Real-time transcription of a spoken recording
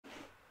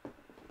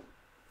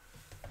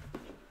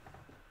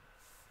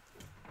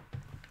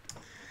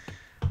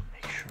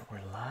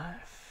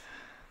live.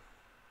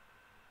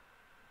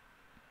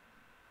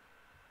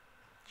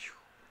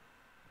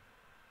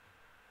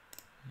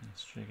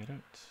 Let's check it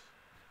out.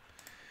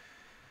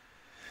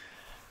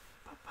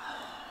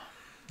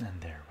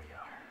 And there we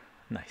are.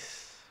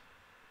 Nice.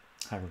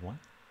 Hi everyone,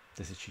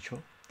 this is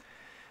Chycho.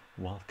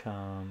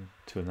 Welcome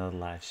to another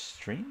live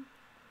stream.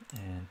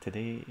 And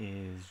today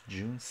is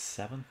June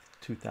 7th,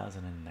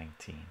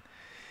 2019.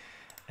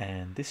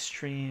 And this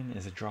stream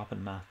is a drop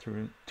in math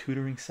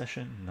tutoring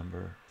session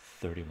number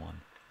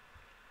 31.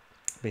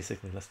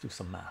 Basically, let's do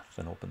some math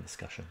and open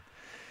discussion.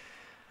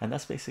 And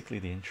that's basically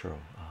the intro.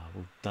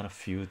 We've done a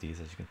few of these,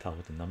 as you can tell,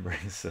 with the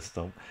numbering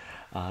system.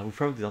 We've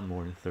probably done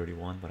more than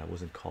 31, but I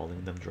wasn't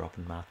calling them drop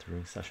in math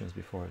tutoring sessions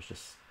before. It's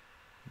just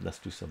let's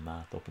do some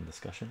math, open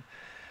discussion.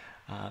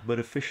 But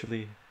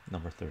officially,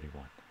 number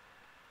 31,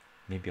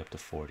 maybe up to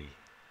 40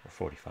 or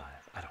 45.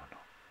 I don't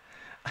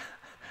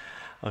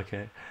know.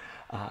 Okay,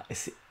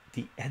 it's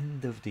the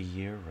end of the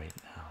year right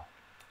now,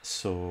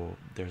 so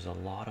there's a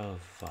lot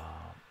of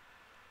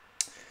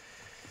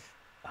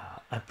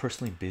I'm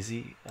personally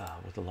busy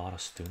with a lot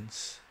of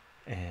students,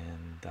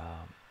 and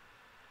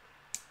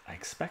I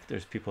expect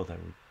there's people that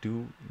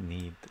do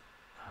need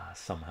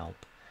some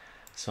help.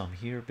 So I'm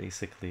here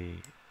basically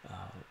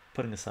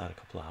putting aside a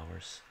couple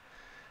hours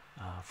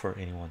for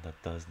anyone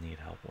that does need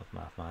help with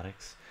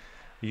mathematics.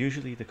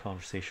 Usually the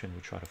conversation,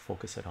 we try to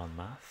focus it on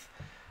math,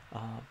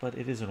 but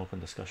it is an open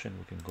discussion.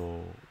 We can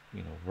go,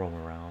 you know, roam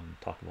around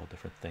and talk about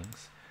different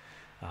things.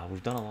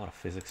 We've done a lot of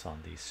physics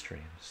on these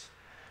streams.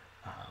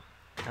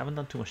 I haven't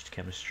done too much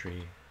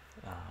chemistry.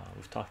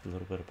 We've talked a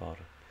little bit about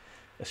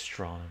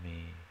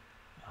astronomy,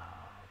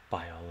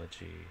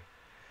 biology,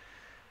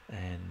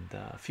 and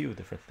a few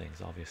different things.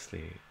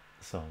 Obviously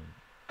some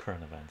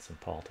current events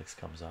and politics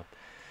comes up,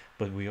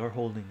 but we are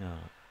holding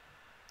a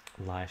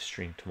live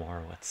stream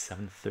tomorrow at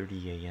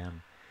 7:30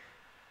 a.m.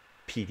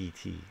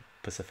 PDT,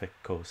 Pacific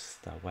Coast,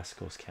 West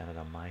Coast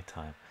Canada, my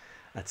time,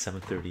 at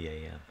 7:30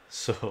 a.m.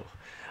 So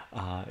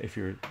if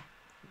you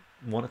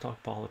want to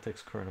talk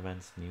politics, current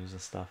events, news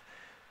and stuff,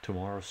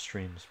 tomorrow's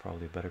stream is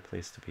probably a better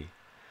place to be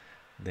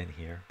than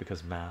here,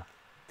 because math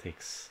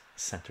takes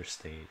center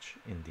stage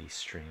in these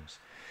streams.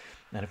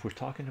 And if we're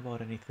talking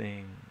about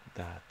anything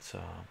that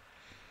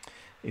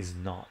is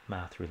not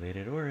math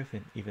related, or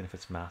even if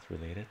it's math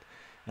related,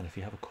 and if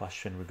you have a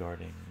question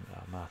regarding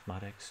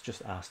mathematics,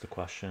 just ask the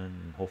question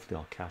and hopefully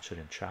I'll catch it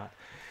in chat.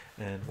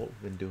 And what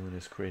we've been doing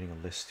is creating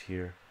a list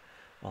here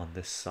on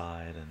this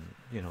side, and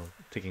you know,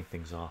 taking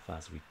things off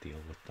as we deal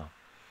with them.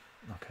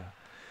 Okay,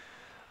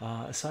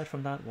 aside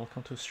from that,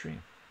 welcome to a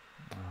stream.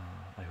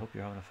 I hope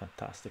you're having a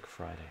fantastic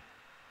Friday.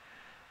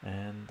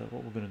 And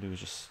what we're gonna do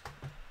is just,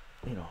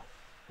 you know,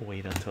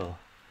 wait until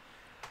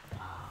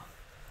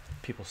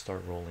people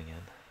start rolling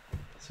in.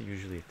 So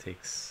usually it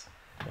takes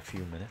a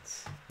few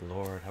minutes.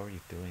 Lord, how are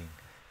you doing?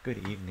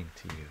 Good evening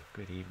to you.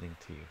 Good evening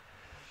to you.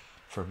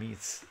 For me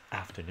it's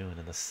afternoon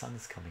and the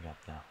sun's coming up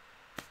now.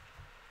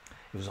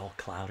 It was all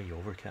cloudy,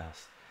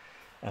 overcast,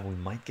 and we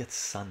might get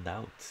sunned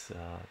out.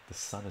 The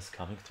sun is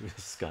coming through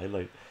the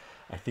skylight.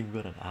 I think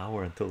we've got an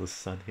hour until the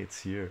sun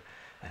hits here,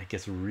 and it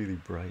gets really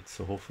bright.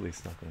 So hopefully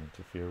it's not going to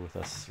interfere with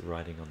us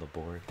riding on the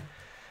board.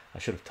 I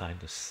should have timed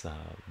this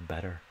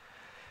better.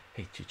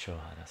 Hey, Chycho,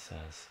 Hannah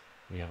says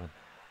we have an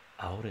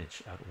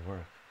outage at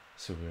work,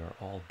 so we are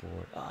all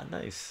bored. Ah,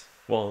 nice.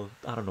 Well,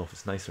 I don't know if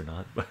it's nice or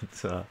not, but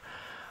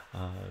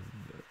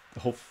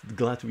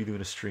glad to be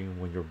doing a stream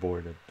when you're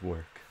bored at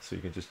work, so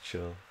you can just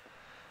chill.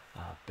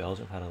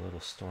 Belgium had a little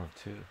storm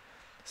too.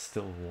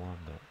 Still warm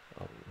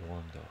though.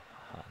 Warm though.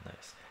 Ah,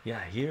 nice.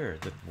 Yeah, here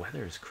the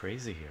weather is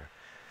crazy here.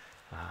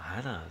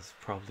 Hannah is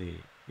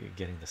probably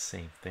getting the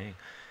same thing.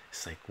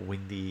 It's like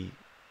windy,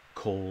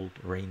 cold,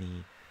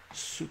 rainy,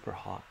 super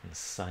hot and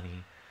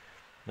sunny,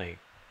 like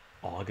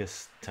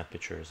August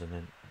temperatures, and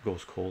then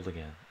goes cold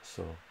again.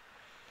 So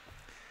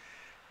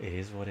it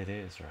is what it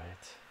is,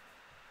 right?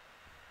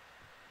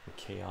 The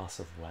chaos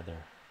of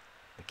weather.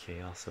 The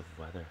chaos of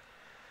weather.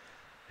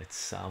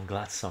 It's I'm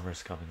glad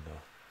summer's coming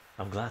though.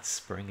 I'm glad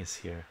spring is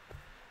here.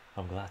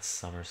 I'm glad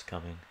summer's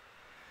coming.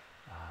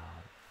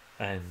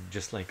 And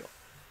just like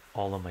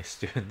all of my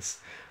students,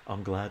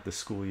 I'm glad the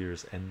school year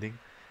is ending,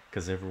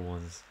 because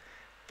everyone's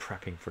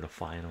prepping for the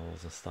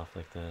finals and stuff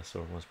like this.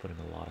 So everyone's putting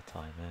a lot of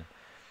time in.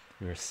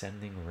 We are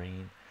sending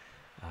rain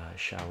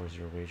showers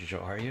your way.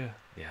 Are you?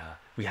 Yeah,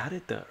 we had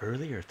it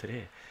earlier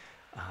today,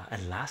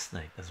 and last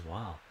night as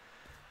well.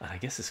 And I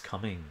guess it's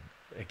coming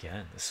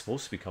again. It's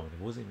supposed to be coming.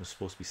 It wasn't even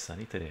supposed to be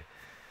sunny today.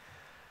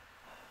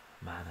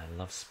 Man, I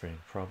love spring.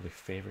 Probably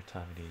favorite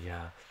time of the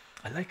year.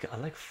 Yeah, I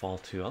like fall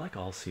too. I like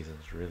all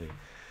seasons really.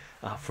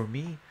 For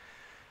me,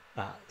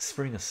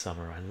 spring and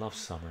summer. I love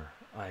summer.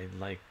 I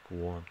like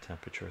warm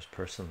temperatures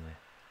personally.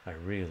 I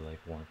really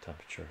like warm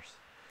temperatures.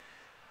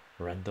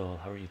 Rendell,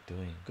 how are you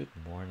doing? Good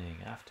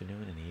morning,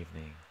 afternoon, and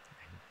evening.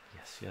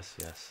 Yes, yes,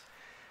 yes.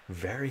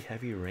 Very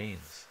heavy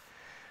rains.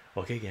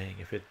 Okay, gang.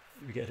 If we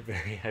get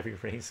very heavy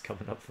rains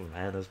coming up from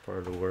Hannah's part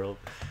of the world,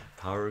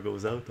 power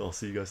goes out. I'll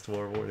see you guys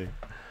tomorrow morning.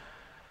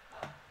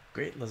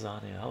 Great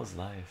lasagna. How's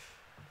life?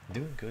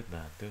 Doing good,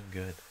 man. Doing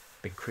good.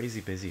 Been crazy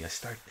busy.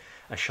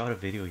 I shot a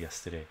video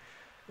yesterday,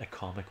 a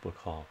comic book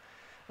haul,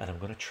 and I'm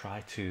gonna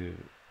try to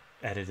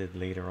edit it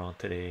later on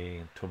today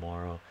and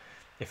tomorrow.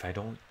 If I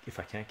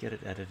can't get it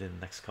edited in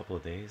the next couple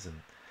of days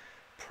and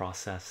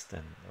processed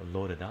and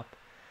loaded up,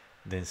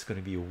 then it's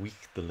gonna be a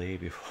week delay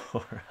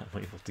before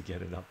I'm able to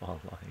get it up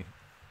online.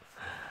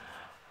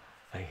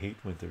 I hate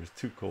winter. It's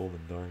too cold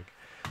and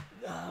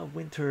dark.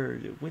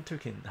 Winter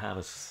can have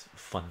us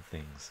fun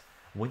things.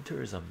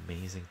 Winter is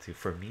amazing too.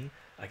 For me,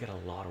 I get a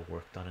lot of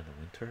work done in the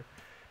winter,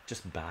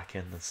 just back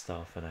end and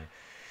stuff, and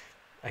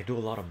I do a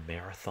lot of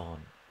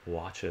marathon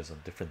watches on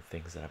different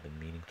things that I've been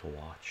meaning to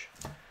watch.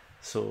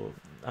 So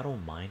I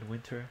don't mind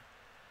winter,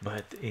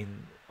 but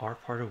in our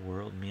part of the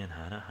world, me and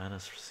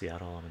Hannah's from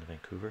Seattle, I'm in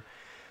Vancouver.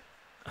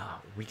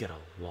 We get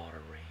a lot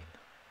of rain.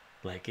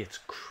 Like it's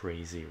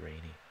crazy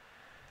rainy.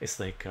 It's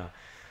like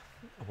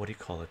what do you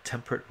call it?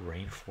 Temperate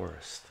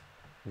rainforest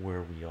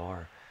where we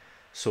are.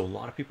 So a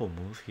lot of people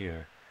move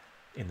here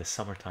in the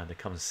summertime. They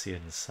come and see it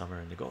in the summer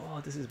and they go,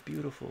 "Oh, this is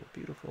beautiful,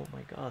 beautiful. Oh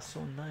my God,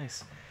 so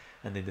nice."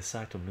 And they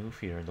decide to move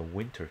here, and the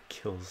winter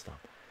kills them.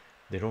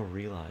 They don't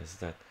realize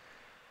that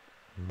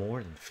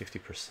more than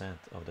 50%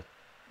 of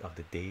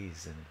the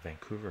days in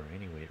Vancouver,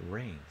 anyway, it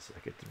rains.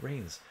 Like it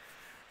rains.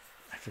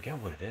 I forget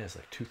what it is,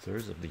 like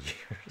 2/3 of the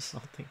year or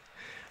something.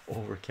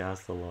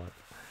 Overcast a lot.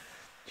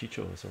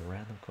 Chicho, is a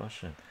random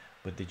question,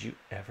 but did you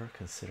ever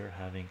consider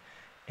having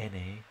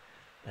NA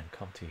and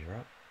come to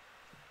Europe?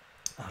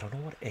 I don't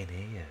know what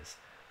NA is.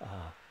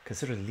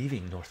 Consider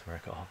leaving North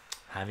America. Oh,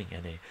 having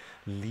NA,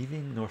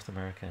 leaving North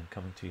America and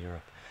coming to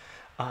Europe.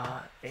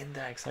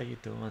 Index, how you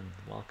doing?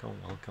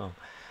 Welcome, welcome.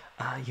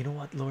 You know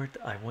what, Lord?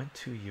 I went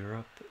to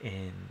Europe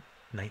in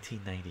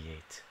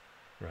 1998,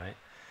 right?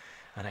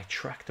 And I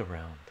trekked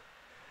around.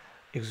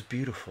 It was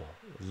beautiful.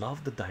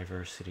 Love the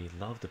diversity,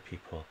 love the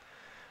people,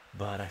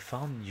 but I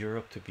found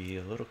Europe to be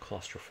a little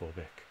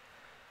claustrophobic.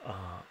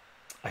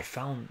 I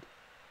found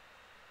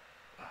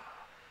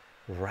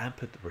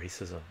rampant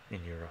racism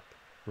in Europe.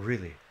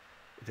 Really,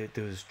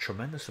 there was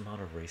tremendous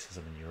amount of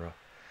racism in Europe.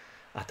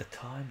 At the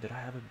time, did I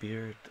have a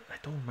beard? I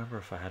don't remember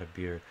if I had a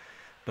beard,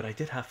 but I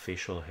did have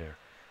facial hair,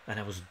 and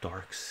I was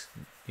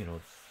you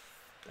know,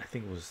 I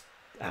think it was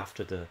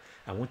after the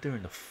I went there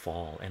in the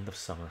fall, end of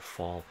summer,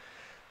 fall.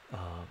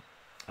 Uh,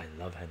 I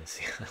love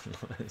Hennessy. I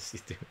love Hennessy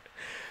too.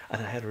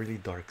 And I had really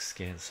dark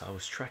skin, so I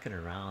was trekking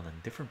around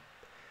in different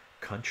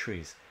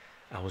countries.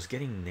 I was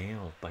getting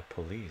nailed by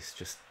police,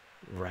 just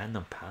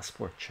random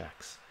passport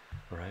checks,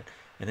 right?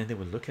 And then they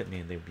would look at me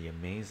and they'd be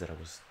amazed that I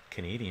was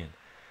Canadian.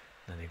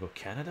 And they go,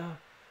 Canada?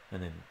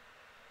 And then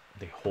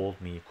they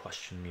hold me,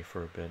 question me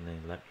for a bit, and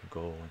then let me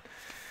go. And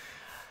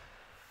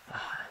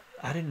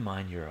I didn't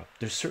mind Europe.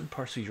 There's certain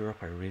parts of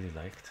Europe I really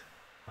liked.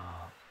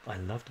 I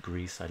loved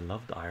Greece. I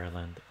loved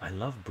Ireland. I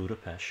loved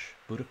Budapest.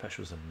 Budapest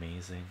was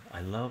amazing.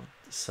 I loved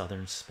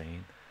southern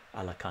Spain,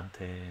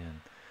 Alicante,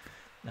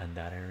 and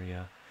that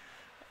area.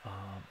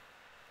 Um,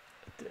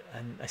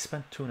 and I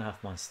spent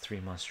 2.5 months, 3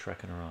 months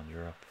trekking around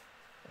Europe.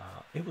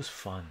 It was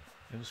fun.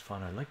 It was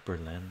fun. I like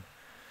Berlin.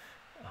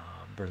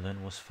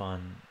 Berlin was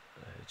fun.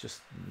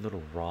 Just a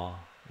little raw.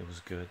 It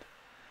was good.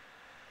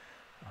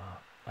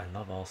 I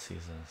love all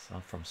seasons.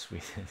 I'm from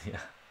Sweden.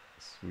 Yeah,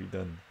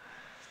 Sweden.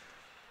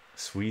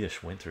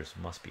 Swedish winters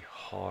must be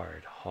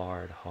hard,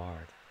 hard,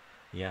 hard.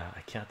 Yeah,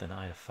 I can't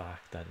deny the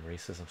fact that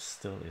racism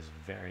still is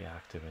very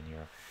active in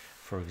Europe.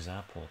 For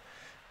example,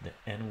 the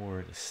N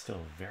word is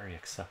still very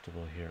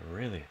acceptable here,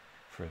 really.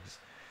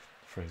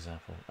 For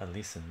example, at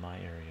least in my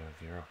area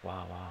of Europe.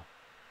 Wow, wow.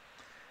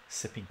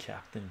 Sipping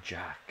Captain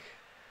Jack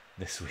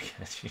this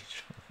weekend.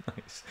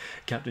 Nice.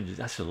 Captain Jack,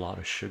 that's a lot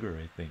of sugar,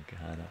 I think,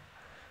 Hannah.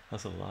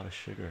 That's a lot of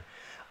sugar.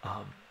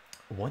 Um,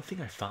 One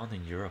thing I found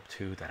in Europe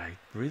too that I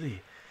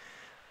really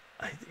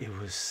it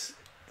was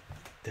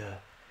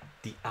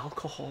the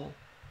alcohol,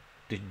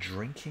 the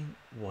drinking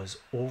was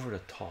over the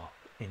top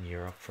in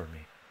Europe for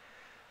me.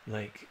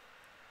 Like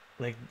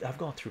I've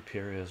gone through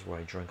periods where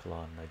I drink a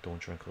lot and I don't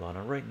drink a lot,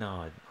 and right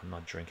now I'm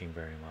not drinking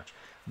very much.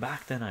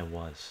 Back then I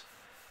was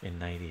in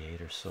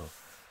 98 or so,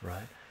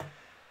 right?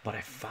 But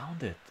I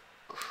found it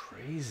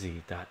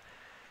crazy that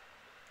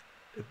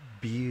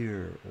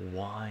beer,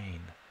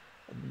 wine,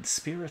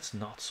 spirits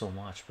not so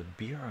much, but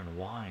beer and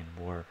wine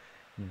were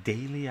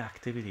daily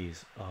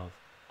activities of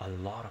a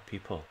lot of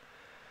people.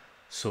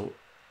 So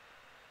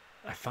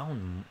I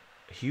found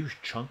a huge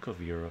chunk of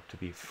Europe to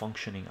be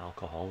functioning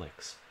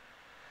alcoholics,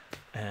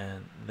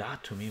 and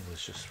that to me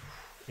was just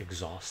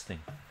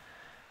exhausting.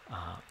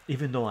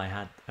 Even though I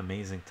had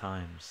amazing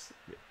times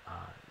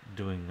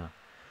doing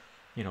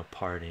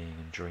partying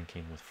and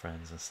drinking with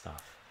friends and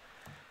stuff.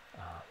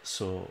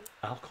 So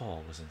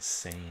alcohol was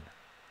insane.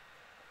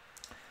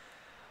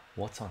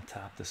 What's on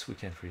tap this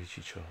weekend for you,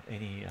 Chicho?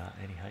 Any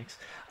hikes?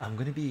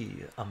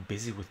 I'm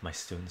busy with my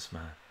students,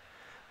 man.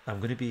 I'm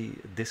gonna be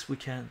this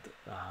weekend,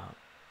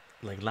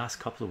 like last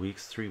couple of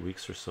weeks, 3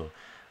 weeks or so.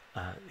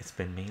 It's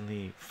been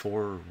mainly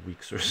 4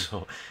 weeks or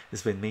so.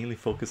 It's been mainly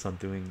focused on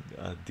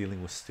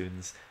dealing with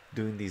students,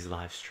 doing these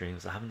live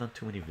streams. I haven't done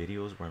too many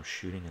videos where I'm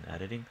shooting and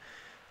editing.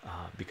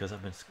 because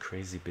I've been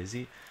crazy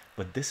busy.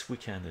 But this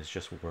weekend is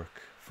just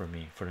work for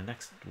me. For the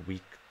next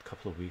week,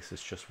 couple of weeks,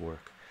 it's just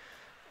work,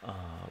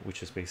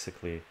 which is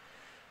basically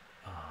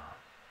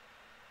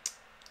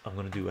I'm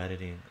gonna do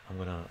editing. I'm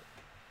gonna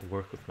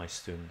work with my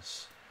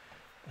students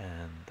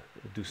and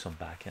do some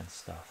back end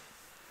stuff.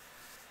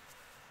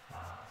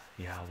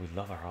 Yeah, we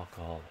love our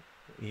alcohol.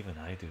 Even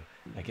I do.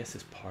 I guess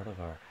it's part of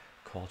our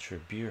culture.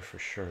 Beer for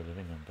sure.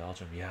 Living in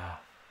Belgium, yeah,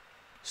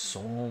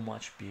 so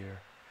much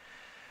beer.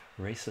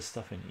 Racist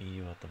stuff in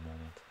EU at the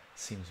moment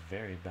seems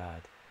very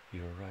bad.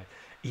 You're right.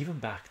 Even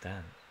back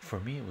then, for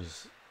me, it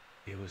was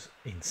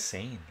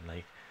insane.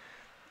 Like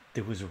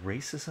there was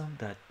racism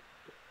that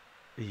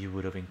you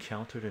would have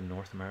encountered in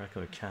North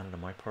America or Canada,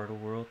 my part of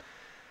the world,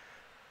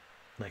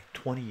 like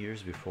 20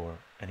 years before,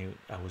 and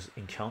I was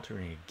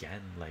encountering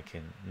again like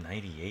in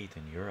 98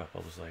 in Europe. I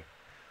was like,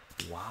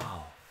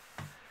 wow.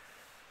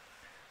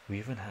 We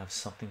even have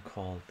something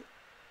called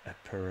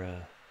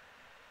aperitif,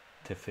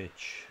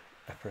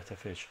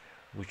 aperitif,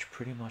 which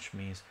pretty much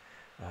means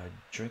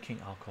drinking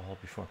alcohol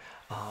before.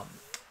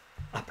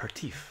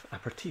 Aperitif, I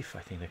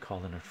think they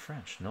call it in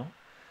French, no?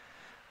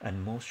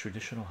 And most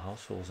traditional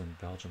households in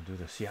Belgium do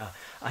this. Yeah,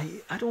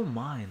 I don't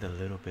mind a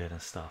little bit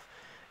and stuff.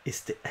 It's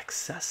the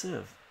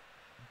excessive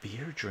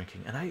beer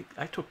drinking, and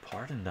I took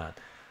part in that.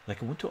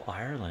 Like I went to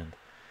Ireland,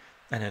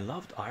 and I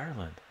loved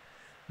Ireland,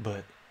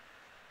 but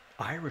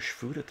Irish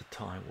food at the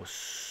time was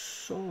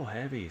so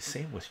heavy.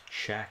 Same with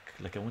Czech.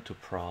 Like I went to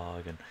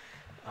Prague, and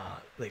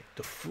like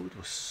the food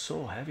was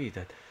so heavy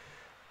that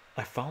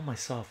I found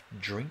myself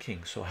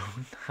drinking so I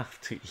wouldn't have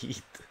to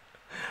eat.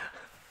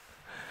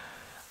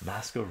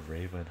 Masco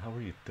Raven, how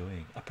are you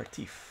doing?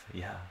 Aperitif,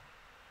 yeah.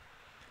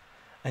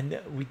 And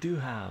we do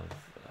have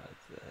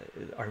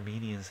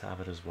Armenians have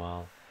it as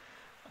well,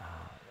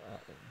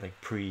 like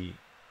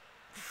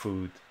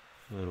pre-food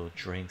little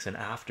drinks and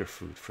after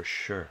food for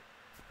sure,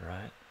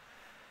 right?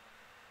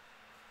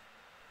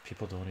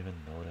 People don't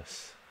even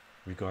notice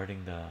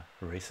regarding the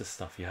racist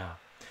stuff. Yeah,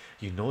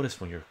 you notice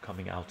when you're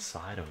coming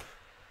outside of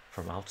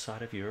from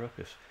outside of Europe,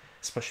 if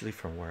especially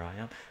from where I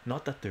am.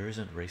 Not that there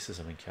isn't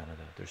racism in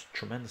Canada, there's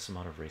tremendous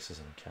amount of racism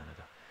in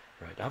Canada,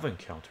 right? I've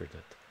encountered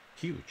it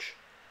huge.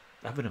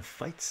 I've been in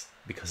fights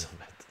because of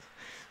it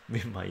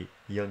in my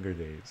younger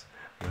days,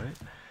 right?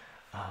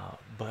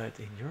 But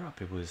in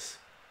Europe, it was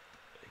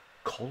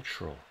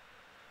cultural.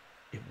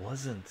 It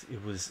wasn't,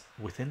 it was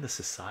within the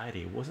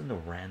society. It wasn't a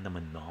random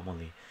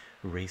anomaly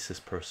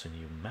racist person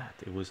you met.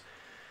 It was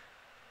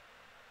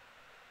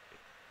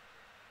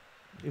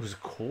a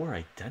core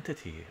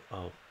identity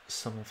of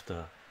some of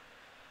the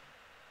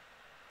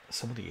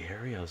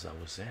areas I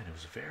was in. It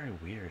was very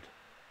weird.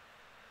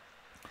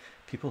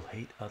 People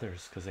hate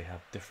others because they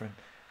have different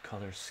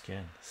color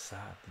skin.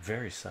 Sad,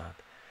 very sad.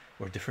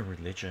 Or different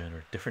religion,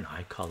 or different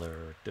eye color,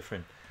 or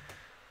different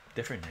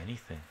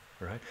anything,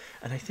 right?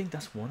 And I think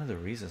that's one of the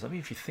reasons. I mean,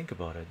 if you think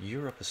about it,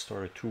 Europe has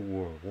started two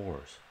world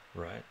wars,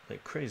 right?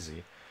 Like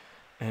crazy.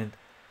 And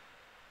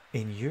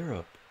in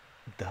Europe,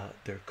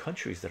 there are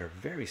countries that are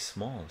very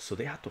small, so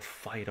they have to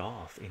fight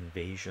off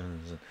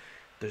invasions, and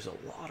there's a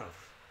lot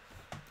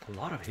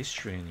of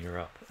history in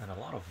Europe, and a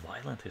lot of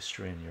violent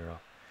history in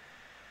Europe.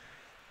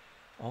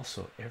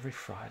 Also, every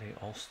Friday,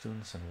 all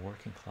students and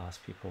working class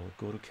people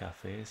go to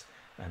cafes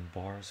and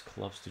bars,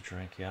 clubs to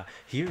drink. Yeah,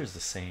 here is the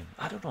same.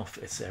 I don't know if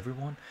it's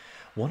everyone.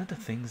 One of the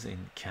things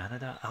in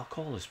Canada,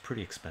 alcohol is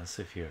pretty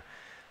expensive here.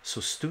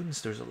 So students,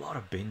 there's a lot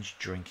of binge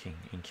drinking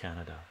in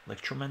Canada,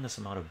 like tremendous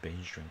amount of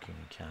binge drinking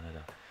in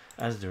Canada,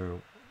 as there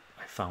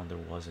I found there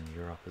was in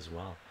Europe as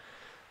well.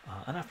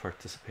 And I've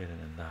participated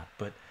in that,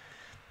 but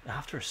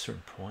after a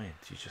certain point,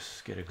 you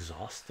just get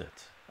exhausted,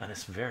 and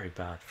it's very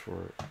bad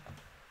for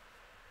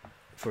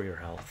your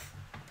health,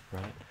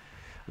 right?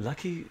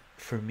 Lucky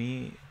for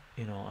me,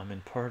 I'm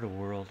in part of the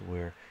world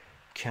where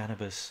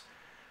cannabis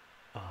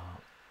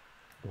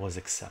was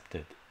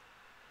accepted.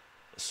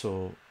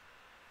 So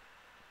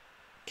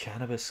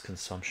cannabis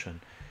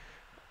consumption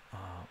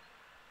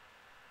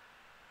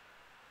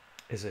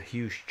is a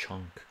huge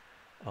chunk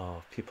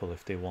of people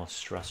if they want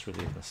stress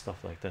relief and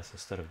stuff like this.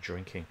 Instead of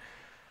drinking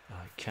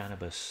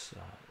cannabis,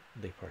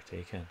 they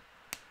partake in.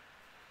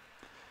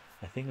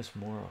 I think it's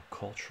more a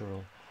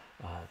cultural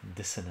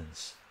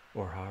dissonance,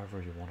 or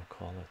however you want to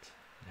call it.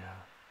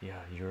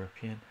 Yeah,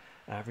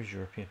 average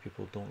European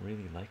people don't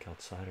really like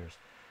outsiders.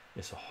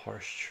 It's a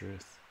harsh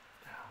truth.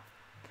 Yeah.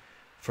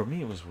 For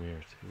me, it was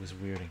weird. It was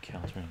weird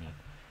encountering it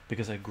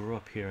because I grew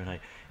up here and I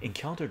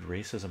encountered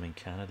racism in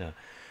Canada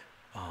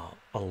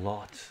a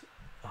lot.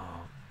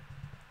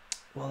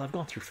 Well, I've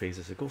gone through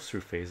phases. It goes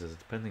through phases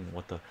depending on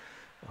what the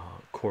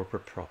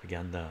corporate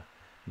propaganda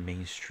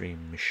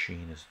mainstream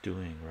machine is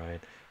doing,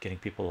 right? Getting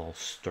people all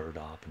stirred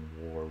up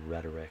in war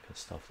rhetoric and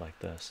stuff like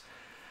this.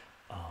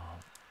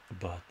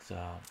 But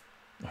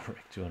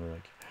Rick, do you want to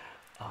Rick?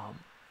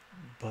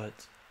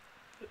 But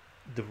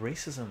the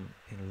racism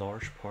in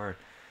large part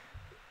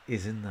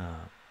is in the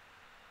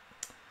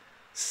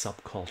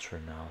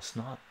subculture now. It's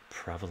not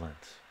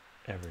prevalent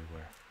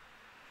everywhere.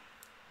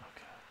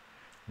 Okay,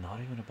 not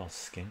even about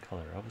skin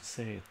color. I would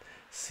say it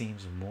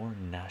seems more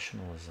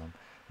nationalism,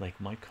 like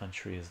my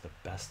country is the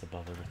best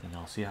above everything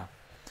else. Yeah,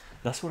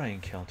 that's what I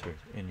encountered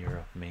in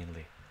Europe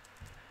mainly.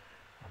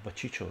 But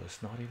chycho is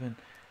not even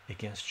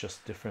against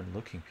just different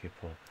looking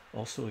people,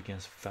 also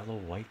against fellow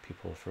white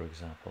people. For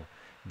example,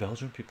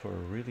 Belgian people are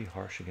really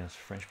harsh against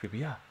French people.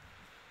 Yeah,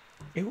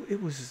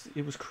 it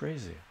was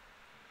crazy.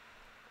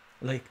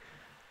 Like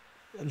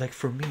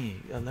for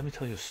me, let me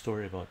tell you a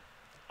story about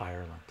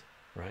Ireland.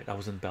 Right, I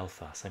was in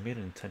Belfast. I made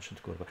an intention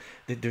to go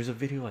to. There's a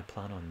video I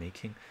plan on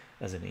making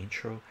as an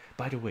intro.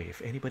 By the way,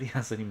 if anybody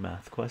has any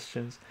math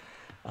questions,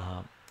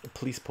 um,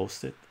 please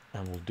post it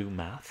and we'll do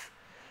math.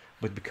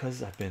 But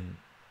because I've been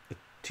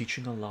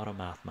teaching a lot of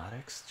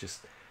mathematics, just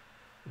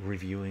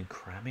reviewing,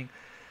 cramming,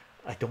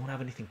 I don't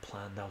have anything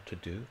planned out to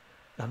do.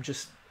 I'm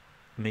just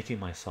making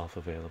myself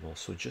available.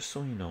 So just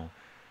so you know,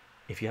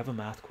 if you have a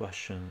math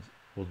question,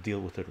 we'll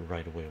deal with it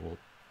right away. We'll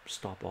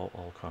stop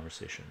all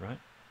conversation, right?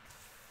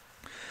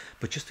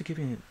 But just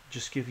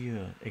give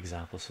you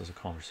examples as a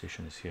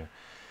conversation is here.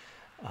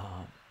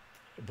 uh,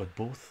 but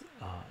both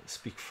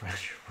speak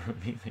French. For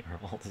me they are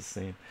all the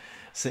same.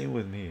 Same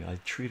with me, I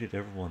treated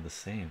everyone the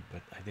same,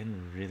 but I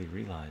didn't really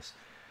realize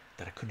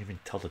that I couldn't even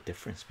tell the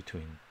difference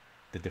between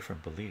the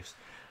different beliefs.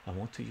 I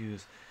want to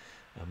use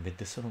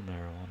medicinal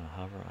marijuana,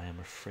 however I am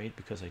afraid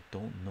because I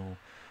don't know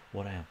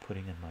what I am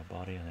putting in my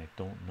body and I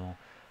don't know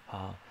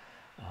how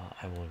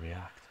I will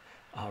react.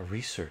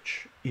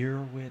 Research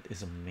Earwid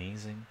is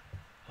amazing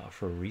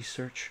for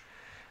research,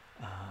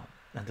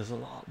 and there's a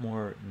lot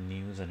more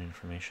news and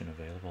information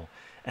available.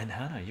 And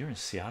Hannah, you're in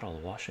Seattle,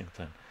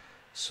 Washington,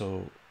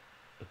 so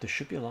there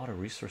should be a lot of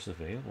resources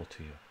available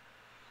to you.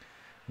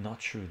 Not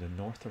true. The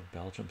north of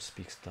Belgium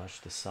speaks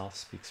Dutch, the south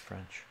speaks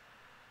French.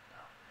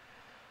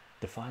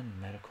 Define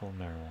medical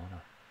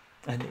marijuana.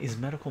 And is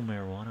medical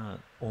marijuana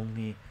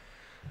only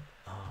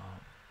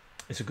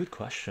it's a good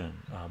question,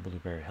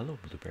 Blueberry. Hello,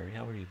 Blueberry.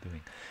 How are you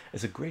doing?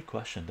 It's a great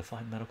question.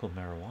 Define medical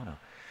marijuana.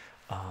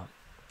 Uh,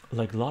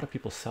 like a lot of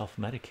people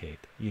self-medicate.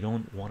 You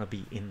don't want to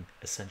be in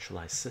a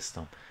centralized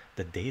system,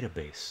 the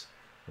database,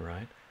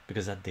 right?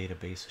 Because that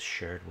database is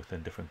shared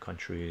within different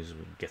countries,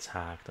 gets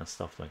hacked and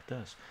stuff like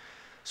this.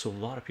 So a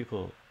lot of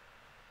people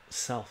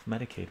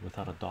self-medicate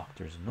without a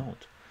doctor's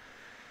note,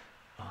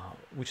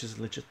 which is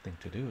a legit thing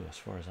to do as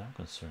far as I'm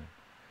concerned.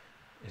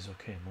 Is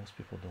okay. Most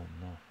people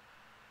don't know.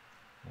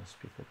 Most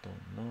people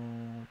don't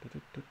know. Most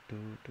people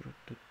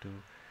don't.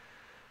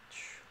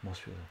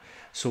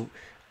 So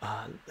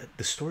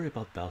the story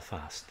about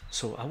Belfast.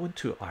 So I went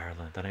to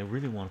Ireland and I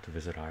really wanted to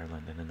visit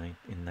Ireland in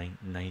the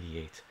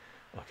 98.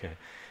 Okay,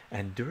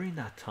 and during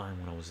that time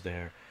when I was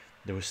there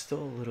was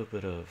still a little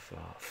bit of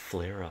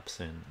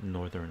flare-ups in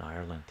Northern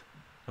Ireland.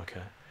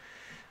 Okay,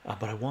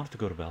 but I wanted to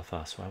go to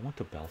Belfast, so I went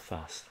to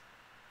Belfast.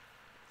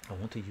 I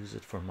want to use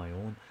it for my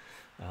own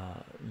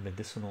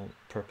medicinal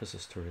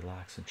purposes to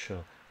relax and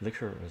chill.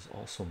 Liquor is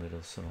also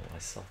medicinal. I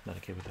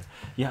self-medicate with it.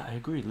 Yeah, I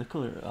agree.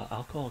 Liquor,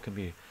 alcohol can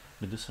be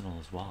medicinal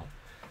as well.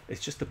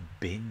 It's just the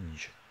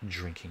binge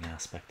drinking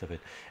aspect of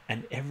it,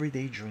 and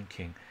everyday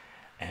drinking.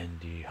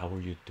 Andy, how are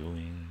you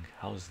doing?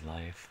 How's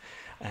life?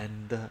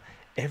 And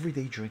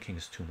everyday drinking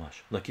is too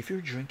much. Like if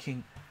you're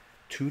drinking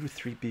 2 to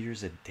 3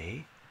 beers a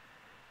day,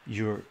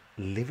 your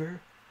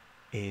liver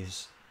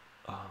is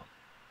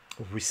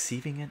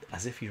receiving it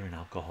as if you're an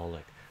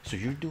alcoholic. So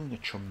you're doing a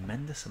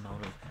tremendous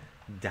amount of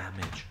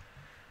damage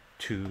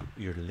to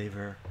your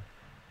liver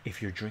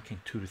if you're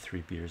drinking 2 to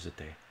 3 beers a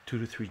day, 2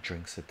 to 3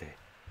 drinks a day.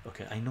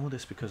 Okay, I know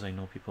this because I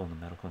know people in the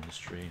medical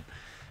industry, and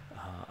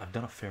I've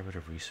done a fair bit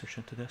of research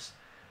into this.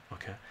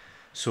 Okay,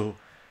 so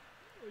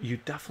you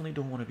definitely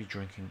don't want to be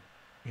drinking.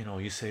 You know,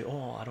 you say,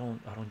 oh, I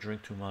don't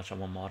drink too much,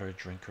 I'm a moderate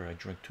drinker, I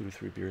drink 2 to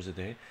 3 beers a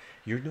day.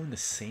 You're doing the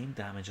same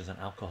damage as an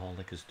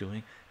alcoholic is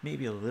doing,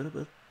 maybe a little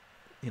bit,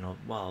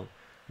 well,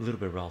 a little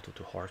bit relative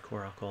to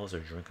hardcore alcohols are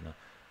drinking a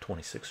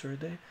 26er a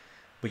day,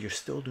 but you're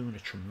still doing a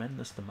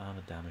tremendous amount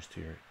of damage to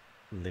your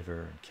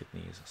liver and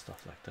kidneys and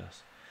stuff like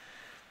this.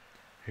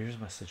 Here's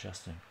my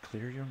suggestion: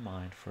 clear your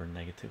mind for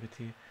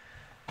negativity,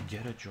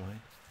 get a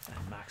joint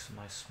and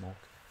maximize smoke.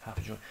 Have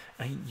a joint.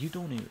 And you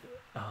don't need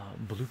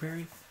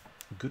Blueberry,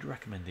 good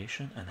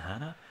recommendation. And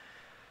Hannah,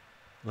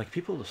 like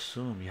people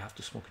assume you have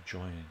to smoke a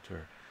joint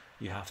or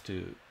you have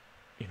to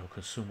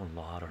consume a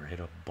lot or hit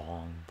a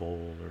bong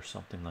bowl or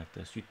something like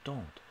this. You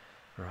don't,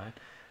 right?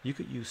 You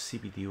could use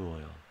CBD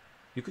oil,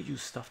 you could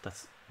use stuff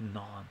that's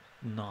not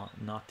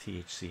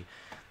THC.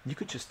 You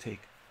could just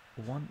take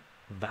one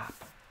vap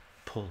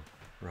pull,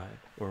 right,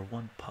 or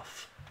one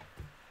puff.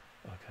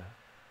 Okay,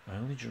 I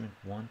only drink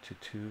 1 to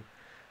 2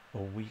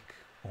 a week,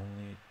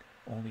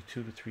 only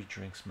 2 to 3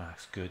 drinks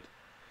max. Good.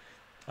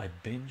 I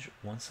binge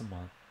once a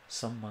month,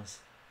 some months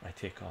I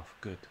take off.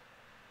 Good.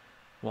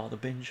 Well, the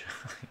binge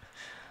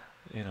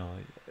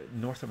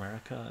North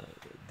America,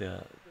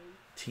 the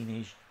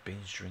teenage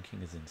binge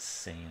drinking is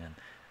insane, and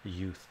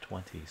youth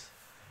 20s.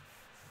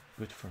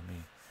 Good for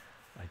me.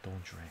 I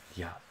don't drink.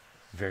 Yeah,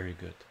 very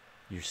good.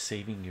 You're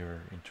saving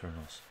your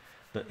internals,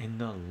 but in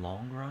the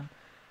long run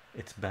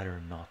it's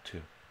better not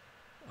to.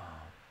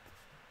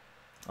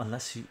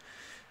 unless you,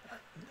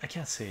 I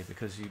can't say it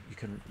because you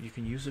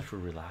can use it for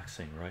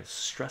relaxing, right?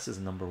 Stress is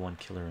number one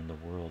killer in the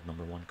world,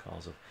 number one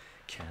cause of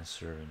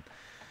cancer and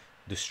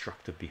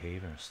destructive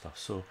behavior and stuff.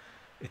 So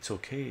it's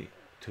okay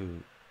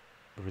to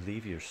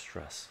relieve your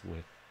stress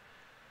with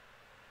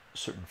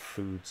certain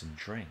foods and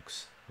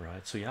drinks,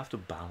 right? So you have to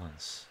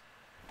balance.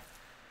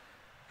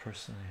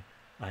 Personally,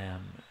 I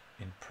am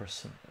in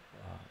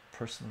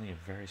personally a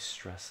very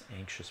stressed,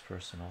 anxious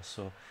person,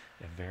 also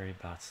a very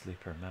bad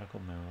sleeper. Medical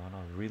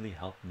marijuana really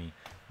helped me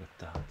with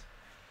that.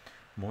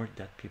 More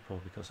dead people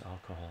because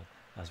alcohol,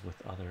 as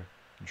with other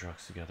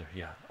drugs together.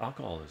 Yeah,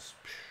 alcohol is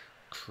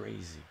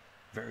crazy,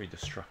 very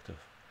destructive.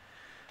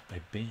 I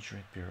binge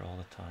drink beer all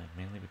the time,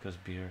 mainly because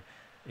beer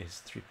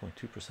is 3.2%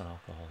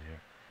 alcohol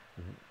here.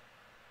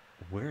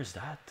 Where is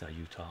that?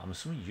 Utah? I'm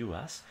assuming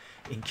US.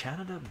 In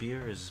Canada,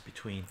 beer is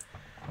between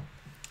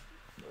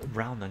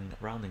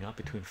rounding up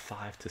between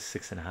 5 to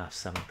 6.5,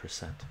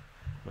 7%.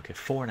 Okay,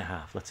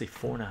 4.5. Let's say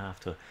 4.5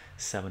 to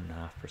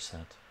 7.5%.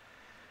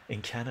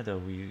 In Canada,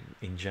 we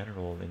in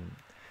general, in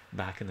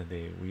back in the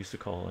day, we used to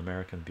call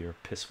American beer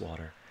piss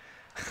water,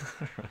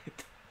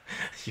 right?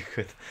 You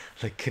could,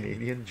 like,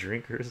 Canadian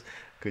drinkers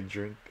could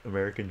drink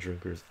American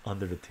drinkers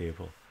under the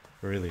table.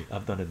 Really,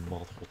 I've done it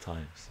multiple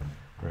times,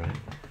 right?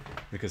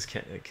 Because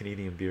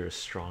Canadian beer is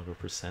stronger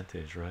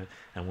percentage, right?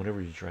 And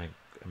whenever you drank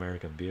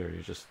American beer,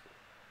 you just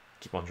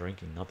keep on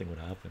drinking, nothing would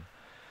happen.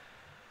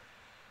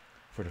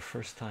 For the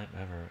first time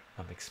ever,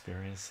 I'm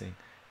experiencing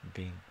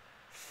being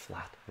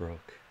flat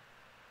broke.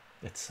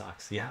 It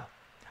sucks, yeah.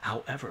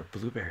 However,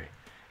 Blueberry,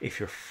 if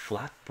you're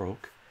flat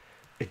broke,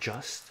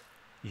 adjust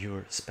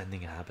your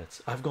spending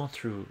habits. I've gone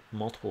through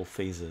multiple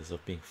phases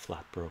of being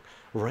flat broke.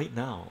 Right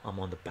now, I'm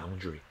on the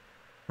boundary.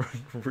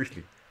 Right,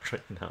 really,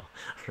 right now,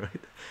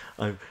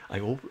 right? I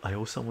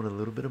owe someone a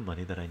little bit of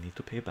money that I need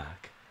to pay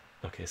back.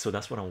 Okay, so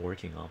that's what I'm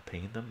working on,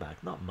 paying them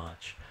back. Not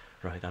much,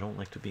 right? I don't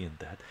like to be in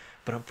debt,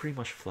 but I'm pretty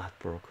much flat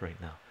broke right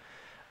now.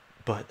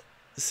 But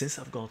since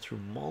I've gone through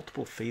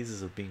multiple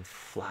phases of being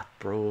flat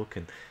broke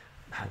and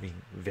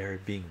having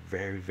being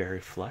very very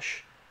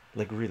flush,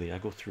 like really, I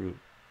go through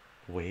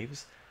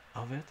waves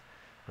of it,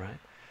 right?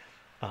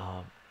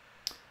 Um,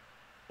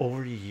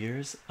 over the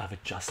years, I've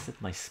adjusted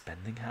my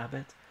spending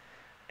habit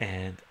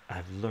and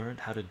I've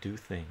learned how to do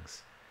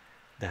things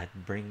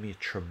that bring me a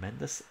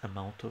tremendous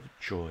amount of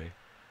joy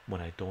when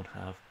I don't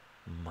have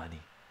money.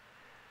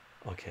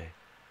 Okay,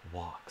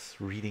 walks,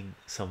 reading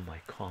some of my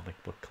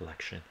comic book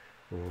collection,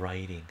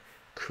 writing,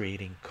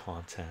 creating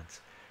content,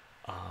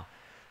 uh,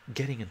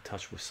 getting in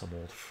touch with some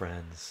old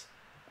friends,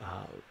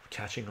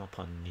 catching up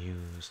on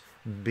news,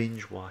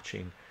 binge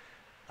watching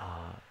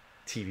uh,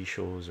 TV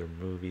shows or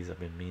movies I've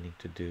been meaning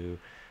to do,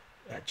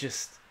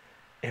 just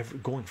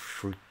going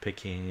fruit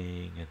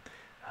picking and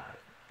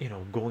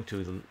going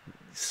to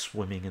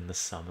swimming in the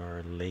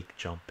summer, lake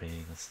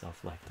jumping and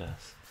stuff like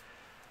this.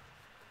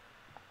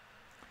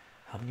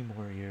 How many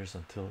more years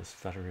until it's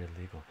federally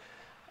illegal?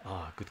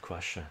 Ah, good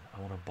question.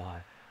 I want to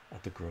buy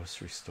at the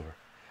grocery store.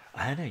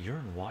 Anna, you're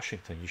in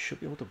Washington. You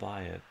should be able to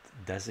buy at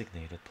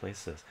designated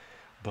places,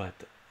 but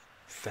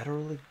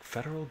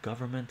federal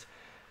government,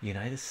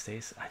 United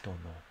States, I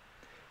don't know.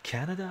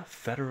 Canada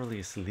federally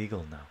is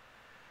legal now,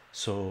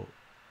 so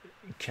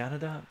in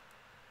Canada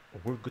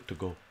we're good to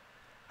go.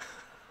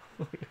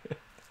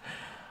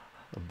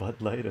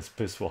 Bud Light is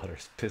piss water.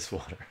 Piss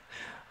water.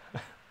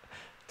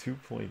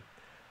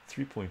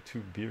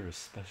 2.3.2 beers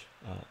special,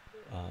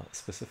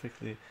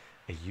 specifically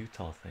a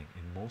Utah thing.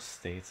 In most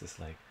states it's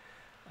like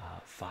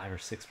 5 or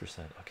 6%.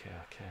 Okay,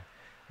 okay.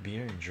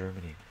 Beer in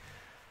Germany,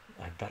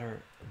 I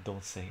better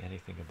don't say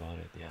anything about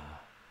it. Yeah,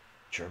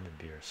 German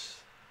beers,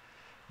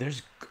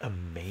 there's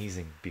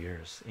amazing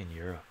beers in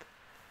Europe.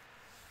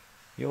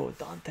 Yo,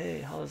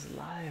 Dante, how's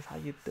life? How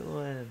you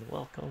doing?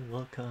 Welcome,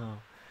 welcome.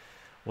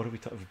 What are we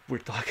talking? We're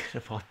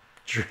talking about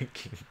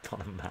drinking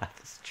on a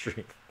math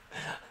stream.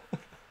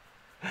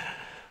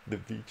 The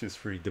beach is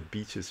free. The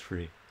beach is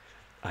free.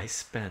 I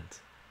spent,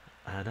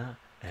 Anna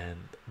and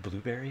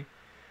Blueberry,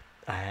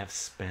 I have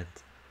spent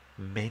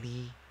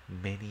many,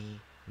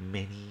 many,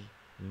 many,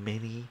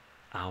 many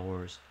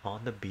hours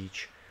on the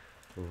beach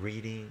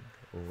reading,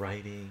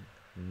 writing,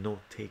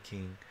 note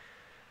taking,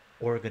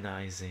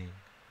 organizing.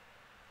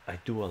 I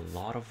do a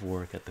lot of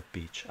work at the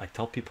beach. I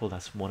tell people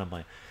that's one of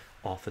my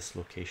office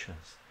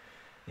locations.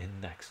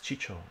 Index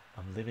chycho,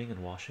 I'm living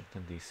in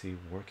Washington DC,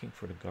 working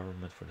for the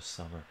government for the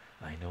summer.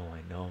 I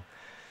know,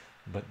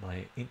 but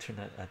my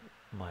internet at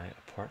my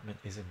apartment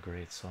isn't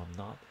great, so I'm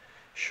not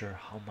sure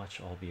how much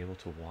I'll be able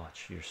to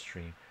watch your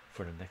stream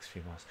for the next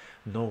few months.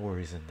 No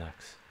worries,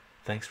 Index.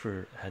 Thanks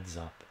for heads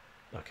up.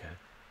 Okay,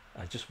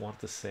 I just wanted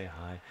to say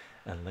hi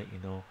and let you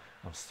know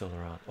I'm still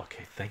around.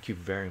 Okay, thank you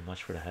very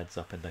much for the heads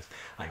up, Index.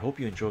 I hope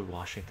you enjoyed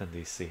Washington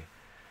DC,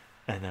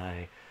 and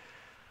I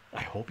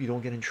hope you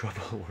don't get in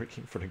trouble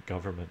working for the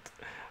government,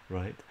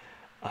 right?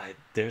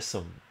 There's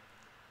some,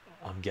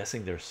 I'm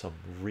guessing there's some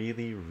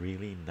really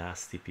really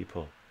nasty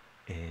people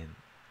in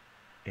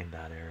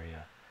that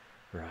area,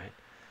 right?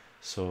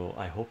 So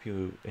I hope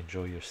you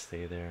enjoy your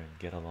stay there and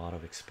get a lot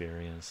of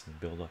experience and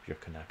build up your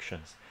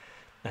connections,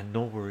 and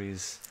no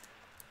worries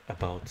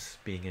about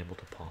being able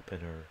to pop in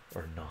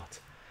or not.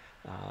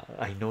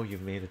 I know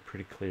you've made it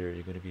pretty clear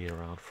you're going to be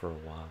around for a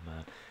while,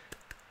 man.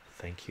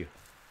 Thank you.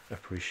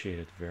 Appreciate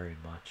it very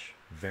much,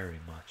 very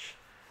much.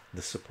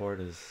 The support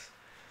is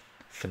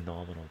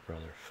phenomenal,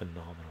 brother.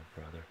 Phenomenal,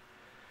 brother.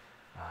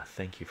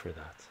 Thank you for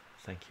that.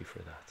 Thank you for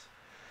that.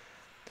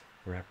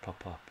 Rare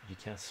pop up. You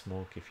can't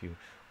smoke if you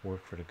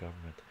work for the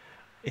government.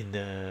 In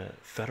the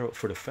federal,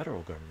 for the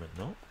federal government,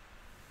 no.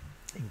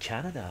 In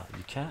Canada,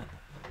 you can.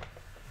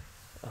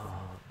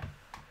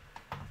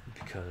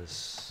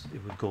 Because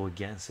it would go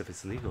against, if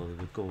it's legal, it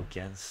would go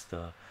against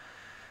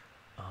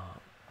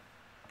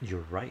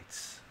your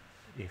rights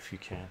if you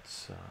can't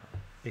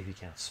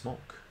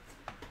smoke.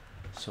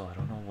 So I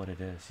don't know what it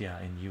is. Yeah,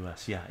 in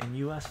US, yeah, in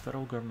US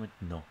federal government,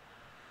 no.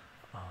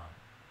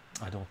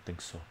 I don't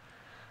think so.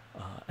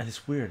 And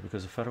it's weird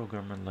because the federal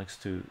government likes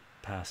to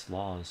pass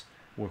laws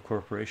where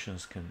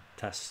corporations can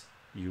test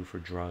you for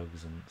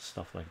drugs and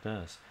stuff like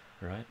this,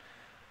 right?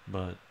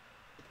 But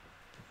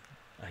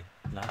I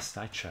last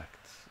I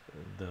checked,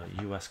 the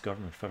US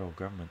government, federal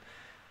government,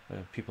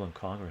 people in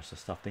Congress and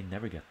stuff, they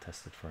never get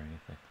tested for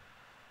anything,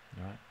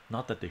 right?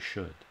 Not that they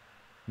should,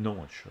 no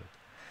one should.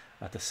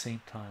 At the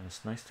same time,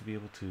 it's nice to be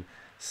able to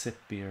sip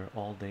beer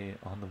all day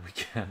on the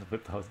weekend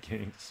without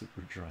getting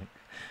super drunk.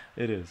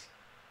 It is,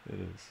 it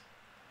is.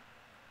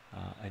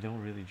 I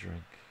don't really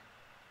drink.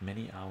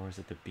 Many hours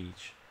at the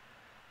beach,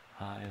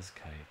 high as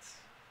kites.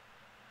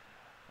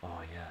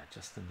 Oh yeah,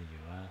 just in the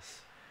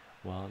US.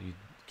 Well, you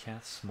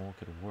can't smoke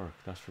at work,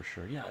 that's for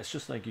sure. Yeah, it's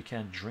just like you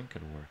can't drink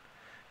at work.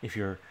 If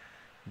you're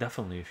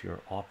definitely if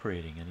you're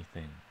operating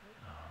anything,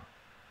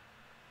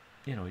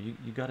 uh,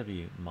 you got to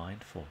be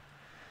mindful.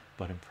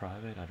 But in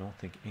private, I don't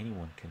think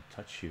anyone can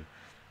touch you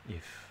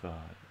if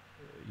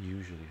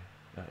usually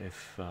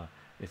if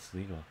it's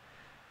legal.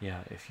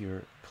 Yeah, if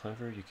you're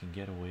clever, you can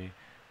get away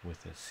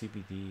with it.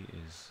 CBD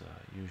is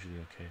usually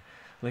okay.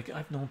 Like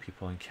I've known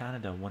people in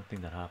Canada. One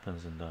thing that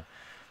happens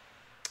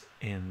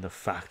in the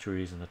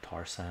factories and the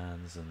tar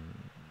sands and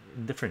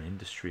in different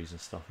industries and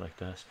stuff like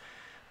this,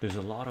 there's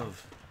a lot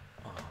of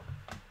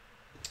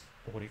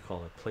what do you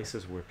call it,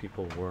 places where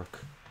people work,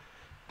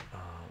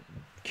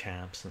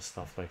 camps and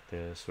stuff like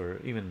this, or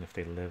even if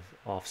they live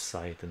off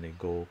site and they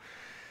go,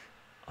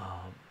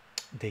 um,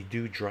 they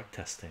do drug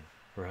testing,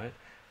 right?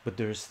 But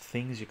there's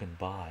things you can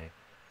buy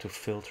to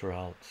filter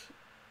out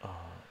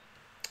uh,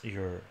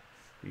 your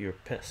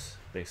piss,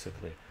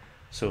 basically.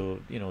 So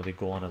they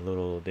go on a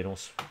little, they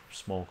don't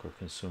smoke or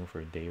consume for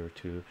a day or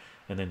two,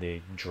 and then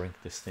they drink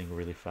this thing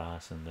really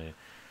fast and they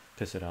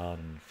piss it out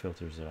and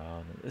filters it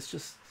out. It's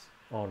just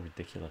all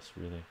ridiculous,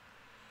 really.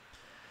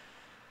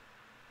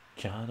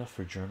 Canada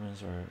for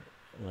Germans are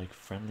like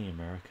friendly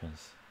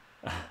Americans,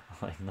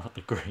 like not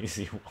the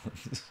crazy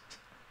ones.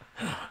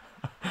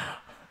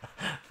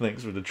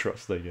 Thanks for the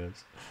trust, I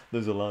guess.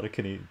 There's a lot of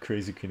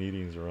crazy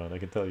Canadians around, I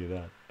can tell you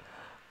that.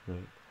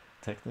 Right.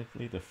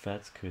 Technically, the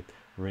feds could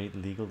raid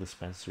legal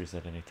dispensaries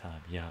at any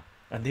time. Yeah,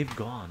 and they've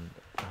gone.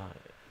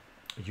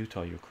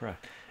 Utah, you're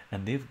correct,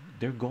 and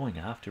they're going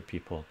after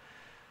people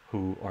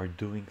who are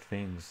doing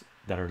things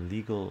that are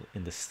legal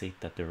in the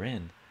state that they're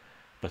in,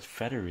 but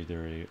federally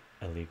they're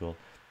illegal.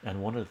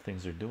 And one of the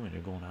things they're doing,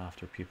 they're going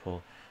after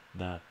people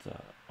that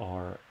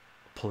are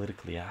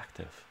politically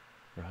active,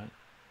 right?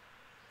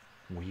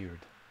 Weird.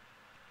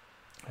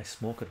 I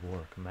smoke at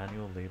work.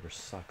 Manual labor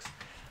sucks.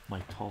 My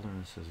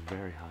tolerance is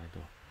very high,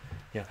 though.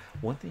 Yeah,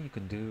 one thing you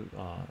can do,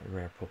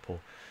 Rare Popo,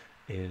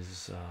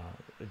 is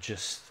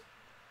just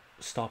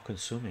stop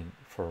consuming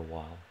for a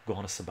while. Go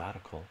on a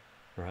sabbatical,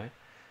 right?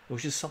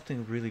 Which is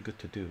something really good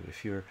to do.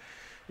 If you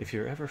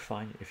ever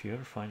find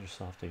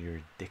yourself that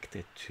you're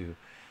addicted to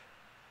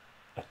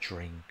a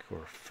drink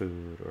or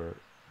food or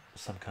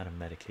some kind of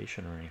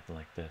medication or anything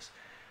like this,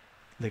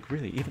 like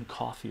really even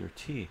coffee or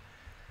tea,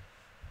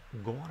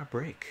 go on a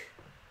break,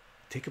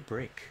 take a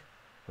break,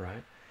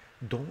 right?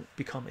 Don't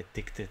become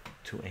addicted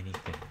to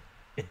anything.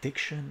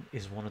 Addiction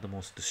is one of the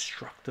most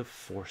destructive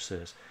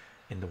forces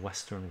in the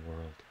Western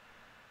world.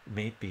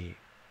 Maybe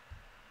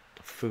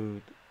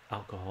food,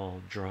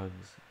 alcohol,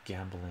 drugs,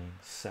 gambling,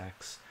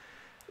 sex,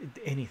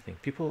 anything.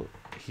 People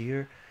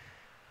here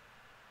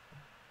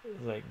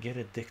like get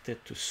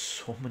addicted to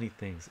so many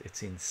things,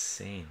 it's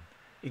insane.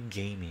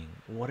 Gaming,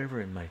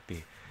 whatever it might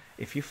be.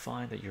 If you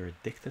find that you're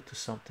addicted to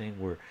something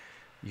where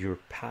your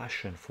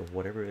passion for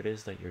whatever it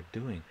is that you're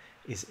doing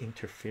is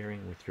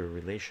interfering with your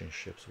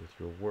relationships, with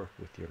your work,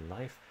 with your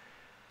life,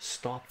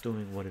 stop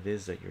doing what it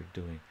is that you're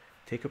doing.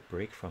 Take a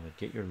break from it,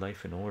 get your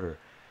life in order,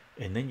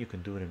 and then you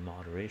can do it in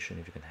moderation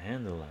if you can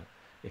handle that.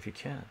 If you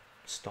can't,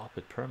 stop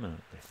it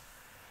permanently.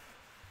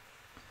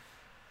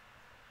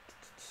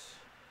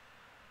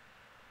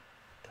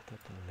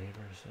 The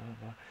labors,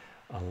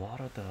 a lot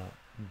of the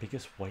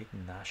biggest white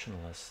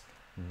nationalist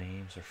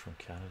names are from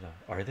Canada.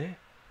 Are they?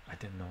 I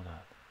didn't know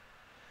that.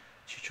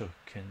 Chycho,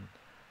 can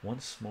one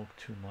smoke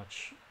too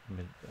much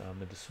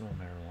medicinal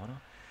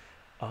marijuana?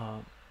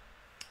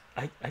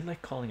 I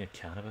like calling it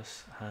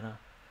cannabis, Hannah,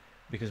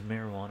 because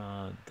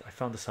marijuana, I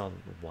found this out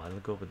a while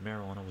ago, but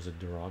marijuana was a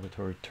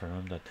derogatory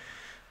term that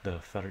the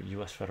federal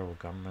US federal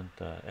government,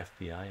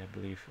 FBI, I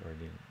believe, or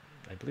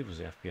I believe it was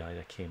the FBI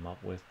that came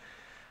up with,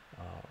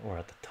 or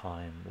at the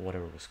time,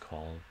 whatever it was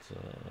called,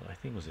 I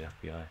think it was the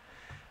FBI,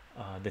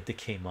 that they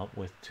came up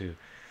with to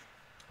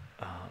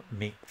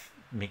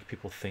make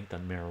people think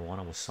that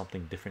marijuana was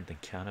something different than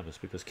cannabis,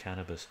 because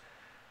cannabis,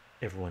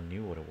 everyone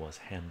knew what it was,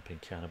 hemp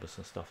and cannabis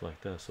and stuff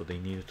like that, so they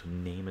needed to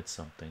name it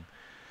something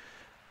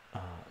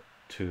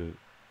to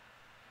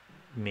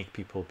make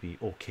people be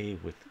okay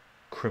with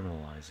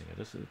criminalizing it.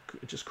 This is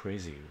just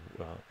crazy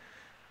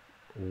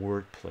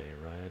wordplay,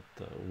 right?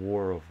 The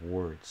war of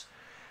words.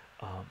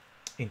 um,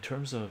 in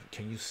terms of,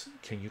 can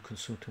you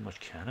consume too much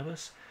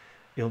cannabis?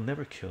 It'll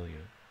never kill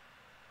you,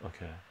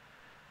 okay?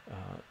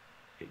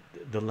 uh,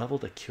 the level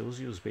that kills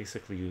you is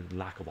basically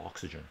lack of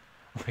oxygen.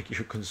 Like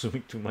you're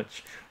consuming too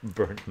much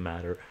burnt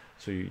matter,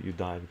 so you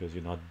die because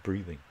you're not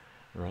breathing,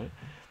 right?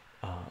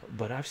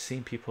 But I've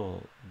seen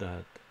people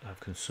that have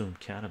consumed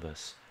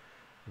cannabis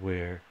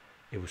where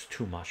it was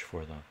too much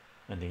for them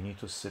and they need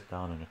to sit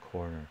down in a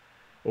corner,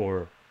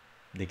 or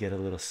they get a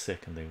little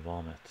sick and they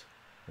vomit,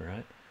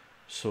 right?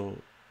 So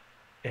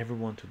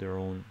everyone to their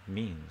own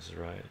means,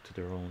 right? To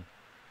their own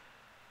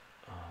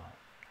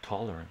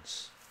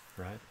tolerance,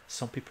 right?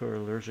 Some people are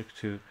allergic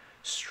to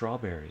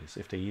strawberries.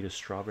 If they eat a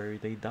strawberry,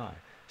 they die.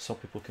 Some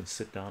people can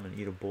sit down and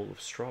eat a bowl of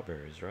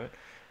strawberries, right?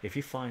 If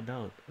you find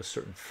out a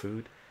certain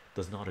food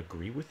does not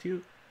agree with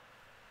you,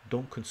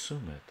 don't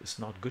consume it. It's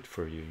not good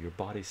for you. Your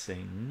body's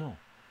saying no,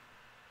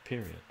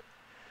 period.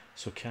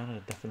 So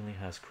Canada definitely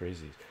has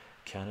crazies.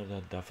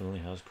 Canada definitely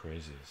has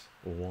crazies,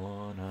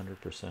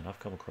 100%. I've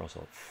come across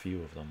a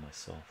few of them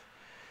myself.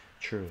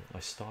 True, I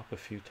stop a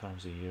few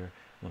times a year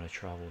when I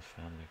travel with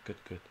family. Good,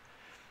 good.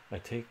 I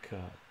take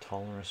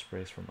tolerance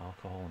sprays from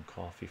alcohol and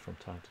coffee from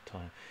time to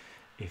time.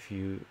 If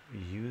you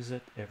use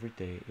it every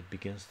day, it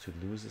begins to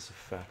lose its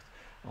effect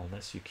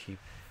unless you keep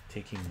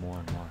taking more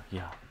and more.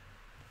 Yeah,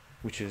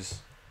 which is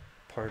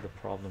part of the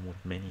problem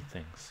with many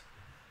things.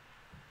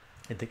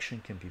 Addiction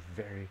can be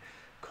very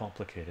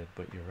complicated,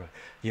 but you're right.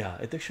 Yeah,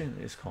 addiction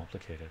is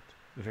complicated,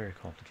 very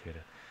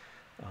complicated.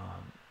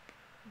 Um,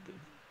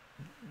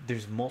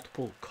 there's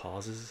multiple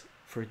causes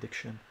for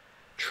addiction.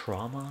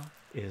 Trauma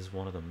is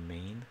one of the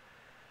main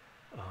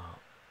uh,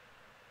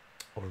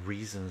 or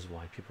reasons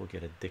why people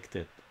get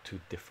addicted to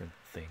different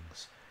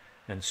things,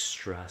 and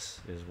stress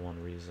is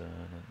one reason,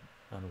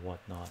 and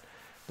whatnot.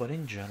 But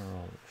in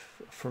general,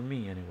 for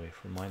me anyway,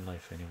 for my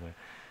life anyway,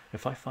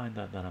 if I find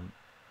that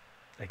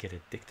I get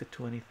addicted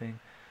to anything,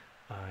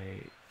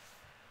 I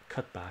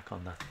cut back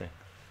on that thing,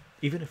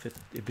 even if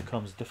it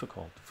becomes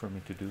difficult for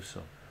me to do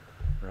so,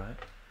 right?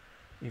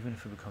 Even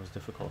if it becomes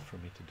difficult for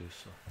me to do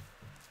so.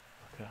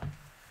 Okay, I'm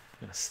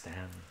gonna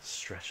stand,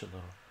 stretch a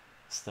little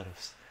instead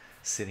of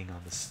sitting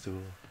on the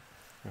stool,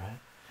 right?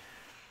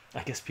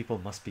 I guess people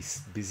must be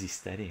busy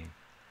studying.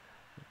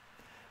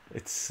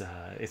 It's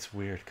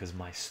weird because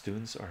my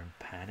students are in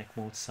panic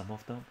mode. Some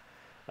of them,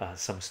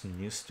 some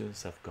new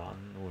students have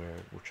gotten where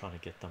we're trying to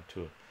get them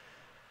to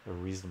a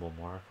reasonable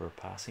mark or a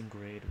passing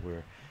grade,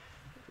 where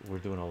we're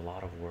doing a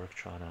lot of work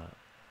trying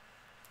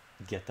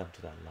to get them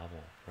to that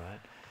level, right?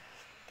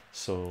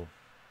 So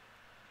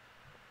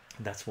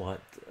that's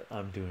what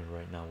I'm doing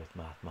right now with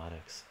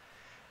mathematics.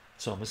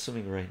 So I'm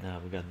assuming right now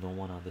we got no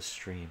one on the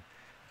stream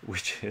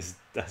which is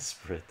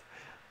desperate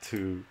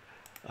to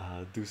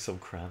do some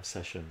cram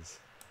sessions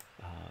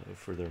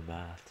for their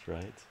math,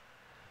 right?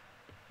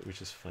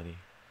 Which is funny,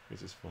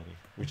 which is funny,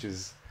 which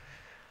is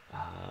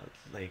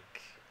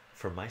like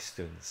for my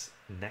students,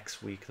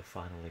 next week the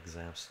final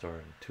exams start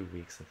in 2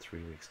 weeks and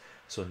 3 weeks.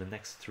 So in the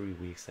next 3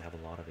 weeks they have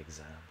a lot of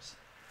exams,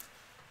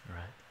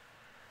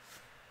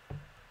 right?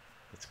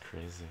 That's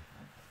crazy.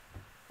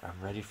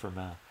 I'm ready for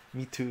math.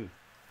 Me too.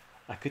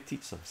 I could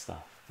teach some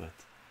stuff, but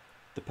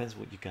depends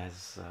what you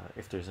guys,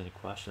 if there's any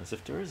questions.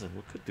 If there isn't,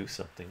 we could do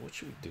something. What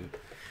should we do?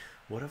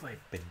 What have I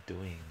been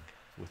doing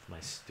with my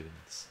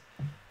students?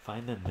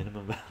 Find the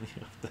minimum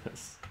value of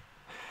this.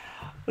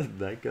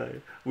 That guy.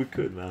 We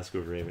could mask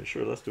over Raymond.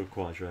 Sure, let's do a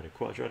quadratic.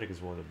 Quadratic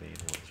is one of the main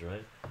ones,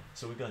 right?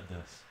 So we got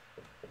this: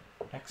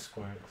 x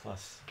squared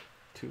plus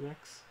 2x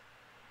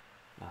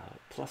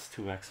plus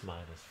 2x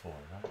minus 4,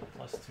 right?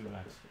 Plus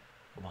 2x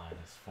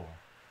minus 4,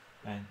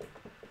 and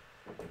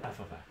f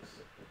of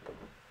x.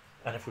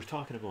 And if we're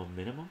talking about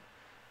minimum,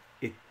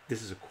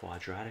 this is a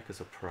quadratic,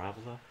 is a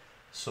parabola,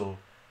 so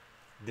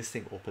this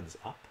thing opens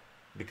up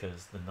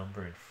because the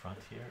number in front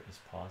here is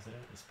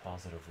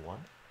positive 1,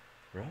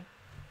 right?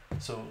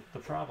 So the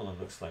parabola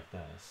looks like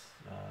this.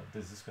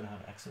 This is going to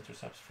have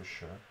x-intercepts for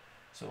sure,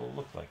 so it'll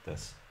look like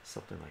this,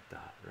 something like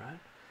that, right?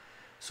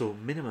 So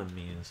minimum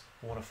means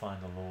we want to find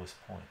the lowest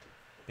point,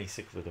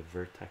 basically the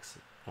vertex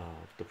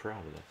of the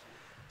parabola.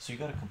 So you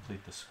got to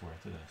complete the square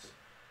to this.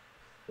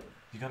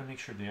 You got to make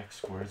sure the x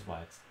squared is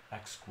by its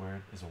x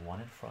squared is a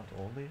 1 in front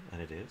only,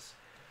 and it is.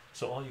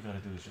 So all you got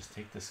to do is just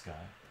take this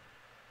guy,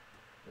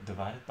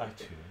 divide it by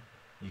 2,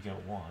 you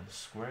get 1,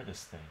 square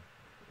this thing,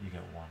 you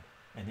get 1.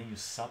 and then you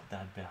sub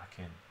that back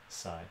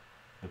inside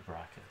the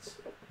brackets,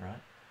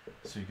 right?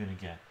 So you're going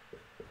to get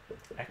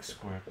x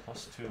squared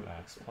plus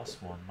 2x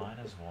plus 1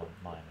 minus 1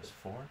 minus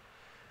 4.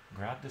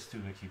 Grab this 2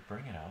 and keep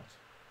bring it out,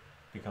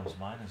 becomes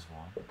minus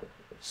 1.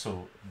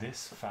 So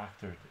this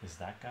factored is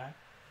that guy.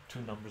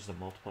 Two numbers that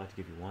multiply to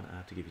give you 1,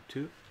 add to give you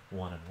 2,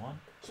 1 and 1.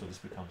 So this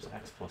becomes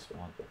x plus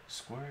 1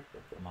 squared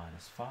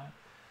minus 5.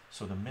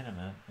 So the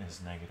minimum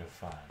is negative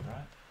 5,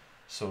 right?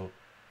 So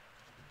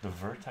the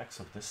vertex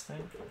of this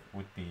thing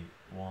would be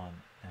 1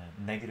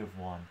 and negative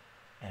 1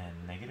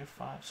 and negative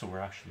 5. So we're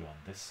actually on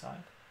this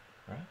side,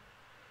 right?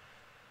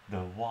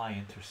 The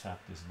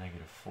y-intercept is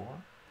negative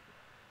 4,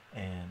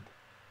 and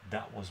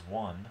that was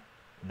 1,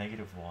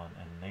 negative 1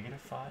 and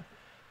negative 5.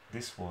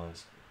 This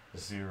was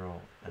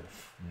 0 and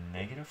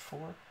negative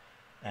 4,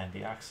 and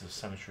the axis of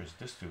symmetry is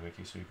this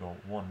doohickey, so you go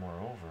one more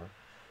over.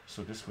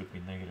 So this would be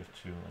negative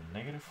 2 and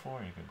negative 4,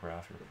 and you can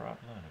graph your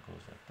parabola, and it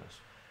goes like this.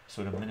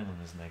 So the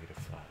minimum is negative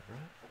 5,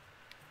 right?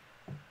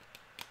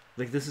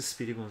 Like this is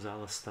Speedy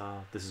Gonzalez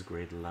style. This is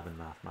grade 11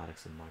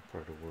 mathematics in my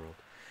part of the world.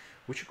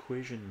 Which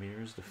equation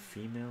mirrors the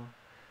female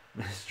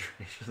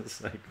menstruation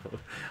cycle?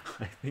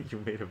 I think you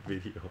made a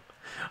video,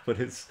 but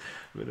it's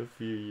been a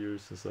few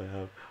years since I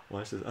have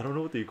watched this. I don't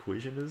know what the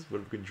equation is,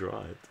 but we can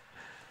draw it.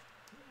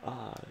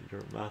 Ah,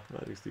 you're a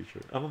mathematics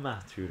teacher. I'm a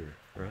math tutor,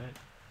 right?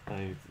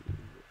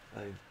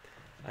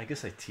 I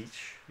guess I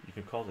teach. You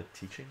can call it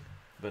teaching,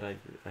 but I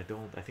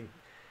don't. I think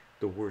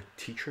the word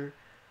teacher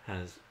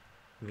has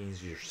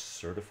means you're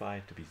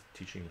certified to be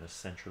teaching in a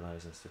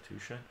centralized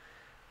institution.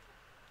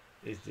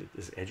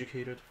 Is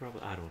educator the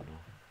problem? I don't know.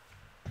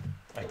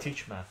 I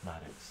teach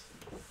mathematics.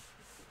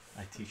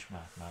 I teach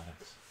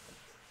mathematics.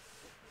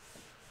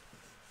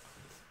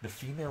 The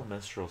female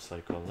menstrual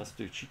cycle. Let's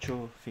do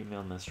chycho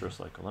female menstrual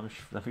cycle.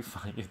 Let me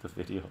find you the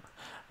video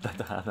that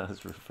Hannah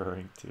is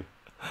referring to.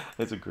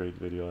 It's a great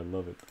video. I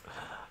love it.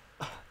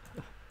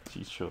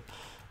 Chycho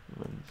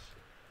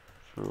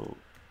menstrual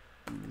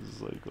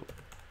cycle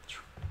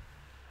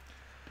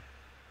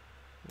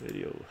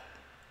video.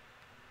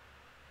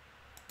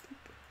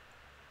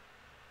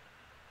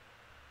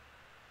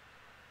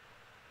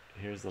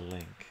 Here's the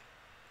link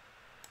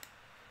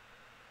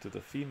to the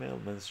female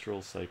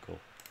menstrual cycle,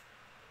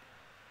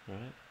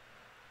 right?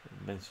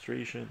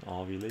 Menstruation,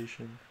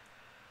 ovulation.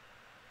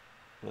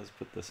 Let's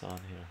put this on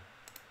here.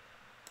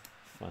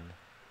 Fun.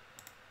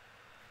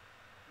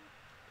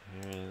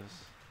 Here is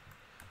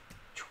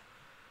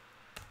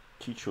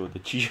chycho, the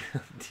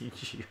chycho.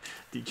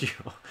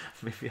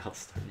 Maybe I'll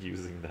start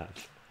using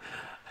that.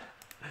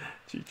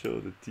 Chycho,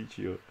 the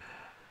chycho.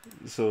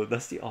 So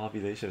that's the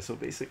ovulation. So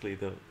basically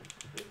the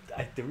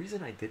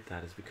reason I did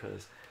that is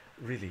because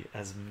really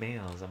as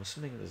males, I'm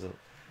assuming there's a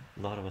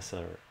lot of us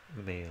are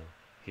male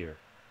here,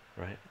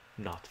 right?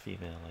 Not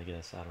female, I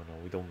guess. I don't know,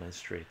 we don't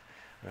menstruate,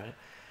 right?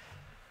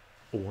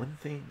 One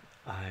thing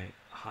I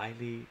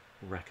highly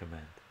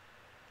recommend: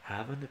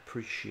 have an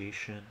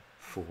appreciation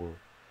for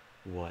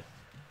what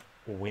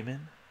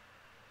women,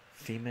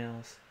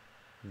 females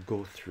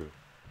go through.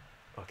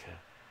 Okay,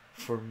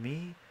 for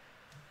me,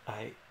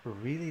 I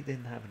really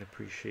didn't have an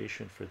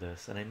appreciation for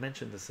this, and I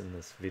mentioned this in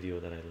this video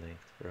that I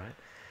linked, right?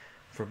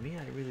 For me,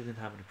 I really didn't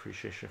have an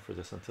appreciation for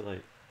this until I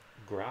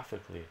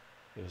graphically,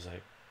 it was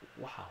like,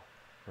 wow,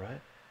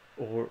 right?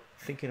 Or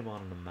thinking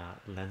about it in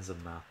the lens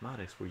of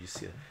mathematics, where you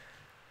see a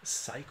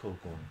cycle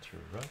going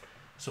through, right?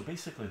 So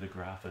basically, the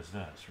graph is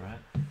this, right?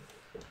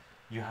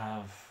 You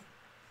have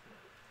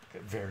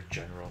very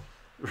general.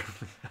 I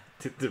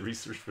did the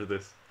research for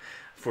this,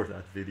 for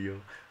that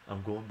video.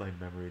 I'm going by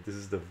memory. This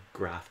is the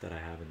graph that I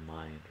have in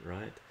mind,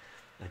 right?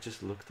 I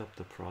just looked up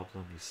the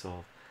problem you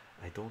solved.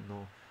 I don't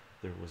know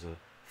there was a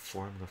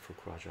formula for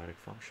quadratic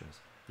functions.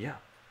 Yeah,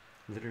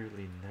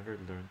 literally never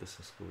learned this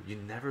in school. You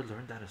never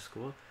learned that in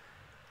school?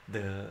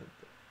 The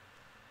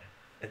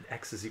an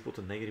x is equal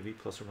to negative e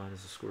plus or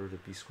minus the square root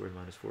of b squared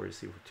minus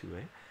 4ac over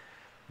 2a.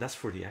 That's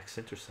for the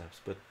x-intercepts,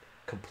 but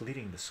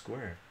completing the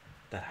square,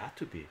 that had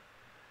to be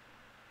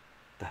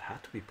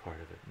part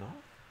of it,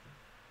 no?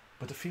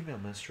 But the female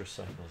menstrual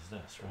cycle is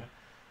this, right?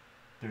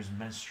 There's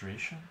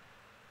menstruation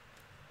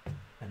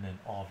and then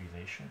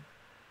ovulation,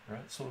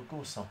 right? So it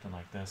goes something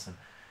like this, and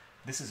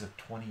this is a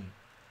 20.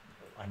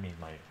 I made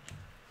my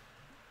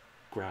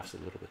graphs a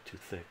little bit too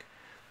thick.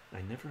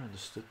 I never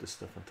understood this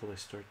stuff until I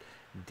start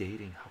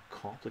dating how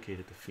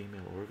complicated the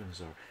female organs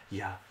are.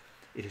 Yeah,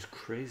 it is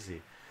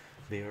crazy.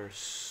 They are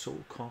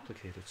so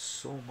complicated,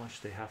 so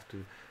much they have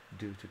to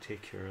do to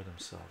take care of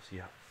themselves.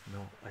 Yeah,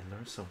 no, I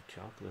learned some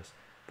calculus,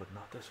 but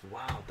not this.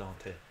 Wow,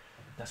 Dante,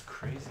 that's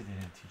crazy they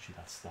didn't teach you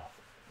that stuff.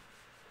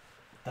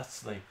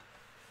 That's like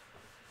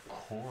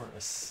core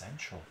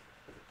essential.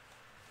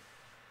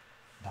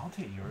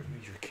 Dante, you're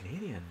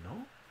Canadian,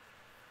 no?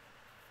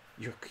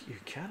 You're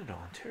Canada,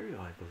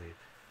 Ontario, I believe.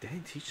 They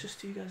didn't teach this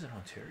to you guys in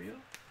Ontario?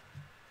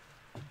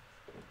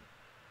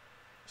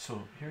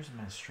 So here's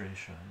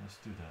menstruation. Let's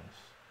do this,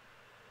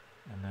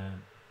 and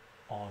then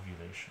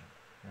ovulation,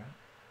 right?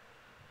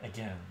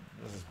 Again,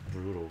 this is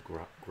brutal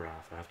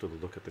graph. I have to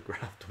look at the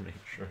graph to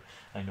make sure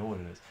I know what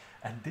it is.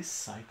 And this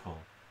cycle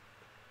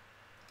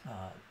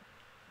uh,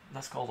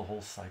 let's call the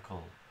whole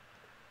cycle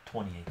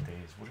 28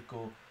 days. Would it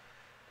go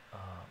uh,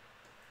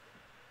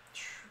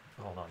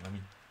 hold on, let me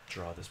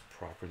draw this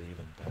properly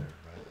even better,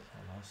 right?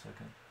 Hold on a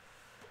second.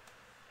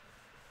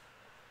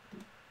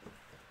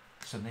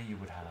 So then you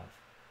would have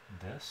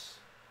this,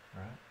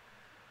 right?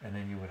 And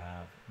then you would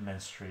have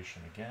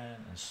menstruation again,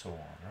 and so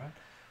on, right?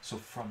 So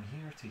from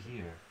here to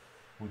here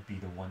would be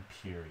the one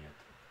period,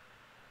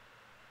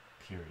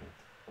 period,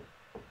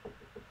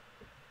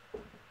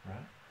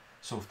 right?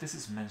 So if this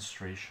is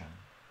menstruation,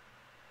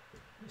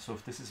 so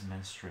if this is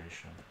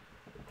menstruation,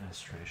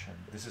 menstruation,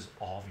 this is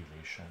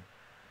ovulation,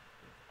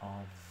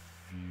 ovulation,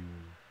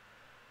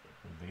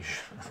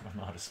 I don't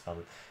know how to spell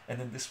it, and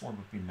then this one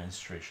would be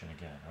menstruation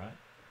again,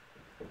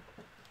 right?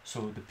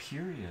 So the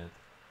period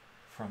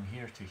from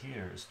here to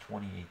here is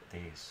 28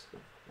 days,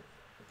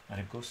 and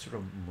it goes through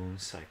the moon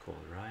cycle,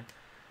 right?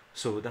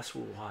 So that's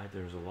why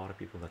there's a lot of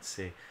people that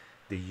say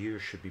the year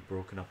should be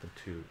broken up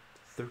into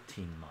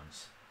 13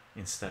 months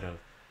instead of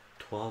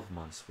 12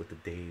 months with the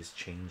days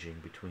changing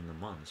between the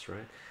months,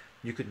 right?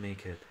 You could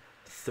make it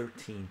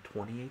 13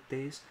 28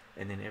 days,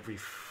 and then every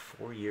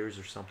 4 years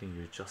or something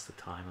you adjust the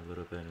time a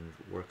little bit and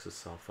it works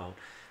itself out.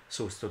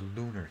 So it's the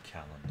lunar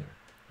calendar,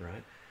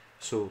 right?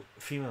 So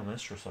female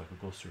menstrual cycle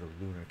goes through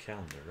the lunar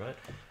calendar, right?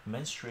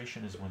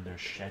 Menstruation is when they're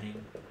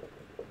shedding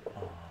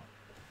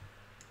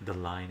the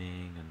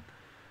lining, and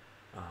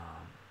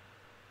um,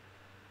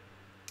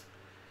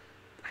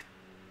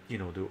 you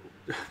know, the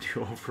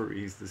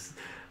ovaries, this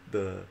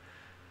the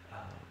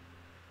uh,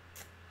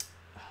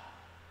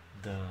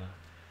 the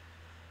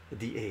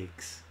the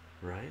eggs,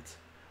 right?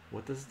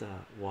 What does the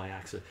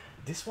y-axis?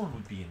 This one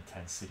would be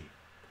intensity,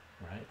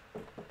 right?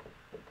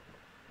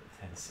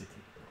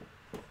 Intensity.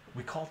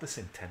 We call this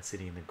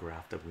intensity in the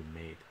graph that we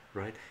made,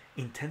 right?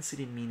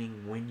 Intensity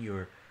meaning when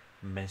your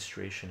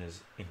menstruation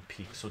is in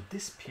peak. So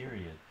this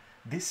period,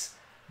 this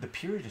the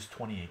period is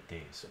 28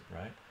 days,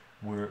 right?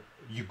 Where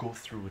you go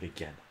through it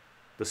again,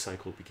 the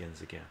cycle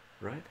begins again,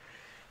 right?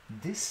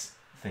 This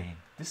thing,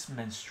 this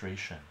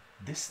menstruation,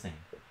 this thing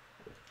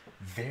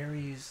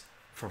varies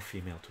from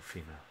female to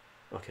female.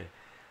 Okay,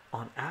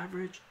 on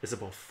average is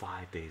about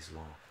 5 days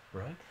long,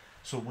 right?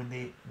 So when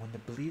the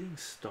bleeding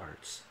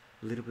starts,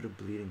 a little bit of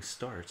bleeding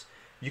starts,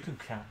 you can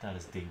count that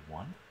as day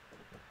one,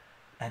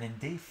 and in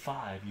day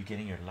five you're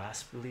getting your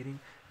last bleeding.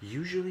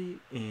 Usually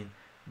in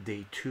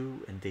day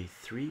two and day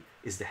three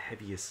is the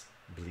heaviest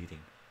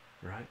bleeding,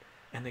 right?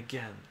 And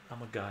again,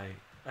 I'm a guy,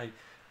 I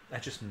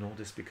just know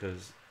this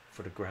because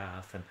for the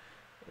graph and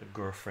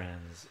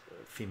girlfriends,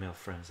 female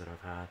friends that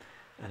I've had,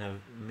 and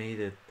I've made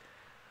it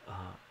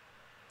uh,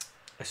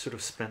 I sort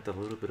of spent a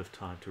little bit of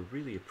time to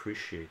really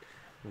appreciate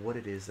what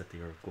it is that they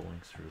are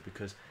going through,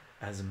 because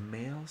as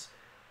males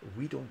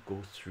we don't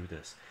go through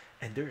this,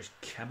 and there's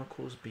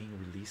chemicals being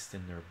released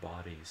in their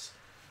bodies,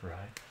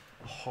 right?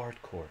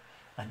 Hardcore.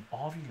 And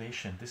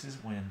ovulation, this is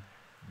when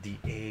the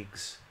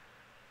eggs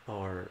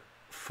are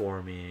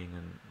forming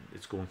and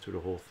it's going through the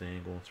whole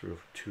thing, going through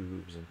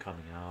tubes and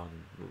coming out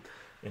and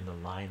in the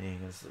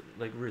lining. It's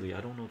like, really,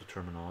 I don't know the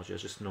terminology, I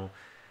just know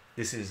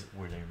this is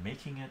where they're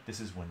making it, this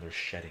is when they're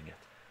shedding it,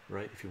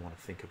 right? If you want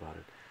to think about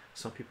it,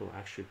 some people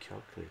actually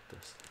calculate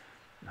this.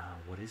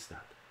 What is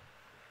that?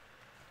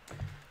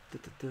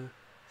 The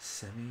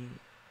semi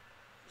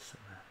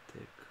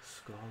semantic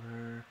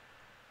scholar.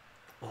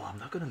 Oh, I'm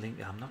not gonna link,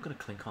 I'm not gonna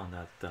click on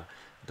that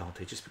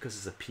Dante, just because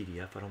it's a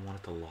PDF. I don't want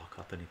it to lock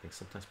up anything.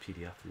 Sometimes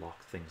PDF lock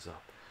things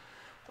up.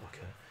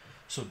 Okay,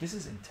 so this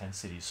is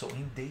intensity. So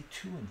in day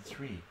 2 and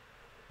 3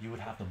 you would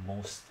have the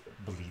most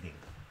bleeding,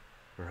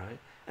 right?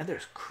 And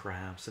there's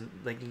cramps, and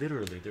like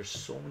literally there's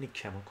so many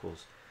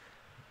chemicals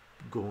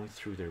going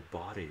through their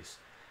bodies.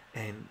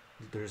 And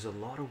there's a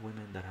lot of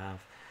women that have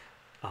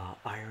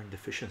iron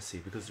deficiency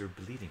because they're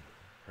bleeding,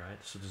 right?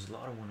 So there's a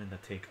lot of women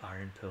that take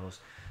iron pills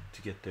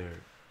to get their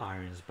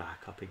irons back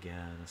up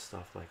again and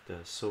stuff like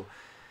this. So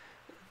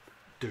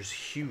there's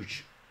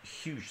huge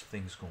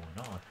things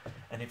going on.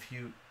 And if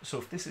you, so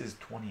if this is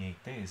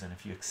 28 days and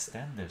if you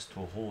extend this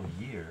to a whole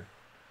year,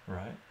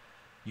 right,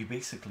 you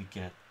basically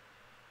get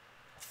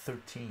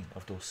 13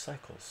 of those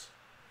cycles,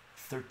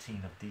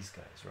 13 of these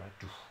guys, right?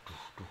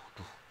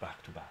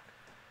 Back to back,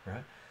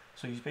 right?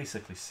 So you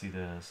basically see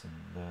this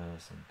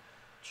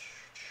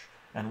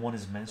and one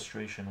is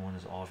menstruation, one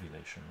is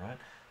ovulation, right?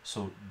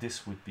 So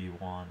this would be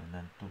one, and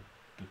then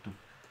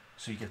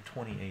so you get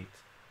 28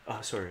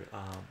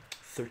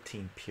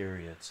 13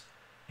 periods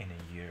in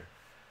a year,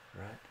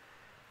 right?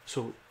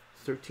 So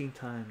 13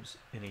 times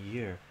in a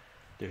year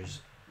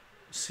there's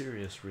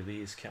serious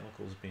release,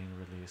 chemicals being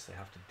released, they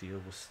have to deal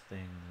with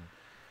things.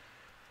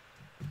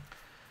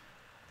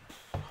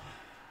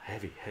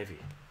 Heavy.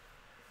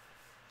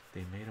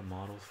 They made a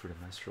model for the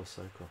menstrual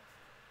cycle.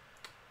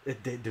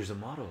 There's a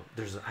model,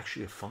 there's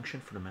actually a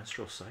function for the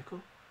menstrual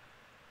cycle.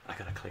 I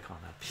gotta click on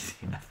that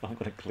PDF. I'm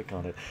gonna click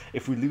on it.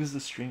 If we lose the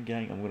stream,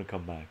 gang, I'm gonna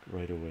come back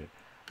right away.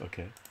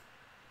 Okay,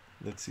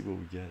 let's see what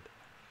we get.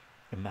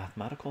 A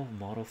mathematical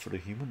model for the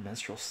human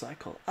menstrual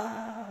cycle.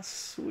 Ah,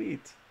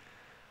 sweet.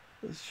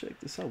 Let's check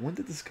this out. When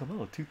did this come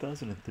out?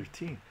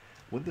 2013.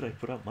 When did I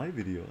put up my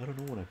video? I don't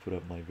know when I put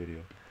up my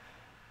video.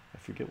 I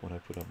forget when I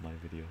put up my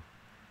video.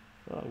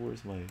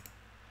 Where's my,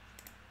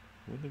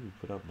 when did we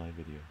put up my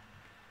video?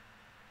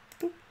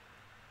 Boop.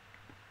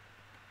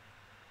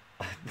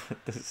 I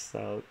put this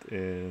out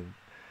in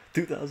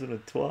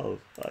 2012.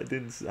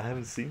 I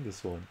haven't seen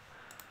this one.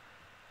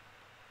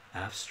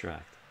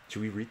 Abstract.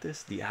 Should we read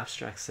this? The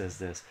abstract says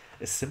this: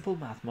 a simple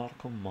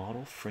mathematical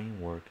model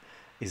framework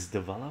is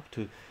developed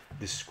to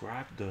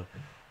describe the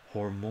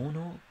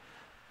hormonal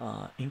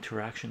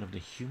interaction of the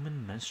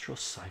human menstrual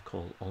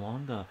cycle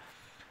along the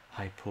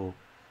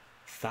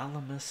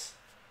hypothalamus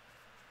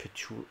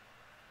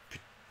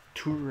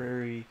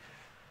pituitary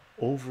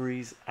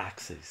ovaries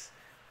axis.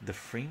 The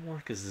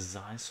framework is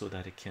designed so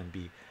that it can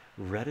be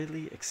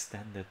readily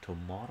extended to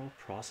model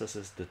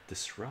processes that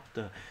disrupt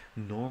the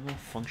normal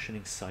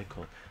functioning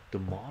cycle. The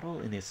model,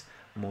 in its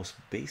most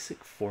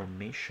basic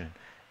formation,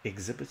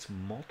 exhibits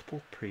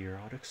multiple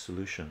periodic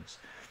solutions,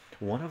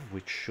 one of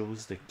which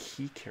shows the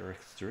key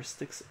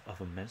characteristics of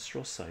a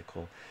menstrual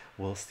cycle,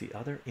 whilst the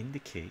other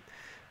indicate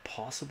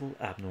possible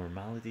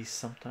abnormalities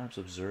sometimes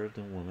observed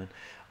in women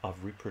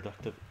of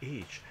reproductive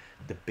age.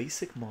 The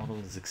basic model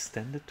is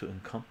extended to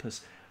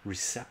encompass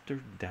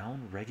receptor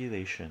down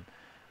regulation,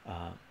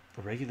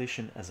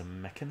 regulation as a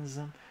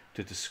mechanism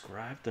to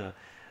describe the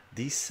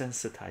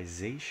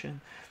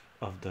desensitization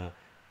of the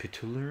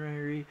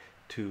pituitary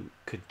to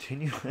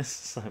continuous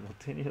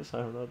simultaneous. I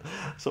don't know,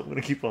 so I'm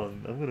gonna keep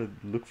on. I'm gonna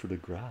look for the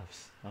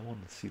graphs. I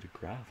want to see the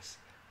graphs.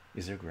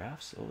 Is there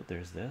graphs? Oh,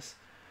 there's this.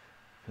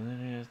 And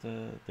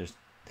then there's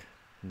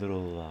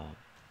little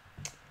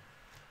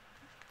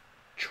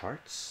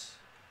charts.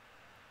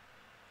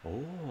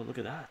 Oh, look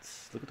at that.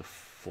 Look at the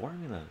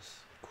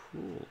formulas.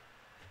 Cool.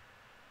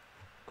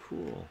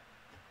 Cool.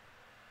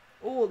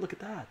 Oh, look at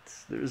that.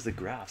 There's the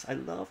graphs. I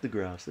love the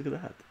graphs. Look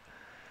at that.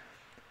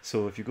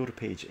 So if you go to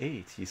page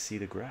 8, you see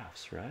the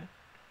graphs, right?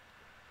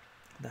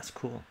 That's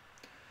cool.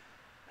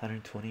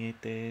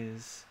 128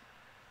 days.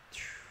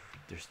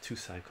 There's 2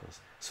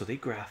 cycles. So they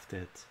graphed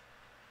it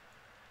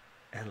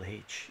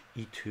LH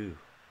E2.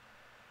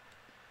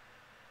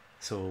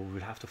 So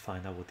we'd have to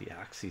find out what the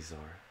axes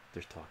are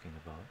they're talking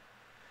about.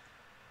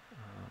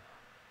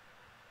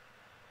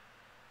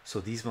 So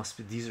these are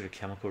the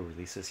chemical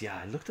releases. Yeah,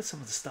 I looked at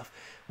some of the stuff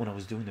when I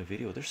was doing the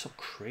video. There's some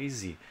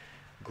crazy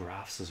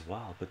graphs as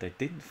well, but I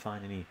didn't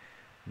find any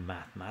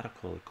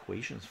mathematical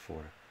equations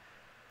for it.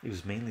 It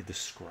was mainly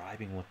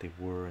describing what they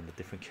were and the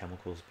different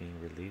chemicals being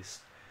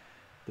released.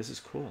 This is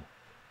cool.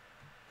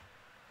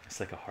 It's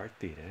like a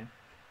heartbeat, eh?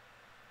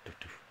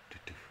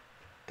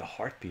 The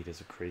heartbeat is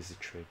a crazy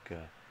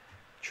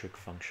trick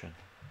function.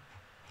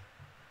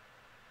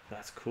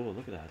 That's cool.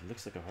 Look at that. It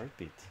looks like a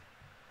heartbeat.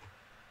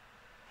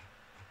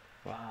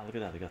 Wow, look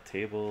at that. They got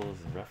tables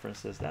and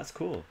references. That's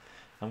cool.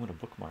 I'm gonna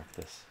bookmark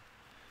this.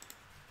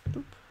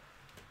 Boop.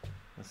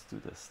 Let's do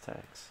this.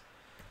 Tags.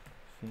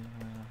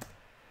 Female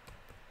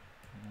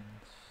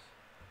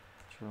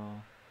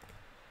menstrual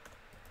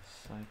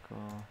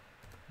cycle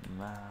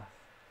math.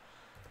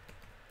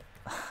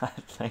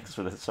 Thanks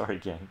for that. Sorry,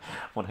 gang.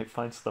 When I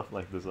find stuff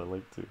like this, I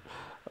like to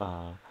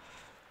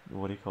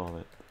what do you call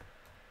it?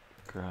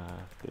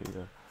 Graph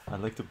data. I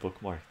like to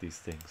bookmark these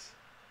things.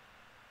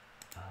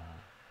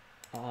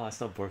 Oh,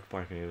 it's not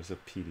bookmarking, it was a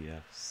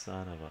PDF.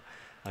 Son of a,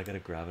 I gotta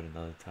grab it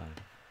another time.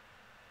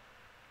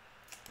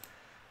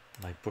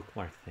 My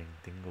bookmark thing,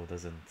 Dingo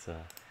doesn't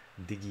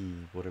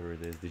Diggy, whatever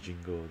it is, the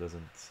Jingo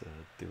doesn't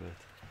do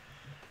it.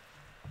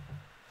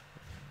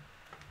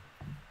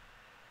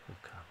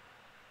 Okay.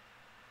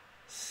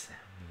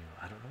 Samuel,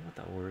 I don't know what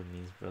that word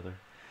means, brother.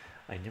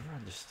 I never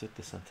understood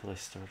this until I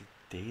started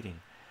dating.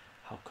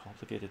 How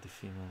complicated the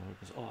female organ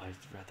is. Oh, I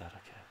read that.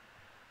 Okay,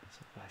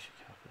 so I should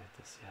calculate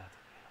this. Yeah,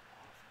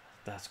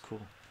 that's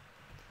cool.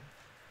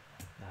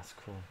 That's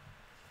cool.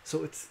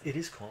 So it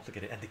is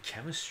complicated, and the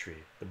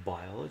chemistry, the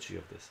biology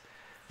of this.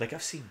 Like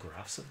I've seen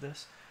graphs of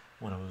this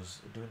when I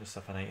was doing this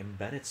stuff, and I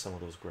embedded some of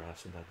those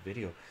graphs in that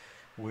video,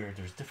 where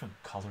there's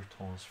different color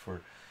tones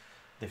for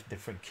the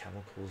different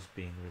chemicals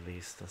being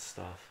released and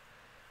stuff,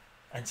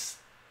 and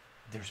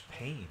there's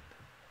pain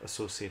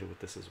associated with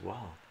this as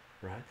well,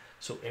 right?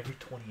 So every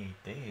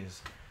 28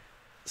 days,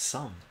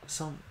 some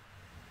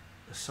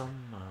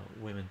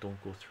women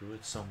don't go through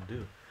it, some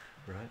do,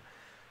 right?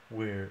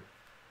 Where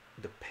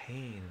the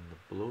pain,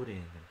 the bloating,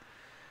 and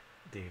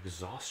the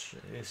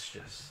exhaustion, it's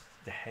just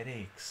the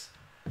headaches.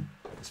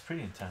 It's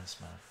pretty intense,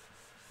 man.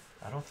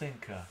 I don't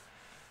think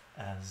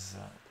as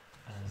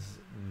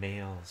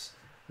males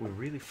we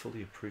really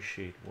fully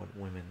appreciate what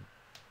women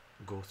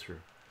go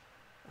through,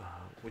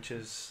 which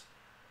is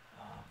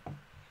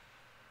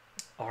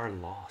our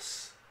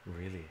loss,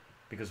 really,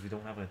 because we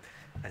don't have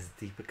as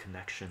deep a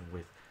connection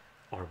with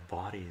our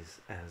bodies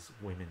as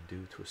women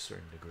do to a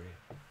certain degree,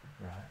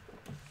 right?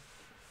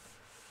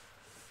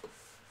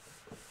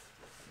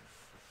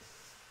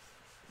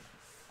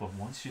 But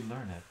once you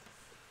learn it,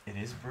 it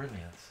is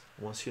brilliant.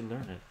 Once you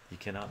learn it, you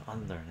cannot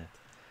unlearn it.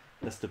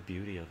 That's the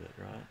beauty of it,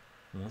 right?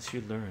 Once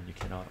you learn, you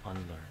cannot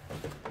unlearn,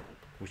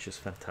 which is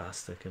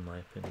fantastic in my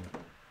opinion.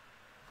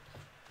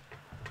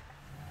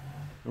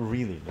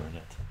 really learn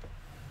it,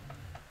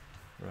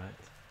 right?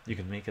 You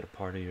can make it a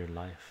part of your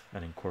life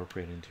and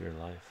incorporate it into your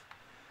life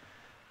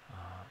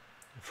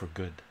for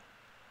good,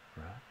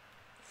 right?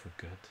 For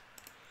good.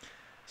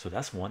 So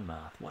that's one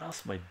math. What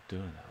else am I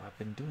doing? I've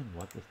been doing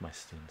what with my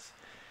students?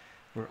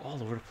 We're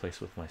all over the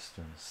place with my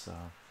students.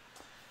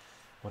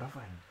 What am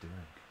I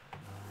doing?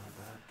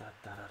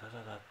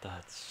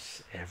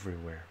 That's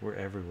everywhere. We're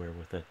everywhere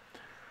with it.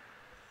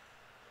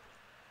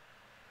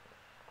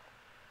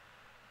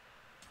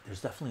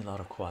 There's definitely a lot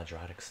of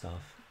quadratic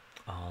stuff,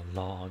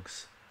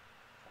 logs.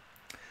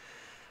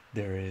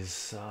 There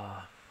is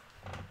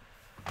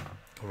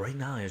right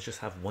now I just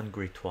have one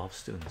grade 12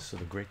 student, so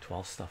the grade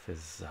 12 stuff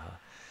is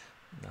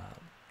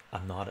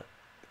I'm not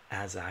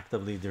as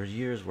actively. There are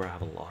years where I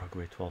have a lot of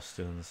grade 12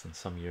 students, and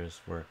some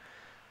years where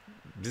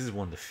this is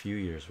one of the few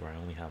years where I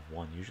only have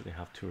one. Usually I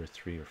have two or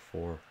three or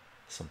four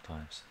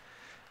sometimes.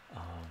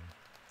 um,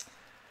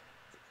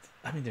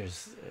 I mean,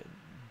 there's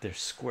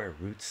square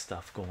root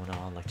stuff going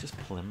on, like just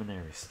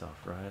preliminary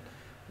stuff, right?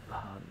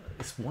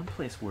 It's one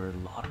place where a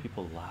lot of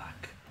people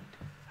lack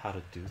how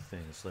to do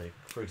things. Like,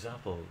 for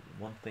example,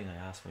 one thing I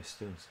ask my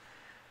students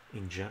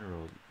in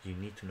general, you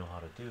need to know how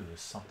to do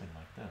is something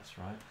like this,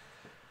 right?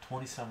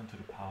 27 to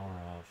the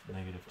power of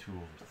negative 2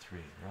 over 3,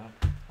 right?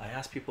 I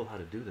ask people how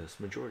to do this.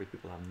 Majority of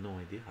people have no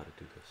idea how to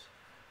do this,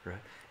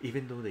 right?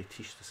 Even though they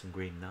teach this in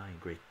grade 9,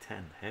 grade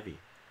 10, heavy,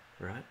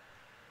 right?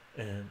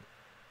 And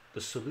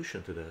the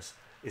solution to this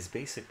is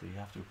basically you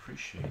have to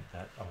appreciate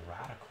that a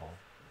radical,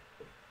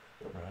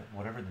 right,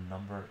 whatever the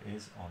number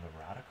is on the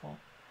radical,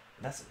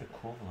 that's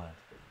equivalent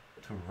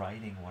to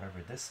writing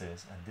whatever this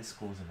is, and this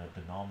goes in the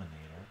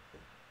denominator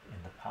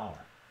in the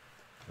power,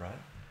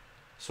 right?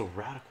 So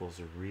radicals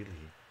are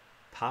really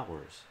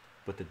powers,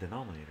 but the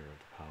denominator of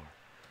the power.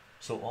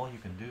 So all you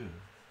can do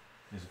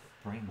is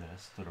bring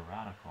this to the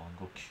radical and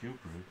go cube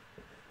root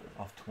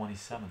of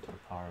 27 to the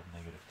power of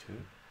negative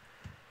 2.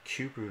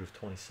 Cube root of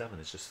 27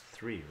 is just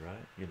 3,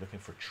 right? You're looking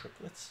for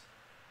triplets,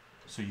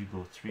 so you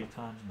go 3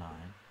 times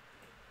 9,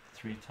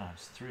 3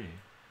 times 3.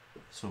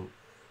 So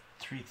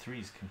 3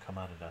 threes can come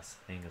out of that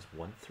thing as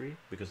 1 3,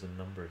 because the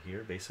number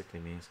here basically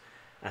means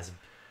as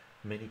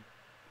many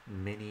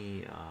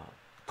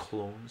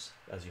clones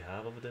as you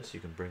have of this, you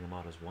can bring them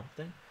out as one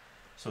thing.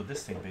 So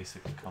this thing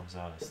basically comes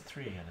out as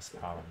 3 and its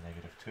power of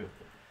negative 2.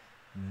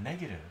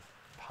 Negative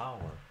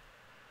power,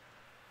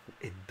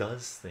 it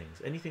does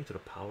things. Anything to the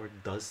power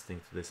does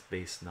things to this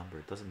base number.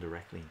 It doesn't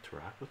directly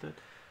interact with it.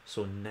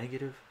 So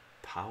negative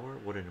power,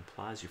 what it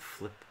implies, you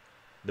flip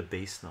the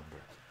base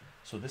number.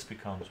 So this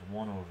becomes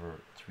 1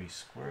 over 3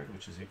 squared,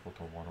 which is equal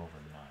to 1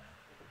 over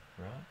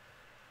 9, right?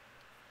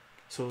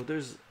 So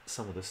there's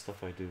some of the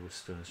stuff I do with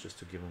students just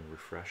to give them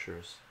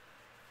refreshers,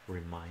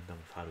 remind them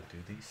of how to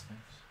do these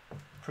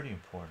things. Pretty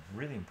important,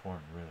 really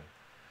important, really.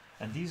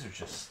 And these are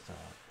just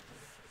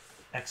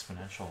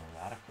exponential and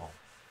radical.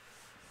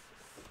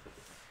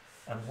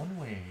 And one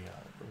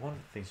of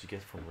the things you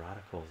get from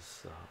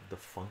radicals, the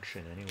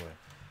function anyway,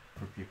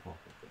 for people,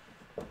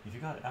 if you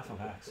got f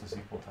of x is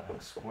equal to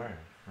x squared,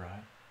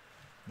 right?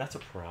 That's a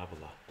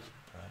parabola,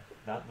 right?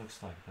 That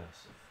looks like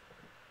this,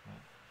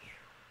 right?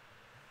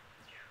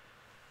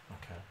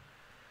 Okay.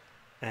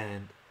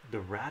 And the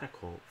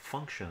radical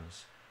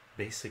functions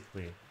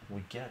basically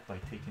we get by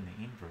taking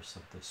the inverse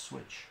of the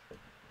switch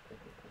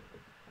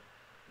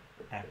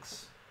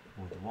x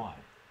with y.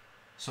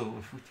 So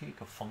if we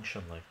take a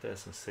function like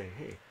this and say,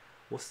 hey,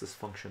 what's this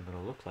function going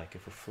to look like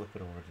if we flip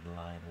it over to the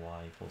line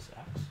y equals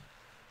x?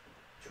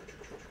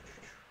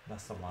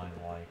 That's the line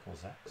y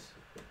equals x,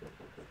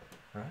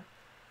 right?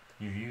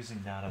 You're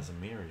using that as a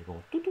mirror. You're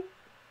going doo -doo,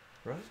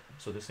 right?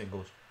 So this thing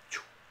goes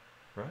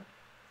right,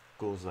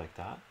 goes like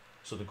that.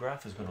 So the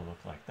graph is going to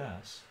look like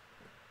this,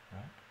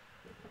 right?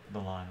 The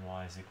line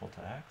y is equal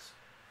to x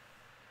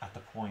at the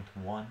point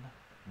 1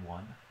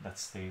 1, that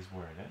stays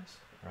where it is,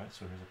 right?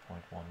 So here's a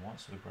point 1 1,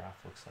 so the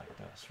graph looks like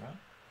this, right?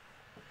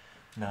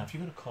 Now if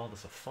you're going to call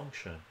this a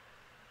function,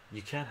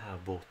 you can't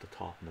have both the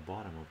top and the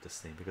bottom of this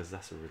thing, because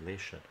that's a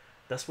relation.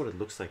 That's what it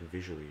looks like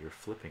visually. You're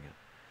flipping it,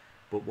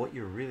 but what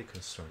you're really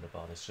concerned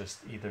about is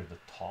just either the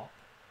top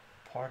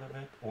part of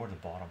it or the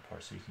bottom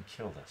part, so you can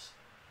kill this,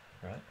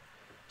 right?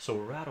 So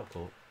a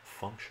radical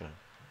function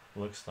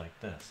looks like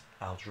this.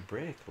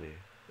 Algebraically,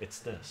 it's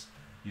this.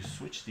 You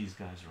switch these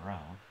guys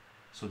around,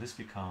 so this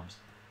becomes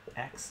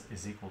x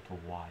is equal to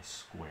y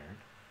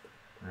squared,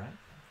 right?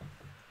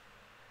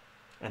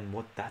 And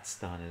what that's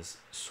done is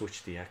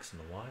switch the x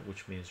and the y,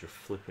 which means you're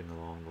flipping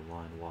along the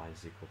line y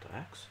is equal to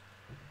x.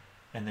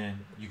 And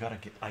then you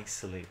got to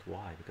isolate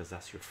y, because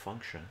that's your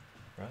function,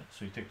 right?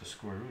 So you take the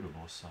square root of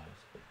both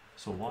sides.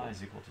 So y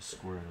is equal to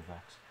square root of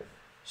x.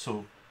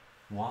 So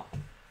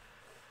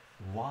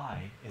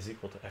y is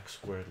equal to x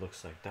squared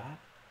looks like that.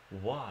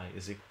 Y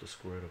is equal to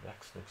square root of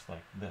x looks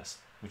like this,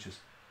 which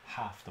is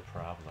half the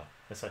parabola.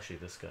 That's actually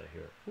this guy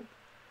here. Oop.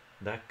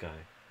 That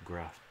guy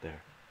graphed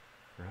there,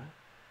 right?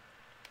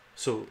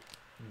 So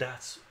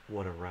that's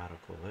what a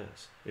radical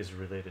is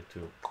related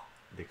to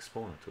the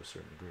exponent to a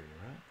certain degree,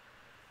 right?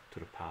 To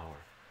the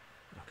power.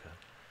 Okay.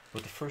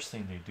 But the first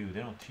thing they do,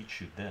 they don't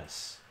teach you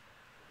this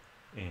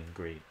in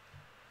grade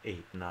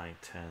 8, 9,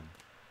 10,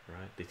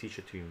 right? They teach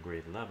it to you in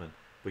grade 11,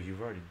 but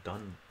you've already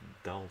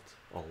dealt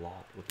a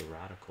lot with the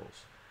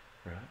radicals,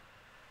 right?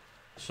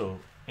 So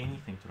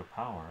anything to the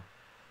power,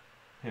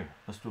 here,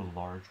 let's do a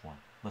large one.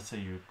 Let's say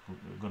you're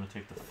going to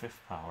take the fifth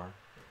power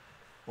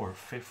or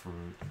fifth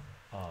root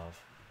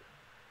of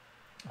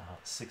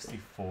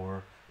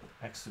 64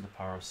 x to the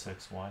power of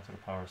 6, y to the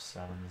power of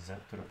 7, z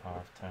to the power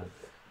of 10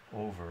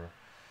 over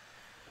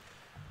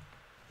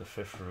the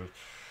fifth root.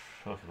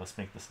 Okay, let's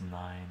make this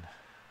 9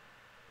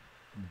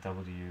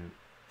 w5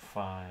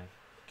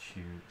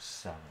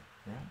 q7,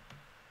 right?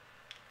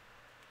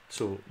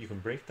 So you can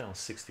break down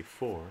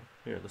 64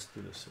 here. Let's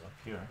do this up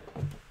here.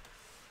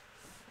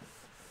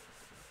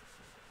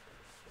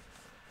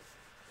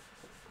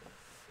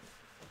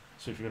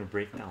 So if you're going to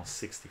break down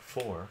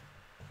 64,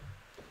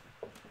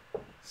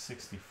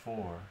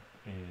 64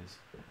 is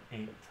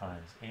 8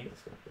 times 8,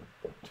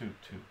 2,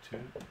 2, 2,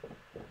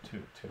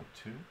 2, 2,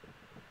 2,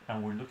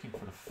 and we're looking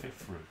for the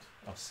fifth root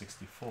of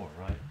 64,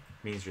 right?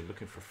 Means you're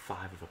looking for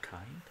 5 of a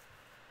kind.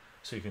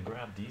 So you can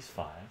grab these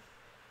 5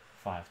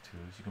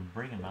 2's, you can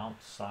bring them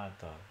outside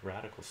the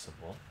radical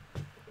symbol.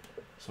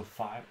 So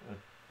 5,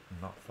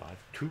 not 5,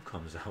 2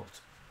 comes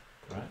out,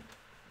 right?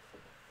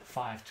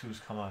 5 2's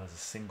come out as a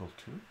single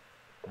 2,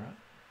 right?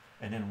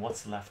 And then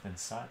what's left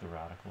inside the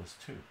radical is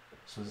 2.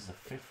 So this is the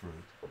fifth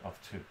root of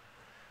 2.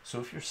 So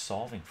if you're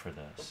solving for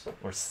this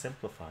or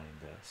simplifying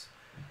this,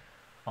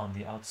 on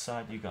the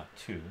outside you got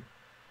 2.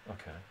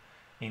 Okay,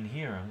 in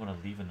here I'm going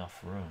to leave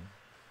enough room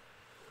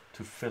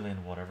to fill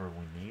in whatever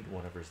we need,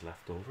 whatever's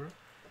left over,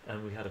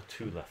 and we had a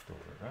 2 left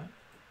over, right?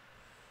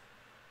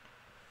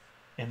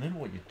 And then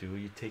what you do,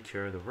 you take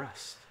care of the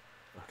rest.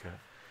 Okay,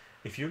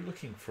 if you're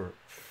looking for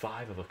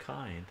 5 of a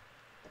kind,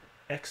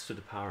 x to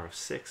the power of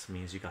 6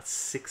 means you got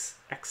 6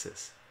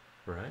 x's,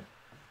 right?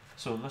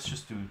 So let's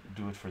just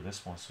do it for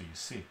this one so you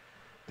see.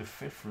 The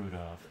fifth root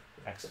of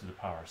x to the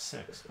power of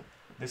 6,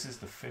 this is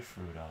the fifth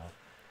root of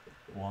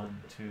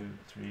 1, 2,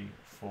 3,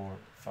 4,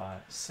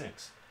 5,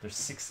 6. There's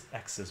 6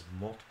 x's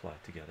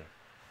multiplied together.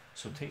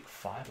 So take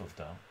 5 of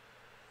them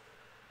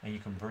and you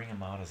can bring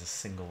them out as a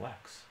single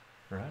x,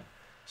 right?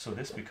 So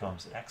this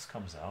becomes x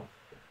comes out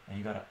and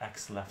you got an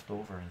x left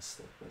over and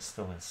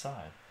still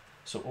inside.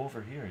 So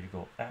over here you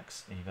go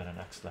x and you got an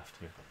x left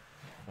here.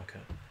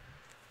 Okay,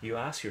 you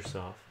ask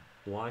yourself,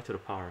 y to the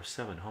power of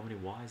 7, how many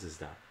y's is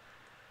that?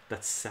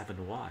 That's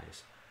 7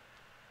 y's.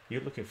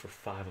 You're looking for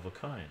 5 of a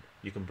kind.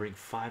 You can bring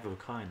 5 of a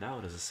kind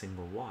out as a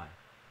single y,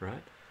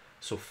 right?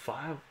 So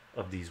 5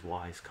 of these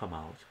y's come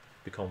out,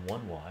 become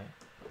 1 y,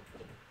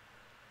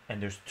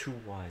 and there's 2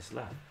 y's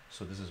left.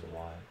 So this is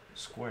y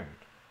squared,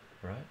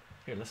 right?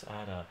 Here, let's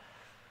add a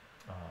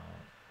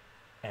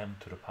m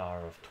to the power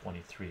of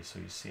 23 so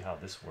you see how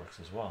this works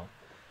as well.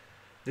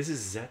 This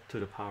is z to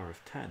the power of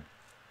 10,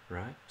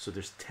 right? So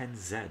there's 10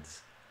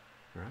 z's,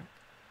 right?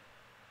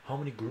 How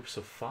many groups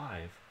of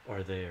 5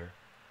 are there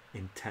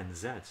in 10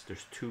 z's?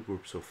 There's 2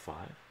 groups of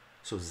 5,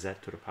 so z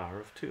to the power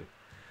of 2.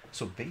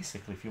 So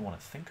basically, if you want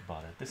to think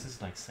about it, this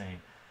is like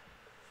saying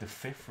the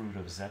fifth root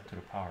of z to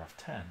the power of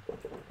 10,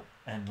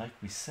 and like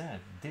we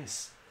said,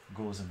 this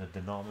goes in the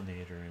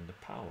denominator in the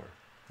power,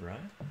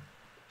 right?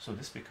 So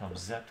this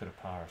becomes z to the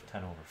power of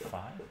 10 over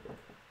 5.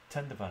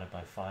 10 divided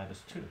by 5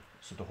 is 2,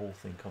 so the whole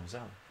thing comes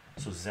out.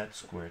 So z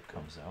squared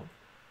comes out.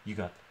 You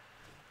got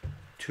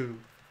 2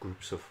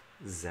 groups of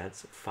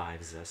z's,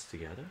 5 z's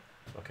together.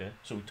 Okay,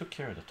 so we took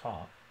care of the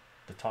top.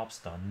 The top's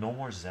done. No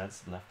more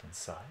z's left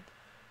inside,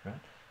 right?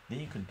 Then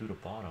you can do the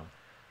bottom.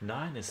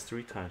 9 is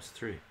 3 times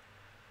 3.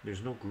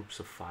 There's no groups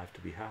of 5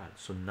 to be had,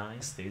 so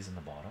 9 stays in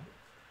the bottom.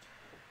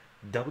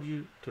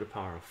 W to the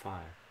power of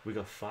 5. We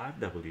got 5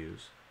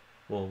 w's.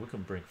 Well, we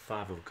can bring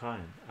 5 of a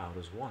kind out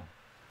as 1,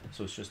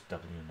 so it's just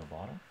w in the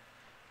bottom.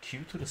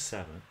 Q to the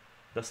 7,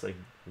 that's like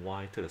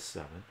y to the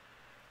 7.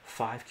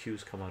 5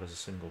 q's come out as a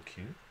single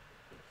q,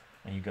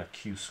 and you got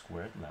q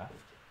squared left,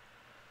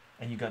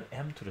 and you got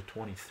m to the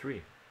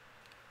 23.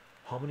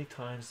 How many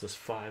times does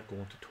 5 go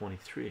into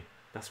 23?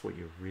 That's what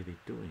you're really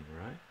doing,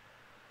 right?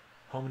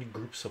 How many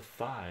groups of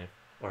 5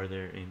 are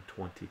there in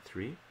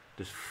 23?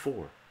 There's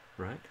 4,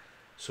 right?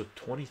 So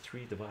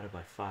 23 divided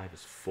by 5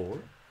 is 4.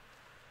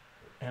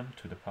 M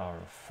to the power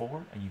of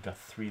 4, and you got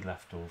 3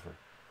 left over.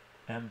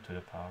 M to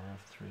the power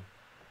of 3.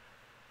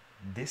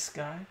 This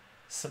guy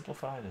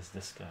simplified as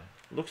this guy.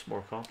 Looks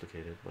more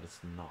complicated, but it's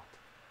not.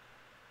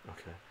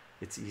 Okay,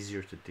 it's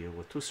easier to deal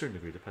with to a certain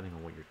degree depending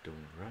on what you're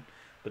doing, right?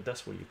 But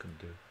that's what you can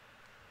do.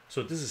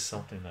 So this is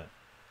something that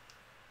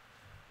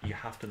you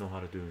have to know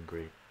how to do in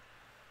grade.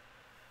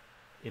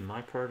 In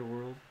my part of the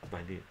world,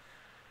 by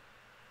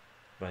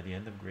the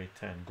end of grade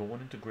 10,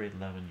 going into grade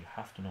 11, you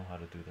have to know how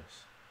to do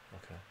this.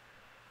 Okay,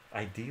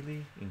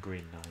 ideally in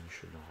grade 9 you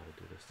should know how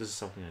to do this. This is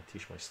something I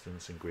teach my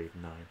students in grade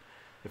 9.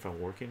 If I'm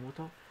working with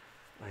them,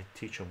 I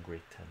teach them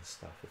grade 10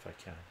 stuff if I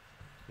can,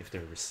 if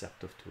they're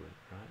receptive to it,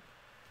 right?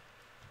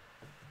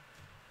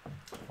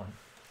 Fine.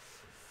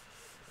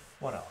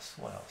 What else?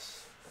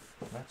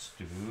 Let's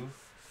do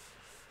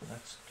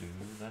let's do,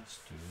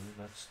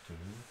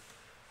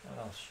 what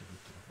else should we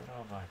do? What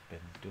have I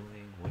been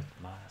doing with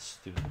my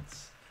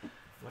students?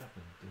 What I've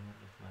been doing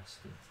with my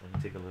students. Let me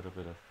take a little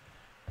bit of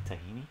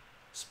tahini,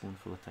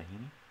 spoonful of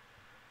tahini.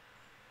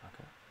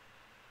 Okay,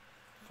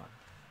 fun.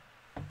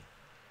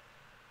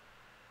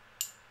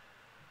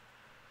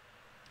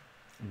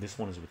 And this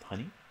one is with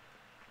honey.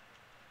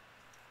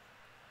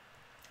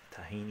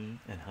 Tahini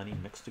and honey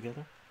mixed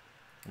together.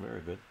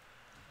 Very good.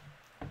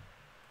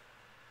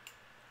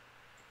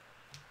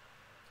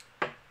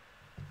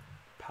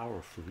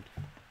 Power food.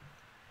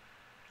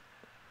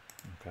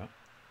 Okay.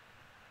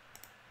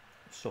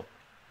 So,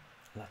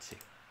 let's see.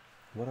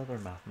 What other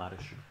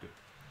mathematics should we do?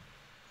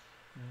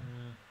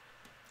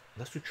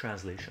 Let's do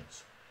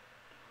translations.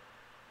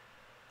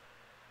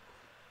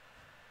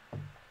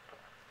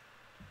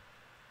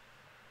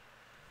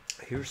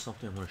 Here's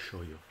something I'm going to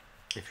show you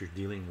if you're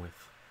dealing with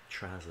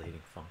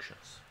translating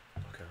functions.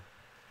 Okay,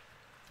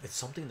 it's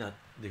something that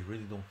they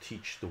really don't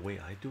teach the way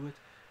I do it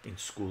in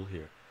school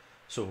here.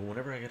 So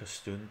whenever I get a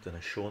student and I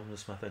show them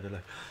this method, they're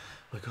like,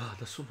 oh my god,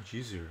 that's so much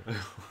easier.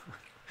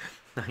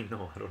 I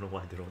know, I don't know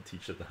why they don't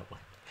teach it that way,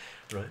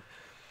 right?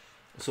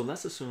 So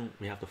let's assume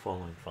we have the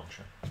following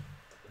function,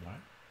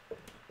 right?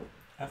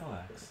 F of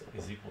x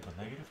is equal to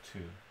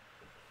 -2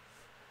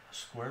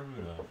 square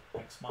root of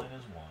x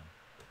minus 1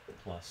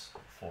 plus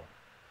 4.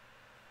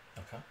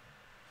 Okay,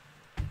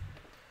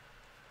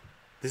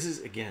 this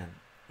is again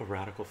a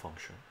radical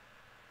function.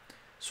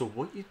 So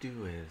what you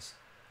do is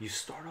you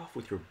start off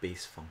with your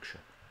base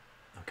function.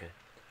 Okay,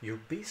 your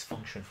base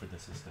function for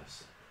this is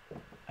this: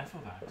 f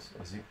of x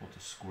is equal to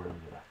square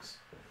root of x.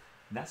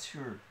 That's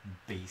your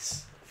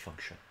base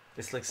function.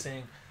 It's like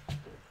saying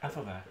f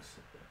of x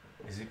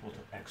is equal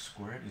to x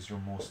squared is your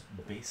most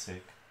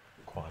basic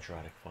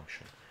quadratic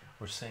function.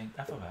 We're saying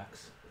f of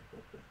x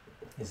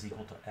is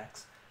equal to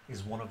x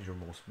is one of your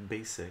most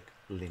basic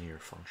linear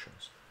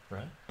functions,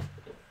 right?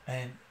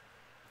 And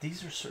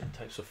these are certain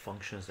types of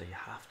functions that you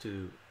have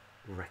to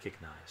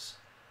recognize.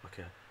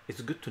 Okay,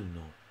 it's good to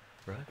know,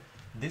 right?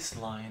 This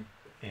line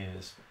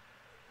is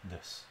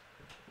this.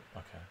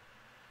 Okay,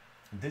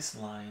 this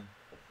line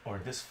or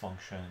this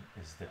function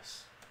is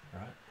this,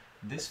 right?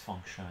 This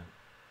function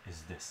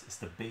is this. It's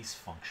the base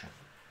function,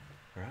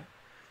 right?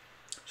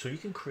 So you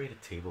can create a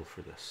table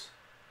for this,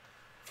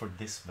 for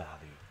this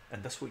value,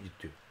 and that's what you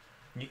do.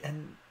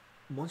 And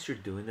once you're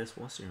doing this,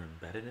 once you're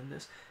embedded in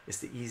this, it's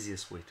the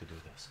easiest way to do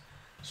this.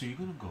 So you're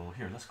gonna go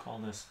here. Let's call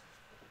this.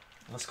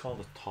 Let's call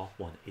the top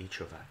one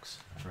h of x,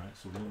 right?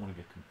 So we don't want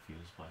to get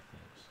confused by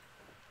things,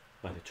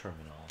 by the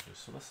terminology.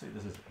 So let's say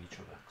this is h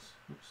of x.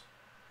 Oops,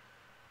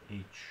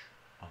 h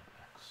of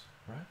x,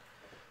 right?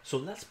 So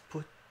let's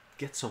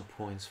get some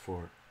points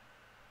for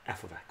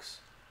f of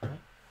x,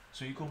 right?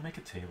 So you go make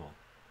a table,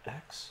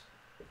 x,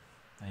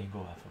 and you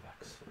go f of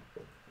x,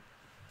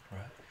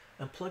 right?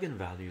 And plug in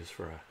values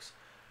for x.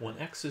 When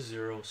x is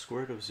 0,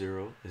 square root of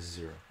 0 is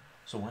 0.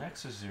 So when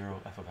x is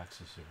 0, f of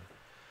x is 0.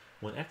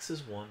 When x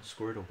is 1,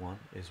 square root of 1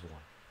 is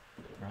 1,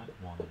 right?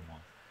 1 and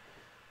 1.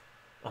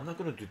 I'm not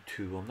going to do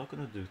 2, I'm not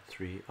going to do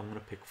 3, I'm going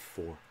to pick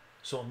 4.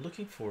 So I'm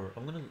looking for,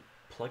 I'm going to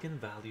plug in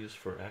values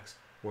for x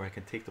where I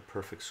can take the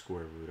perfect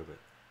square root of it,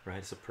 right?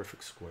 It's a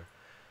perfect square.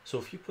 So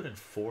if you put in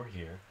 4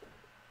 here,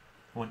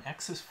 when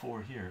x is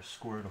 4 here,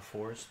 square root of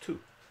 4 is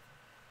 2.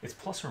 It's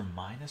plus or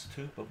minus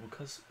 2, but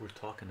because we're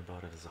talking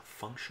about it as a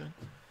function,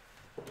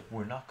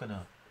 we're not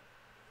gonna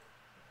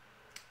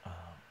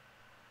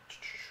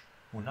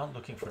we're not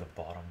looking for the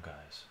bottom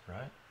guys,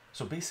 right?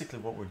 So basically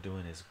what we're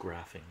doing is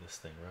graphing this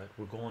thing, right?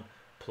 We're going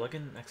plug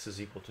in x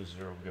is equal to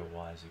 0, we get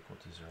y is equal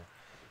to 0.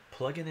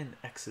 Plugging in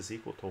x is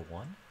equal to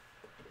 1,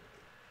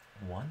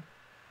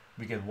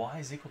 we get y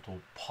is equal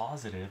to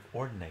positive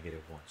or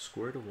negative 1.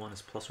 Square root of 1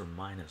 is plus or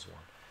minus 1,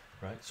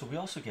 right? So we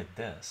also get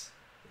this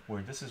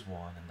where this is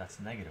 1 and that's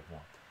negative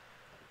 1.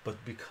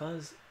 But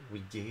because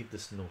we gave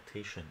this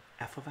notation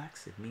f of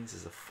x, it means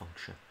it's a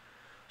function.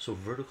 So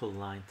vertical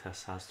line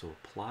test has to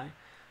apply.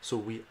 So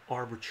we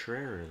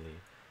arbitrarily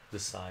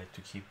decide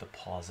to keep the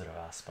positive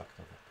aspect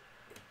of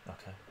it.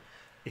 Okay.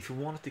 If we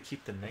wanted to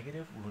keep the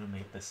negative, we would have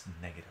made this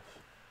negative.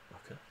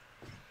 Okay.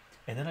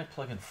 And then I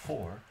plug in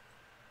 4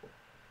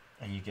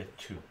 and you get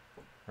 2.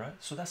 Right?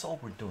 So that's all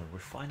we're doing. We're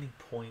finding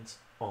points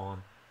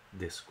on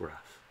this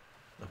graph.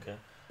 Okay.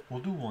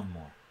 We'll do one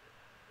more.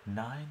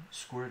 9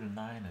 square root of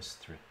 9 is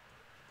 3.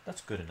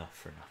 That's good enough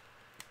for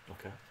now.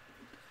 Okay.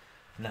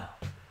 Now,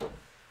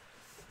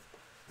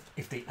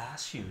 if they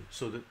ask you,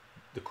 so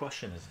the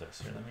question is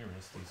this. Here, let me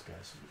erase these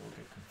guys so you don't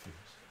get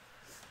confused.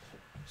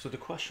 So the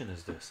question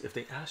is this: if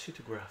they ask you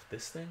to graph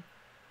this thing,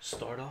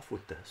 start off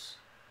with this,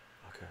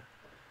 okay?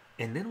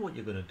 And then what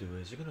you're gonna do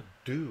is you're gonna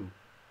do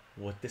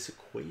what this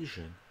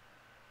equation,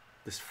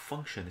 this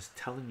function is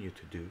telling you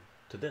to do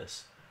to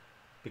this,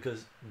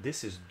 because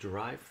this is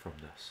derived from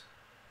this.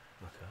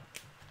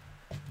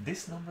 Okay,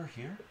 this number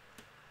here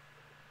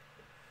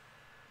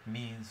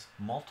means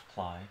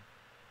multiply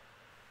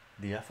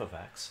the f of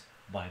x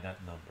by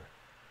that number.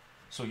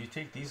 So you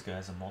take these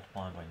guys and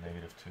multiply by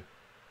 -2,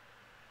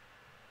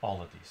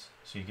 all of these,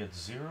 so you get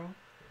 0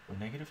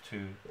 negative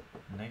 2,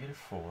 negative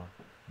 4,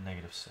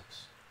 negative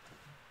 6.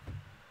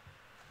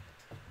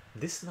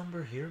 This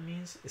number here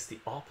means it's the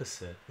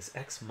opposite, is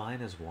x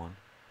minus 1.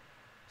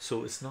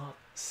 So it's not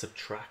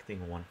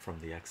subtracting 1 from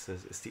the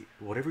x's, it's the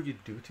whatever you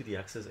do to the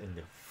x's in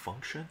the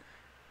function,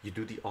 you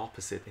do the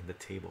opposite in the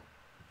table.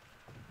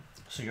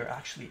 So you're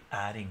actually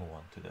adding 1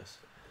 to this.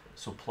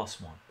 So plus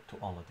 1 to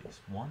all of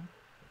these. 1,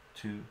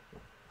 2,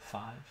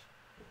 5,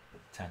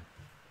 10.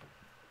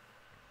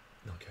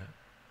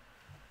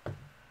 Okay.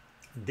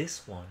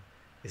 This one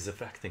is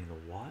affecting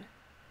the y,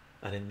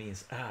 and it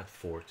means add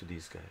 4 to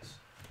these guys.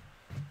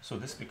 So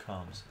this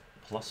becomes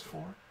plus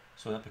 4,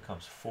 so that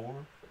becomes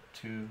 4,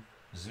 2,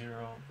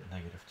 0,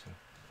 negative 2.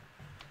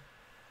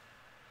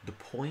 The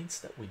points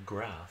that we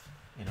graphed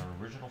in our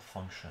original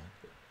function,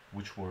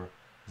 which were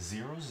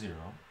 0, 0,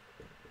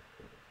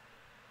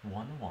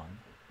 1, 1,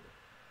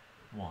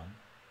 1,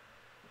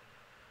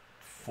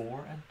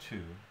 4 and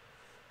 2,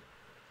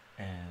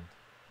 and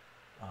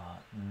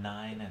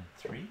 9 and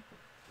 3,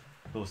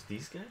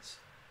 these guys,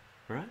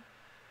 right,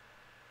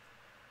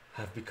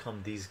 have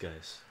become these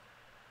guys.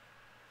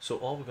 So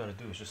all we're going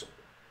to do is just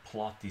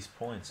plot these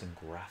points and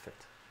graph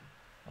it.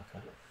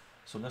 Okay,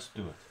 so let's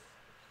do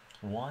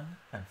it. 1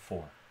 and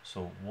 4.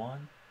 So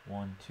 1,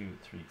 1, 2,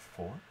 3,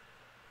 4.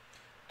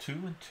 2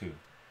 and 2.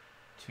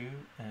 2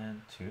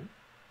 and 2.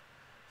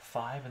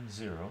 5 and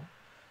 0.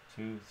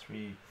 2,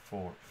 3,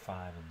 4,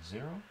 5 and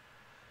 0.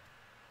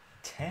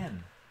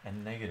 10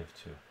 and negative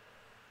 2.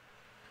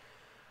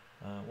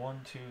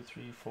 1, 2,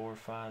 3, 4,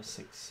 5,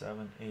 6,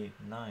 7, 8,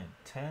 9,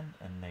 10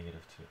 and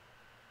negative 2.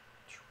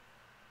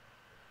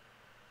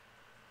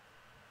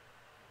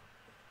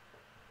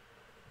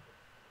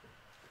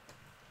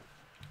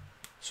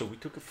 So we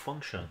took a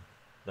function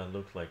that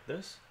looked like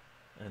this,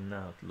 and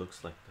now it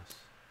looks like this,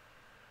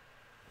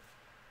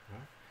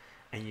 right?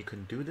 And you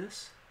can do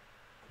this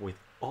with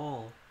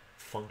all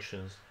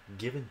functions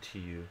given to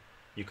you.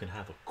 You can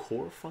have a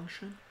core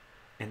function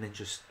and then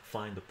just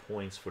find the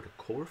points for the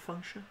core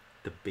function,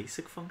 the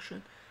basic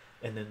function,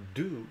 and then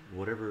do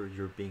whatever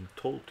you're being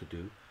told to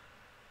do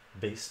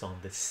based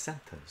on this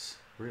sentence,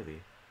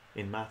 really,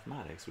 in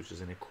mathematics, which is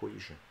an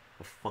equation,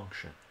 a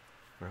function,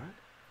 right?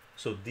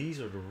 So these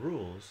are the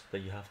rules that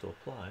you have to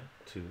apply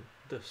to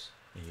this,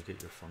 and you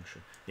get your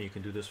function. And you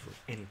can do this for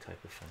any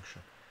type of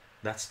function.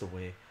 That's the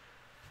way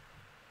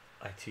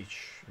I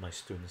teach my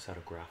students how to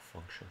graph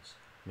functions.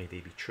 May they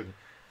be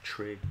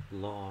trig,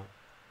 log,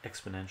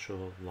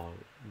 exponential, log,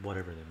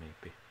 whatever they may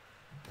be.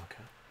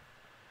 Okay,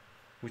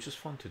 which is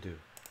fun to do.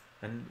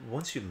 And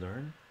once you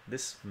learn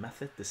this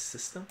method, this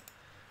system,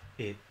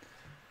 you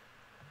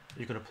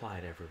can apply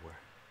it everywhere.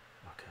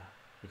 Okay,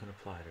 you can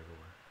apply it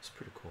everywhere. It's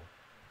pretty cool.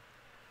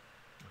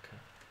 Okay,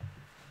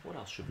 what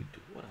else should we do?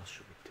 What else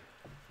should we do?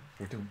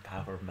 We're doing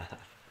power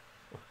math.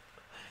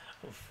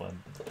 Oh, fun.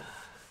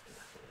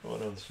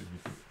 What else should we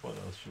do? What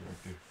else should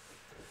we do?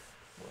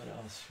 What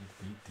else should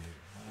we do?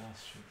 What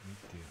else should we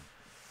do?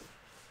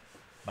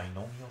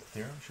 Binomial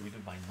theorem? Should we do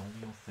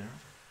binomial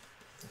theorem?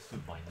 Let's do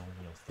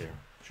binomial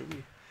theorem. Should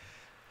we?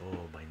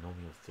 Oh,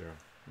 binomial theorem.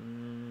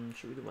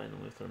 Should we do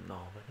binomial theorem?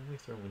 No, binomial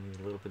theorem, we need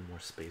a little bit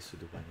more space to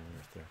do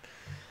binomial theorem.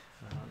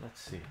 Let's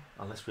see.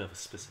 Unless we have a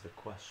specific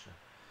question.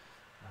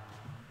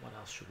 What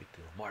else should we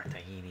do? More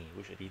tahini.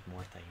 We should eat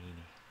more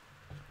tahini.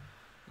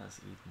 Let's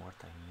eat more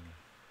tahini.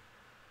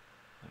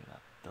 Look at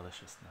that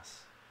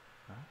deliciousness.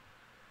 Huh?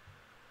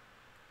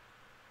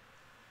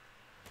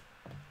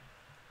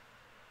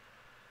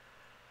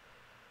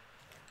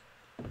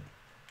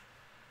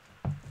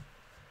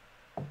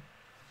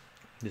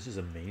 This is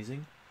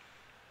amazing.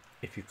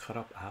 If you cut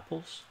up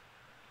apples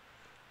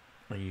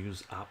and you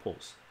use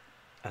apples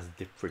as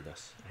dip for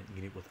this and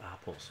eat it with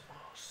apples,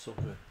 oh, so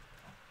good.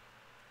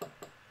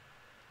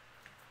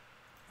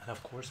 And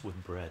of course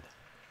with bread,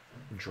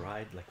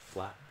 dried like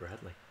flat bread,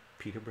 like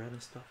pita bread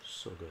and stuff,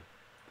 so good.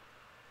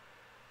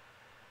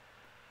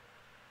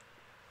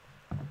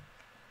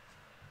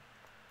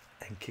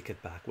 And kick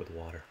it back with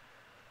water.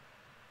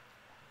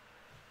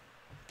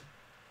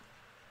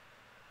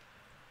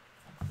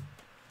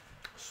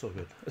 So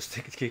good. Let's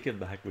kick it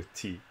back with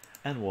tea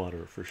and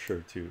water for sure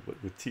too,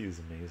 but with tea is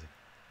amazing.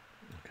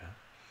 Okay,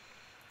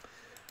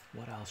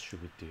 what else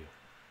should we do?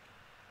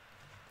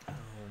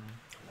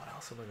 What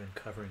else have I been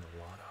covering a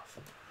lot of?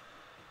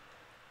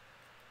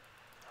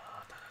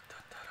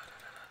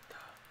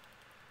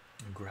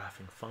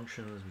 Graphing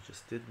functions, we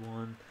just did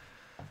one.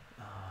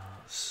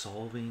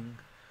 Solving,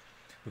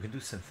 we can do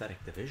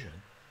synthetic division.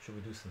 Should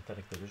we do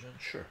synthetic division?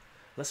 Sure.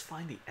 Let's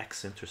find the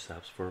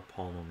x-intercepts for a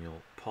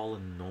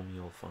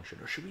polynomial function.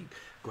 Or should we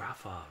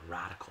graph a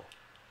radical?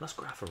 Let's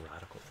graph a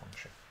radical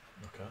function.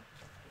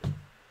 Okay,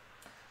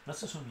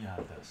 let's assume you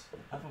have this.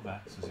 F of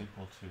x is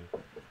equal to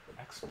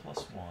x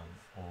plus 1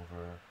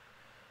 over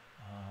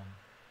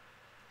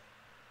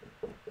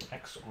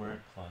x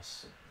squared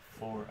plus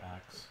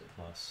 4x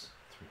plus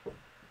 3.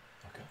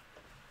 Okay,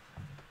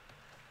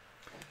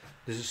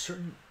 there's a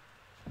certain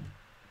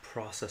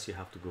process you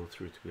have to go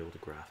through to be able to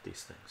graph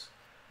these things.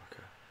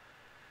 Okay,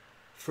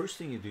 first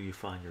thing you do, you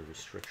find your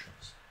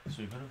restrictions.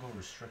 So you're going to go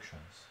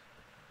restrictions,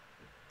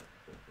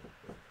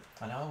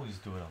 and I always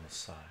do it on the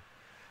side.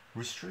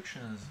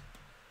 Restrictions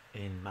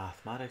in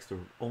mathematics, the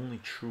only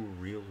true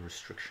real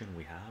restriction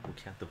we have, we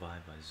can't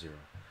divide by 0.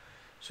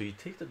 So you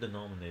take the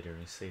denominator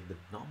and you say the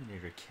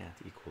denominator can't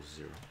equal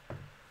 0.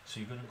 So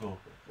you're going to go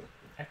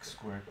x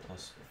squared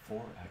plus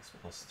 4x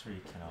plus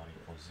 3 cannot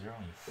equal 0,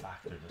 and you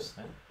factor this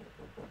thing.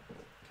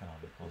 Cannot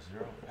equal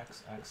 0.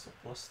 X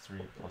plus 3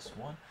 plus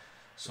 1.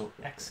 So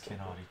x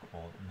cannot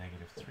equal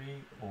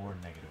 -3 or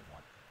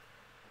 -1.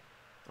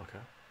 Okay,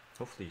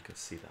 hopefully you can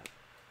see that.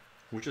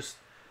 We're just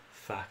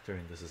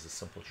factoring this as a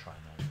simple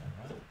trinomial,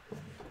 right?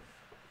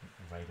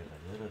 Write it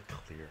a little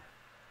clearer.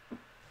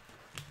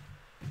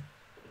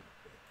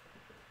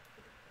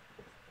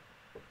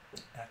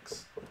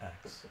 X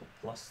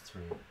plus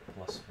 3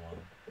 plus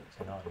 1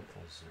 cannot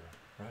equal 0,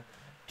 right?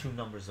 Two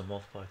numbers that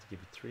multiply to give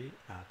you 3,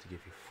 add to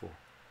give you 4,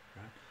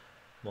 right?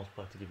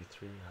 Multiply to give you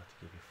 3, add to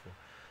give you 4.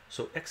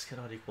 So x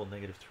cannot equal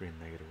 -3 and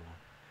 -1.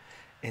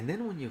 And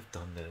then when you've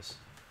done this,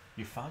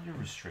 you found your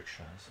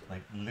restrictions,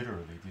 like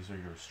literally these are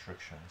your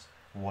restrictions.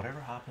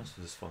 Whatever happens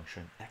to this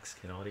function, x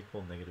cannot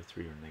equal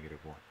 -3 or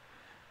 -1,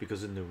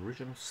 because in the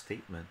original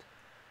statement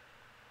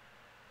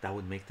that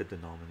would make the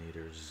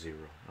denominator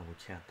 0, and we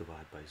can't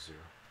divide by 0.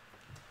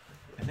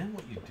 And then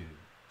what you do,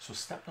 so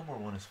step number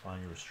 1 is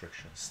find your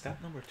restrictions. Step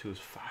number 2 is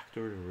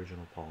factor the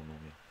original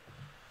polynomial.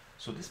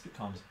 So this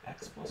becomes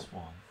x plus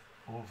 1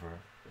 over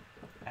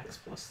x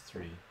plus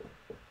 3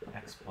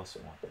 x plus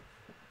 1.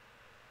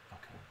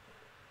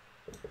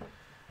 Okay,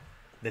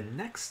 the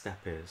next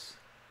step is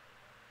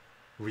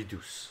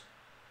reduce.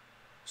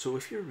 So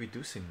if you're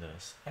reducing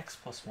this, x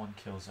plus 1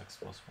 kills x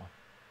plus 1.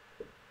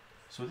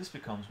 So this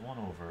becomes 1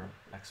 over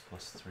x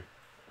plus 3.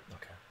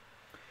 Okay.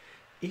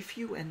 If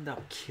you end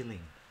up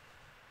killing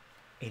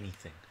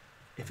anything,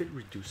 if it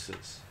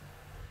reduces,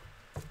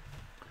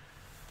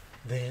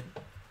 then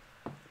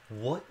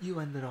what you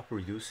ended up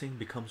reducing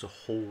becomes a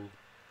hole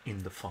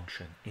in the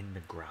function, in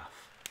the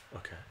graph.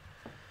 Okay.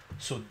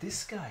 So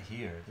this guy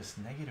here, this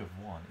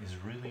 -1, is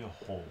really a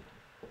hole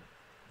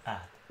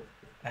at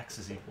x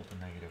is equal to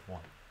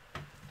 -1.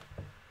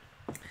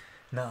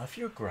 Now, if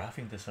you're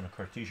graphing this on a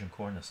Cartesian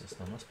coordinate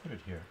system, let's put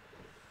it here.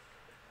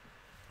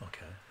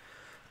 Okay.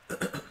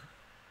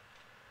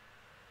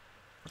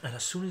 And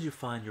as soon as you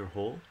find your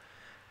hole,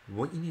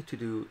 what you need to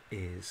do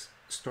is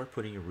start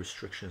putting your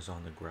restrictions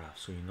on the graph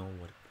so you know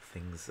what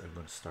things are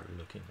going to start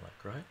looking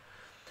like, right?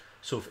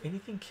 So if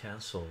anything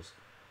cancels,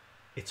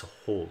 it's a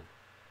hole.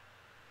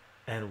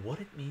 And what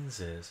it means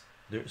is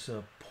there's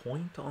a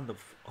point on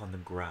the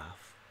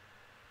graph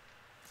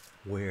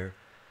where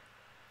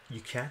you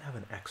can't have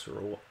an x or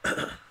a y.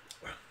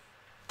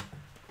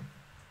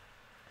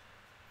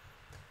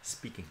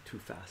 Speaking too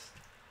fast.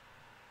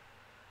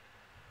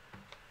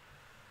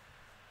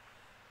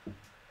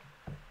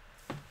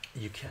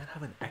 You can't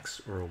have an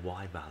x or a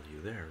y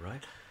value there,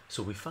 right?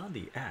 So we found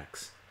the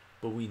x,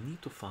 but we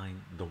need to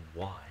find the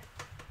y,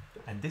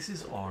 and this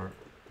is our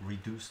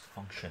reduced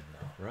function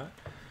now, right?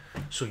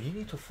 So you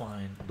need to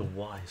find the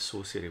y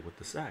associated with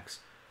this x.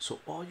 So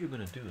all you're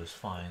going to do is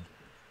find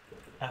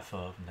f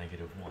of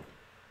 -1.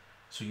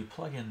 So you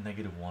plug in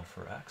 -1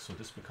 for x, so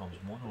this becomes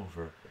 1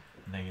 over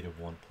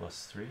 -1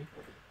 plus 3.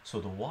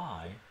 So the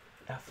y,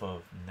 f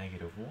of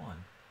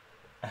 -1,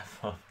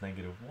 f of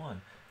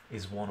 -1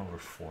 is 1 over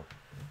 4.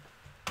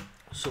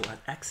 So at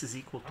x is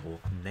equal to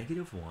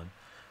 -1,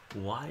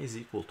 y is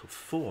equal to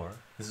 4.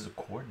 This is a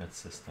coordinate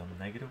system,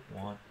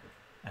 -1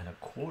 and a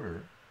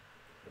quarter.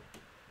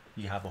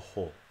 You have a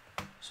hole.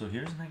 So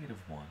here's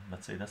 -1.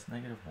 Let's say that's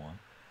 -1,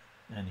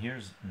 and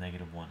here's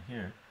 -1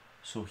 here.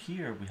 So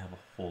here we have a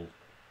hole.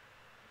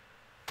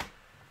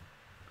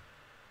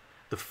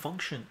 The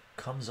function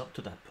comes up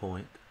to that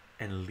point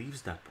and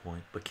leaves that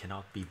point, but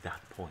cannot be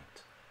that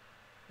point.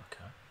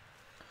 Okay.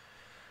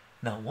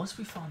 Now, once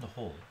we found the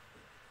hole,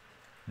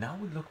 now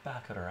we look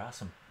back at our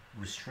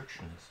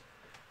restrictions.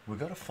 We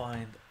got to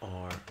find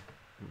our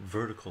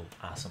vertical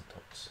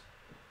asymptotes.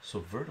 So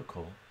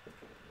vertical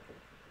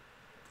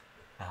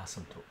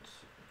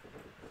asymptotes.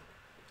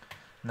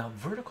 Now,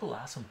 vertical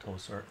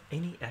asymptotes are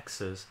any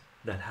x's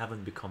that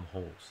haven't become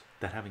holes,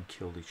 that haven't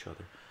killed each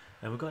other.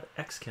 And we got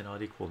x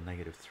cannot equal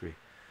 -3.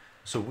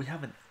 So we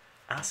have an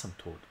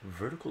asymptote,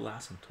 vertical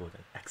asymptote,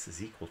 at x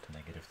is equal to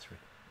 -3.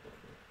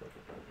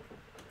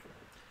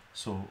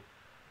 So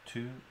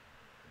 2,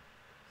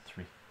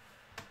 3.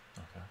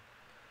 Okay.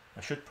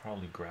 I should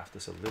probably graph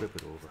this a little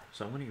bit over.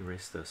 So I'm going to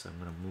erase this. I'm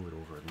going to move it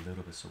over a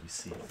little bit so we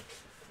see it.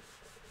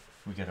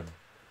 We get a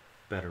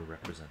better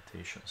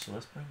representation. So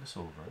let's bring this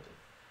over.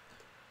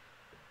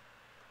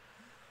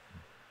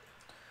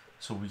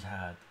 So we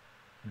had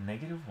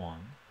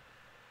 -1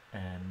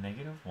 and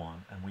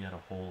 -1, and we had a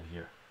hole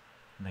here,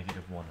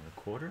 -1 and a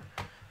quarter.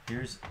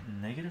 Here's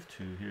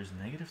 -2, here's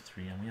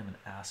 -3, and we have an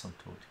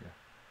asymptote here,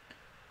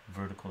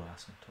 vertical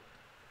asymptote.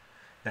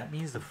 That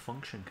means the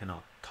function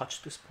cannot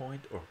touch this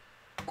point or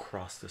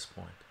cross this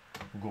point.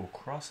 We'll go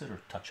across it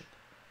or touch it,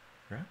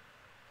 right?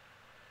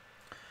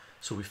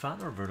 So we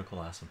found our vertical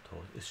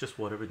asymptote. It's just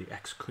whatever the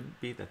x couldn't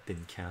be that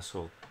didn't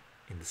cancel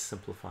in the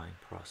simplifying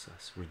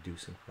process,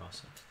 reducing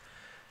process.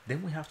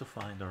 Then we have to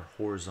find our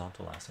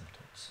horizontal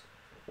asymptotes.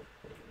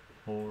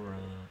 Horizontal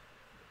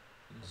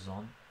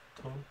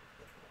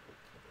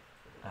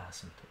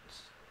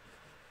asymptotes.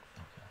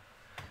 Okay.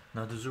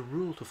 Now there's a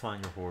rule to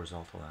find your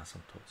horizontal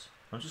asymptotes.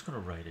 I'm just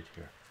going to write it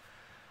here.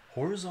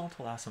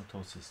 Horizontal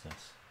asymptotes is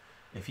this: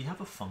 if you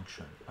have a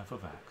function f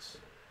of x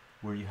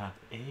where you have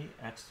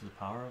ax to the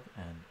power of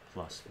n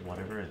plus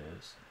whatever it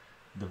is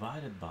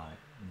divided by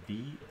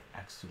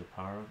bx to the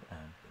power of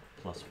n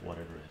plus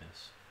whatever it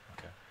is.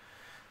 Okay,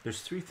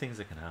 there's three things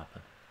that can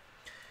happen.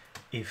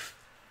 If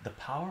the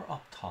power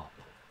up top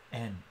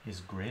n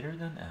is greater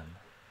than m,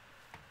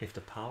 if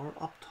the power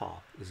up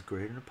top is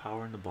greater than the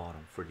power in the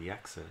bottom for the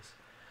x's,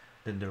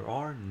 then there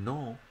are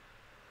no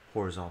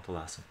horizontal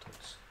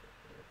asymptotes.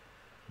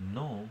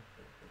 No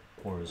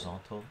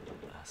horizontal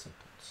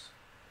asymptotes.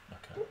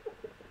 Okay.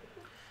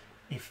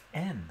 If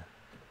n,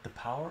 the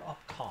power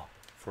up top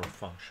for a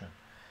function,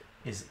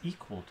 is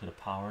equal to the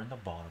power in the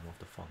bottom of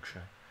the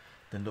function,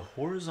 then the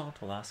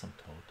horizontal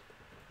asymptote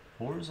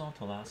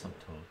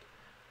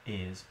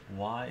is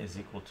y is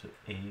equal to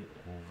a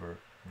over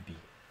b.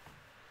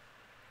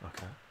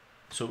 Okay,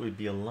 so it would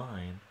be a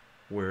line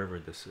wherever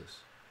this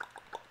is,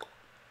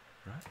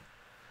 right?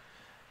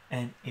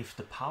 And if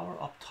the power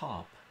up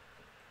top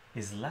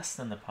is less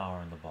than the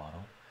power in the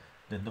bottom,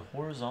 then the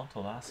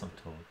horizontal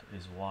asymptote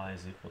is y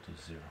is equal to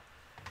 0.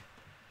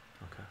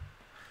 Okay,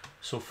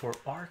 so for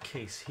our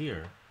case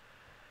here,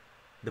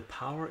 the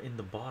power in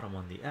the bottom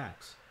on the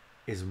x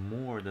is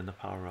more than the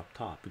power up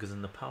top, because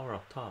in the power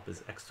up top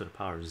is x to the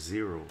power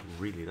 0.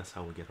 Really, that's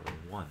how we get our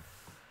 1,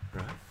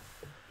 right?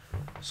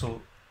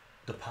 So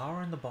the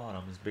power in the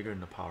bottom is bigger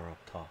than the power up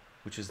top,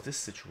 which is this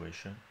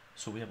situation.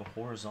 So we have a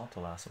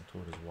horizontal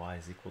asymptote as y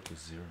is equal to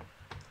 0.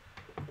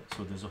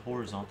 So there's a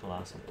horizontal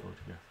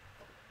asymptote here.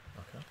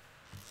 Okay,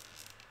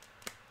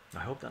 I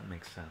hope that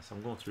makes sense.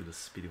 I'm going through the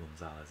Speedy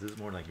Gonzalez. This is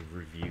more like a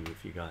review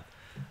if you got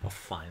a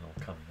final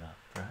coming up,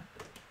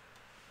 right?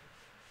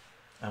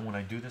 And when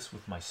I do this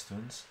with my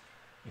students,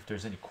 if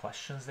there's any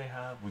questions they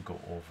have, we go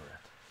over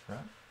it,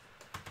 right?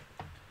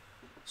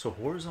 So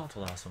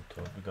horizontal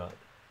asymptote, we got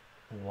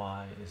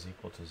y is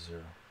equal to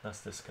 0.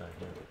 That's this guy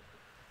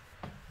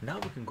here. Now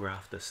we can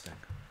graph this thing,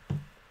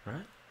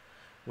 right?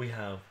 We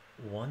have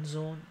 1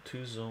 zone,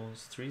 2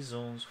 zones, 3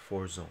 zones,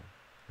 4 zone,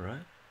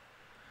 right?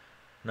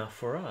 Now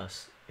for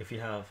us, if you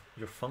have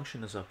your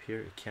function is up here,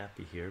 it can't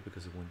be here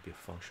because it wouldn't be a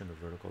function. The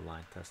vertical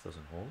line test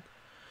doesn't hold.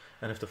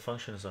 And if the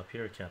function is up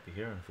here, it can't be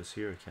here, and if it's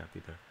here, it can't be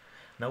there.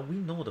 Now we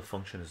know the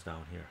function is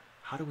down here.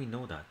 How do we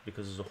know that?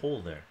 Because there's a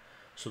hole there,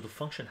 so the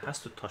function has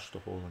to touch the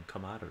hole and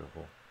come out of the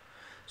hole.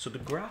 So the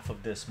graph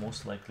of this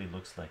most likely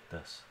looks like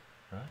this,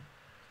 right?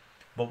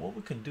 But what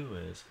we can do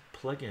is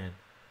plug in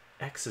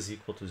x is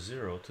equal to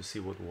 0 to see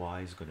what y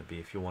is going to be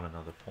if you want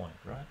another point,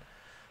 right?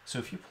 So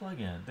if you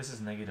plug in, this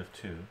is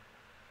 -2,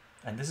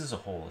 and this is a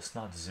hole, it's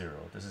not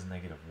 0, this is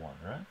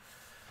 -1, right?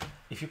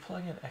 If you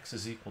plug in x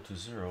is equal to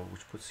 0,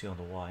 which puts you on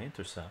the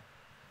y-intercept,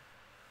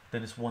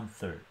 then it's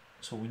 1/3.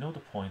 So we know the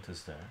point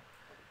is there,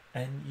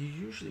 and you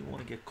usually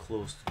want to get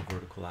close to the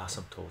vertical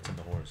asymptotes and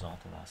the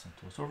horizontal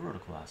asymptotes, or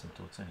vertical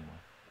asymptotes anyway.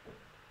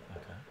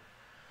 Okay,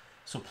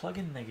 so plug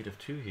in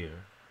 -2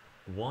 here,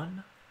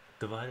 1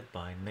 divided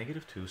by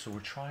 -2, so we're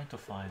trying to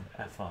find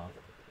f of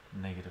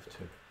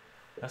 -2.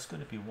 That's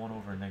going to be 1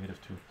 over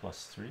 -2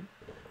 plus 3,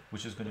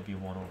 which is going to be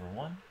 1 over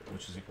 1,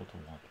 which is equal to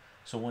 1.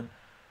 So when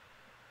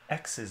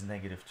x is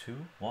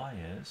 -2, y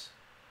is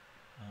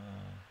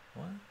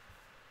what?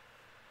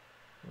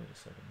 Wait a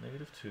second,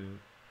 -2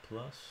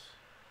 plus,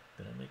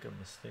 did I make a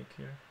mistake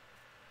here?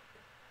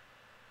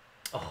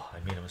 Oh, I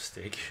made a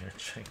mistake here.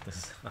 Check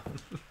this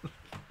out.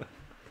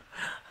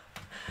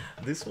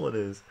 This one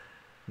is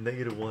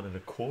 -1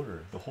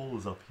 1/4. The hole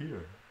is up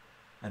here,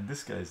 and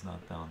this guy is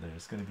not down there.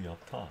 It's going to be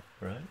up top,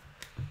 right?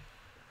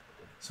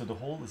 So the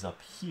hole is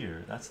up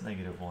here. That's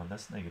 -1,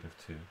 that's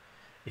 -2.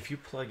 If you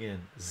plug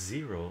in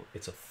 0,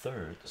 it's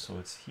 1/3, so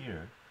it's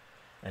here.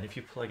 And if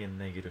you plug in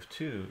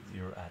 -2,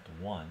 you're at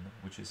 1,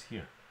 which is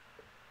here.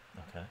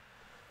 Okay,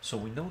 so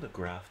we know the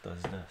graph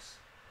does this,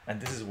 and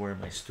this is where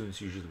my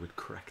students usually would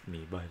correct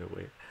me, by the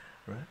way,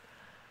 right?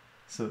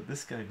 So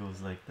this guy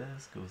goes like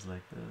this, goes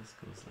like this,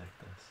 goes like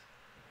this.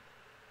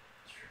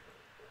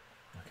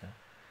 Okay,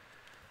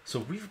 so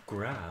we've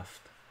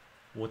graphed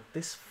what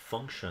this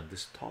function,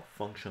 this top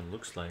function,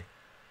 looks like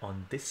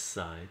on this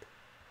side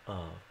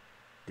of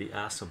the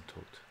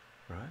asymptote,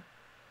 right?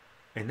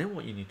 And then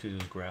what you need to do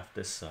is graph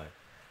this side.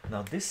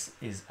 Now this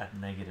is at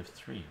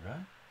 -3,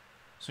 right?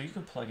 So you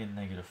can plug in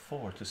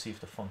 -4 to see if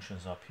the function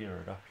is up here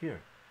or up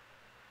here,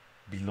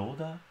 below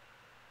the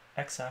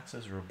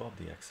x-axis or above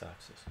the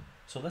x-axis.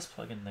 So let's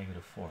plug in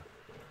 -4.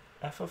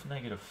 F of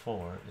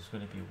 -4 is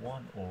going to be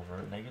 1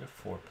 over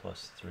 -4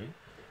 plus 3,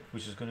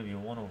 which is going to be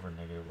 1 over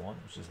 -1,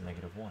 which is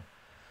 -1.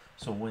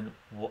 So when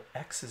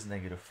x is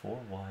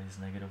 -4, y is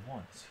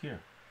 -1. It's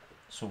here.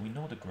 So we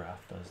know the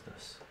graph does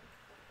this.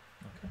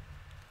 Okay,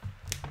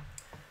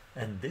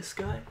 and this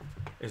guy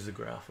is the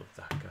graph of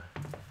that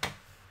guy,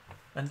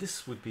 and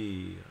this would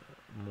be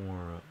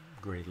more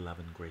grade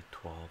 11, grade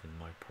 12 in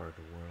my part of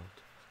the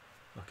world.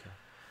 Okay,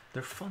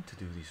 they're fun to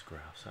do, these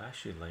graphs. I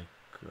actually like,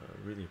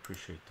 really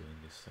appreciate doing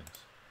these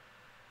things.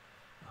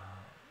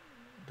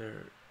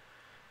 They're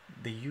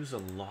they use a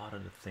lot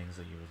of the things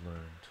that you've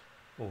learned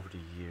over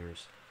the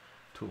years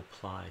to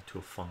apply to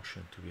a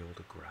function to be able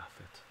to graph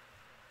it.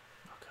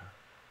 Okay,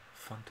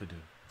 fun to do,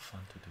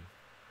 fun to do.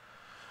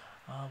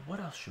 What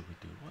else should we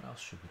do? What else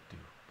should we do?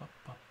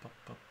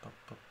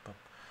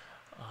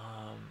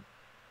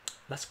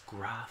 Let's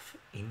graph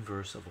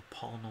inverse of a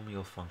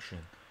polynomial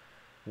function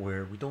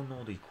where we don't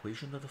know the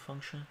equation of the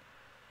function,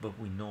 but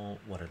we know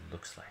what it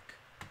looks like,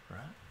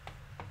 right?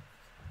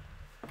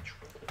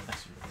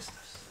 Let's erase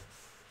this.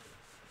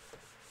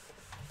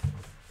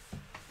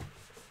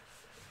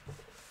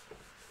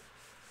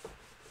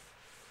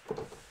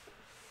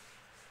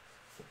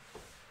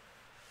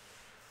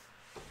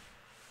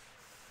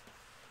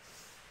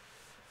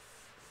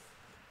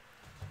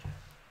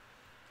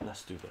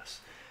 Let's do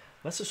this.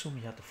 Let's assume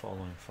we have the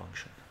following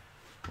function,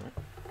 right?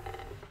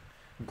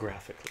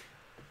 Graphically,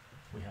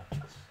 we have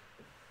this.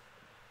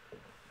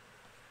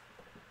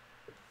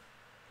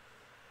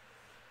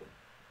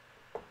 Okay.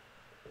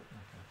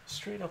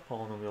 Straight up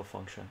polynomial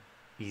function,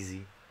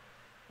 easy.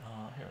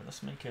 Here,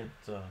 let's make it.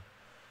 Yeah,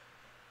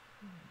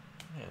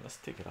 let's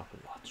take it up a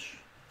notch.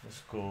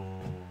 Let's go.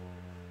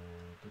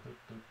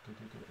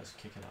 Let's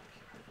kick it up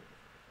here.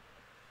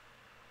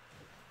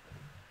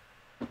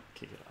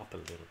 Kick it up a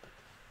little bit.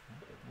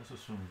 Let's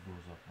assume it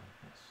goes up like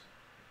this.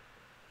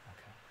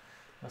 Okay,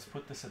 let's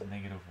put this at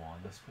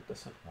 -1. Let's put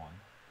this at 1.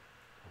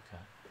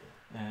 Okay,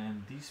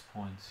 and these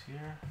points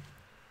here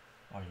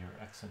are your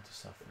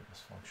x-intercept for this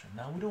function.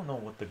 Now we don't know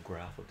what the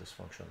graph of this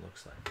function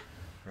looks like,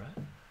 right?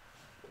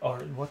 Or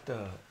what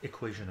the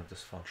equation of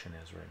this function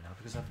is right now,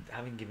 because I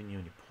haven't given you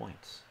any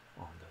points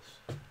on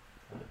this.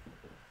 Right?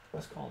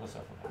 Let's call this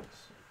f of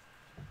x.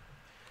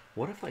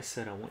 What if I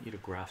said I want you to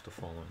graph the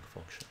following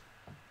function?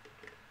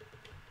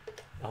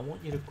 I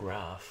want you to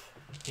graph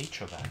h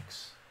of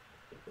x,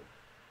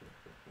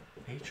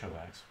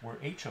 where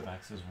h of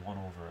x is 1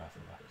 over f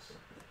of x.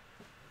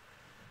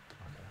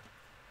 Okay,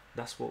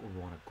 that's what we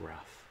want to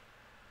graph.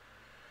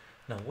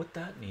 Now what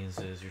that means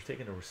is you're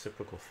taking a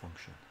reciprocal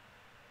function,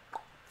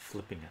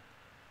 flipping it,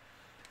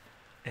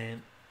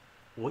 and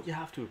what you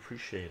have to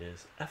appreciate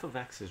is f of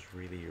x is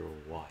really your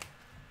y.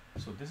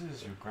 So this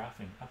is your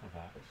graphing f of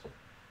x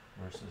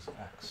versus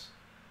x,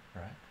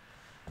 right?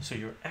 So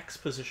your x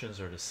positions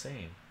are the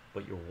same,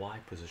 but your y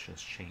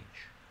positions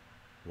change,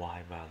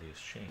 y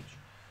values change.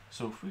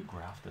 So if we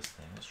graph this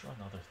thing, let's draw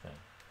another thing.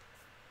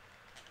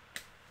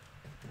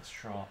 Let's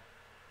draw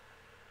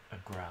a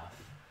graph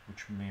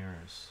which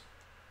mirrors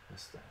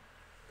this thing.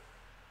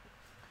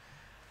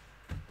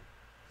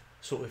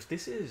 So if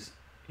this is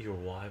your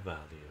y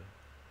value,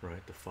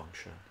 right, the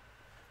function,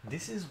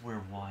 this is where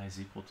y is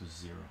equal to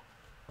 0,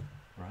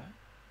 right?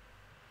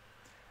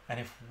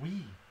 And if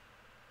we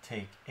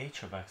take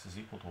h of x is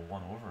equal to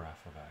 1 over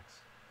f of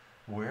x,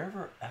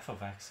 wherever f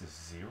of x is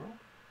 0,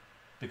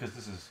 because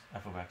this is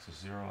f of x is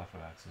 0, f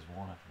of x is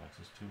 1, f of x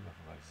is 2, f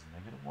of x is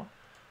 -1,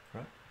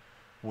 right?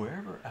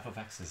 Wherever f of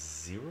x is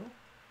 0,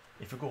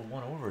 if you go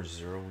 1 over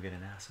 0, we get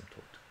an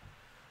asymptote,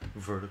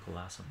 vertical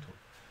asymptote.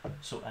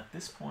 So at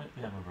this point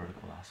we have a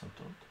vertical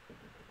asymptote.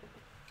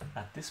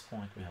 At this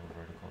point we have a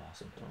vertical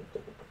asymptote.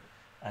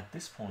 At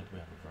this point we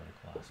have a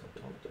vertical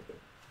asymptote.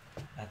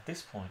 At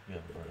this point we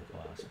have a vertical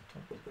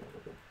asymptote.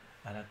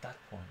 And at that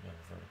point we have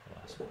a vertical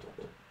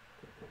asymptote.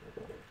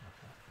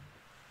 Okay.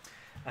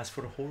 As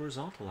for the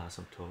horizontal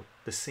asymptote,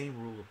 the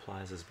same rule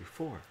applies as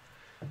before.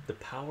 The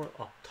power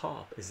up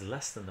top is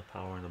less than the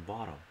power in the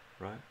bottom,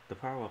 right? The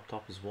power up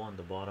top is 1,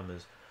 the bottom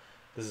is,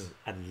 this is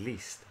at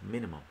least,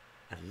 minimum,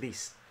 at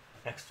least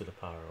x to the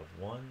power of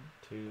 1,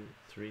 2,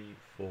 3,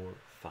 4,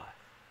 5,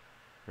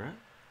 right?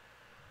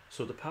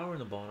 So the power in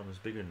the bottom is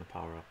bigger than the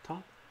power up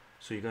top,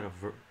 so you got a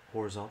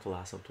horizontal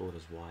asymptote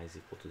as y is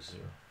equal to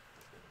 0.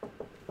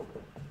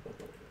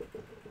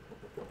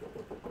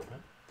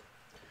 Right?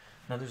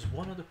 Now there's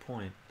one other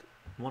point,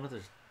 one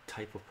other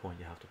type of point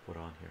you have to put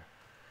on here.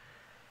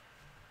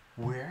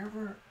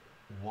 Wherever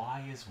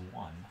y is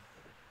 1,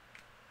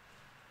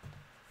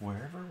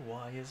 wherever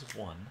y is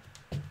 1,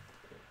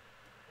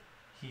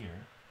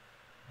 here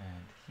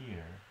and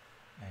here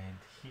and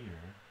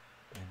here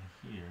and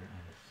here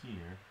and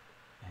here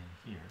and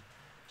here,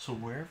 so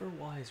wherever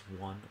y is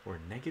 1 or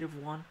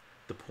 -1,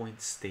 the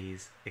point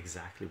stays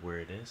exactly where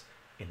it is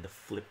in the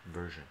flip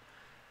version,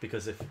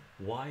 because if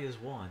y is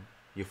 1,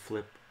 you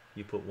flip,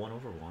 you put 1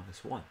 over 1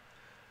 is 1.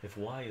 If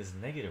y is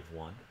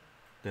 -1,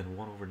 then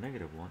 1 over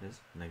 -1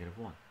 is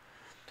 -1.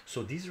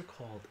 So these are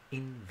called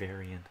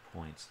invariant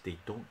points. They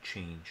don't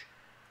change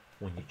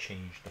when you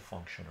change the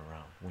function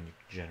around, when you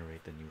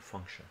generate the new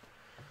function.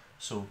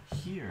 So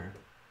here,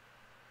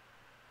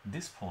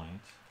 this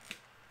point,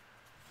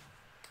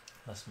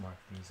 let's mark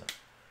these up,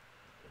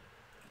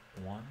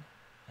 1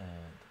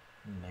 and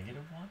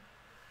 -1.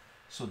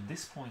 So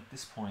this point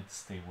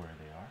stay where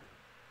they are.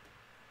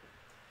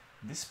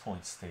 This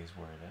point stays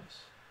where it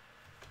is.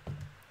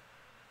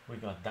 We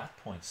got that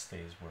point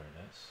stays where it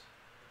is.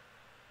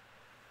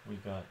 We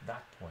got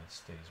that point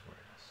stays where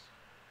it is.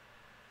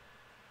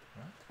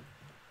 right?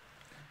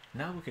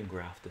 Now we can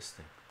graph this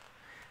thing.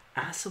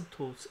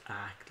 Asymptotes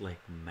act like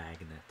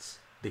magnets.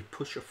 They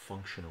push a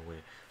function away.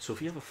 So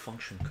if you have a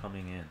function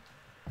coming in,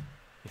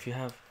 if you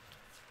have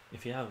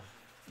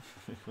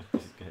what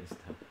these guys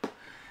do,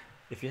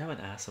 if you have an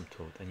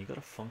asymptote and you got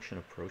a function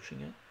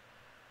approaching it,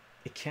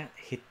 it can't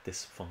hit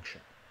this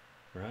function,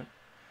 right?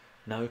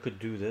 Now it could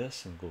do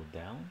this and go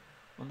down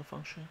on the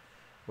function,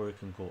 or it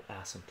can go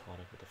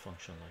asymptotic with a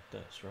function like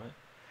this, right?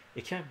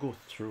 It can't go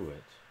through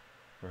it,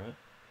 right?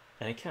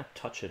 And it can't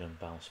touch it and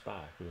bounce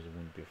back because it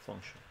wouldn't be a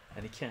function,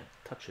 and it can't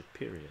touch it,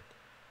 period,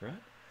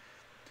 right?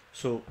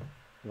 So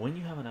when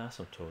you have an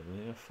asymptote, when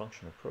you have a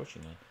function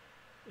approaching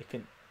it, it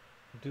can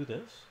do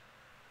this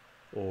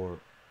or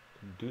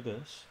do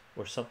this,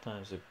 or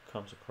sometimes it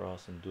comes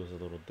across and does a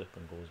little dip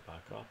and goes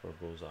back up, or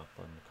goes up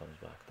and comes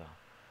back down.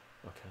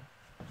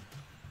 Okay,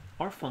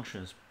 our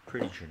function is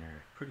pretty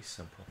generic, pretty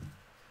simple,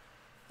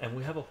 and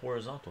we have a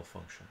horizontal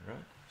function,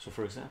 right? So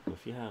for example,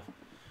 if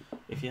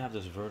you have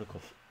this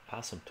vertical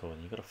asymptote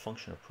and you got a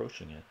function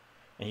approaching it,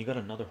 and you got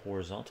another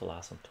horizontal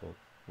asymptote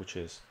which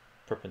is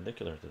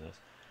perpendicular to this,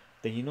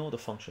 then you know the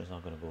function is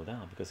not going to go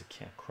down because it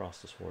can't cross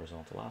this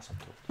horizontal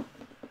asymptote,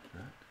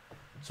 right?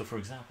 So for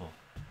example,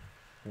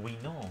 we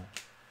know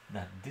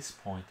that this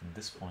point and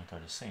this point are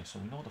the same, so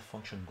we know the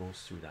function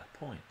goes through that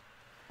point.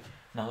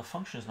 Now the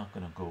function is not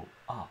going to go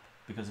up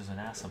because there's an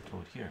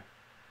asymptote here.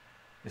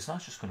 It's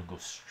not just going to go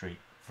straight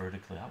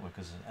vertically outward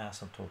because there's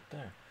an asymptote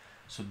there.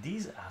 So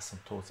these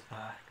asymptotes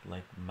act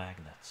like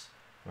magnets,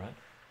 right?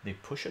 They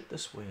push it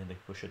this way and they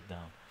push it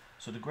down.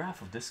 So the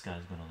graph of this guy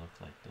is going to look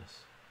like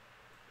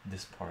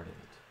this part of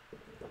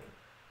it.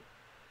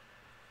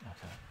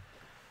 Okay,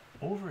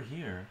 over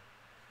here,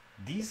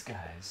 these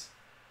guys,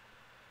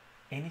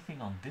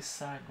 anything on this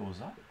side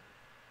goes up,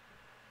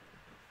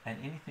 and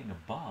anything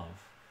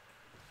above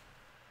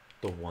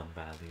the one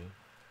value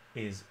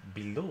is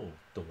below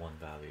the one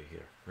value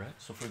here, right?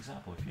 So for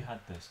example, if you had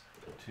this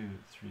 2,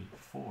 3,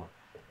 4,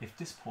 if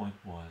this point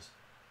was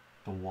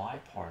the y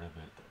part of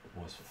it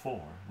was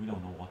 4, we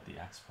don't know what the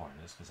x part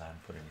is because I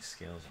haven't put any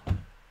scales on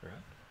it,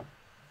 right?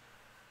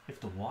 If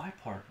the y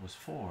part was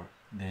 4,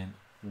 then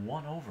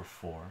 1 over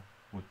 4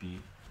 would be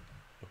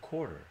a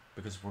quarter,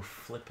 because we're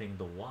flipping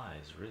the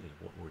y's, really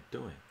what we're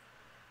doing.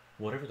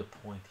 Whatever the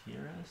point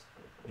here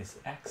is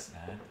x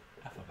and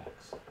f of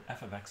x.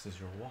 F of x is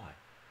your y.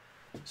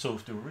 So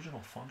if the original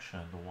function,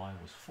 the y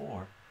was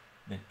 4,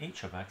 then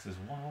h of x is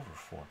 1 over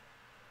 4.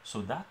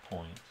 So that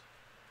point,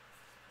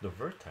 the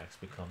vertex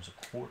becomes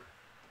a quarter.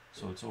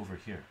 So it's over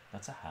here.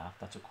 That's a half,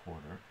 that's a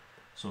quarter.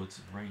 So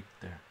it's right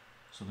there.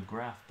 So the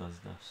graph does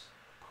this.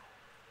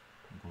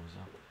 It goes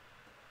up,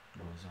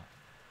 goes up,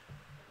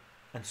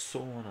 and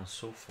so on and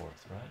so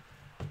forth, right?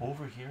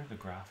 Over here, the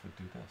graph would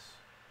do this.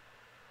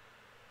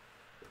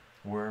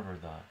 Wherever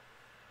the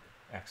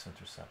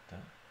x-intercept is.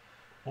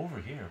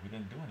 Over here, we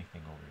didn't do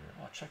anything over here.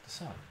 Oh, check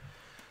this out.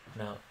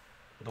 Now,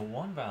 the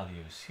 1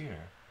 value is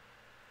here,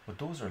 but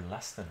those are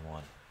less than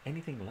 1.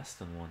 Anything less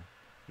than 1,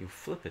 you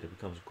flip it, it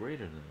becomes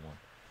greater than 1.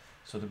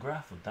 So the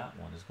graph of that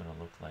one is going to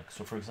look like,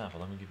 so for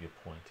example, let me give you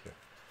a point here.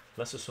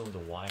 Let's assume the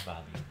y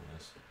value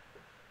was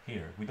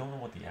here. We don't know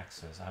what the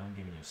x is. I haven't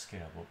given you a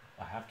scale, but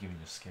I have given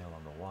you a scale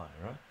on the y,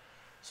 right?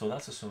 So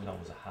let's assume that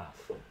was a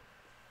half,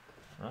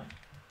 right?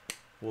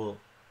 Well,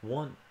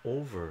 1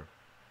 over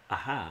a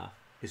half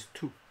is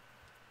 2,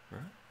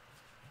 right?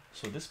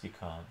 So this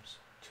becomes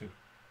 2,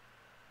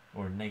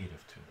 or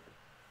negative 2,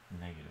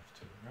 negative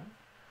 2, right?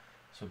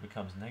 So it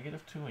becomes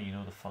negative 2, and you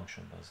know the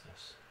function does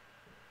this.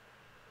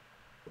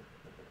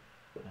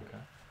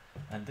 Okay,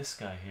 and this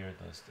guy here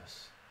does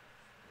this.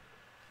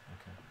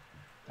 Okay,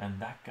 and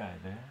that guy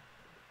there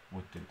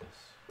would do this.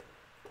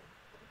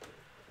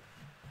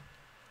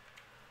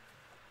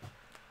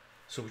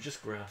 So we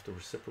just graphed a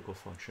reciprocal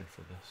function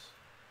for this,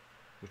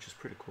 which is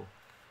pretty cool.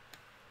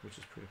 Which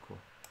is pretty cool,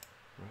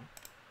 right?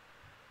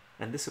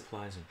 And this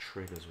applies in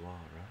trig as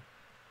well, right?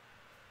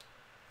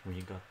 When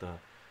you got the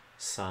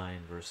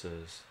sine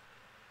versus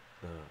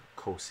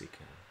the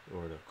cosecant,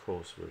 or the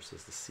cos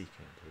versus the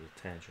secant, or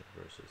the tangent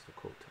versus the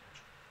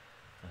cotangent,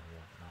 and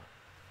whatnot.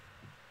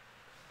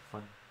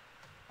 Fun.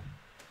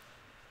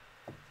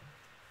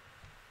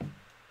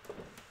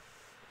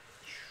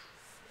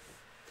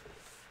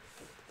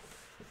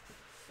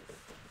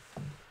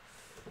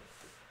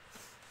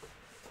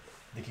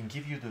 They can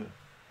give you the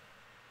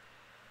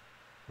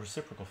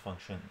reciprocal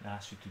function and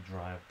ask you to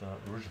derive the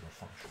original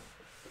function.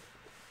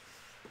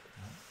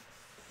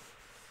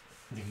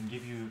 They can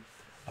give you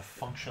a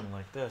function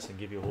like this and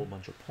give you a whole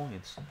bunch of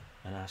points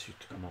and ask you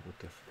to come up with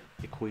the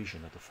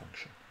equation of the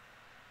function.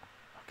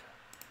 Okay,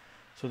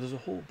 so there's a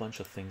whole bunch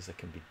of things that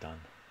can be done.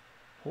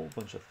 Whole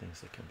bunch of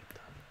things that can be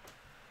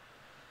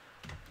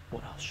done.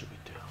 What else should we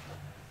do?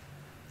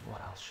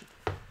 What else should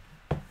we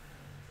do?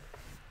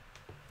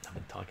 I've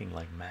been talking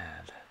like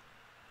mad,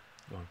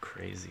 going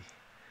crazy.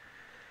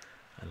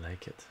 I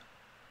like it.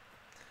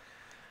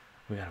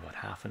 We got about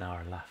half an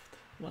hour left.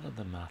 What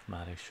other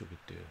mathematics should we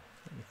do?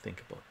 Let me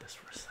think about this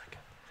for a second.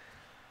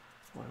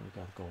 What have we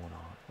got going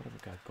on? What have we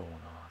got going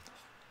on?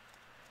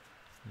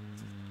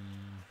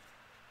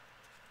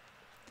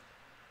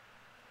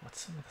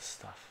 What's some of the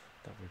stuff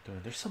that we're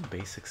doing? There's some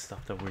basic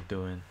stuff that we're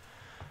doing.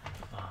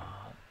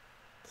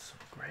 So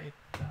grade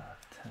 10.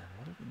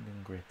 What are we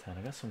doing grade 10?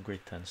 I got some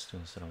grade 10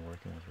 students that I'm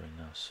working with right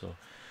now. So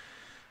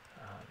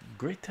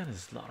grade 10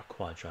 is a lot of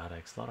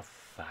quadratics, a lot of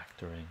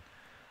factoring,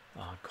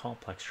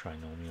 complex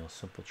trinomial,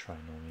 simple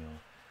trinomial,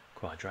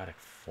 quadratic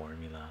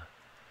formula.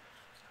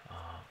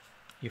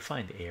 You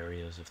find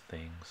areas of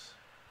things.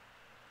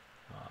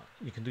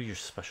 You can do your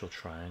special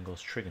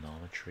triangles,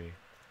 trigonometry.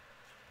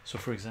 So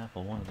for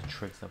example, one of the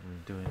tricks that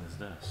we're doing is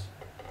this,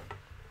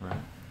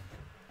 right?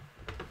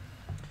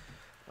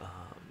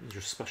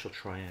 Your special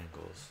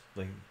triangles.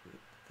 Like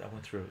I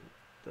went through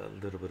a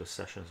little bit of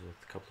sessions with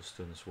a couple of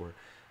students where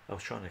I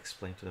was trying to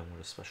explain to them where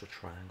the special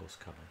triangles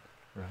come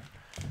in, right?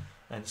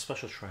 And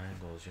special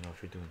triangles, you know,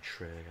 if you're doing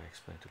trig, I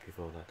explain to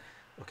people that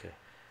okay,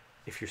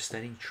 if you're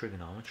studying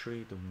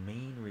trigonometry, the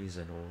main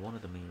reason or one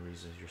of the main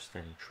reasons you're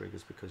studying trig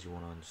is because you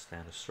want to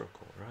understand a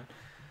circle, right?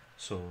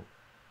 So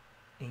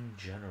in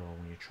general,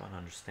 when you're trying to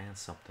understand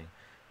something,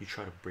 you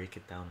try to break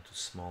it down into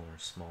smaller and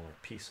smaller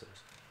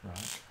pieces,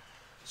 right?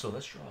 So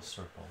let's draw a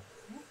circle,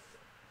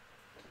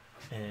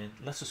 and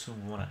let's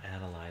assume we want to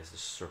analyze the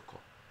circle,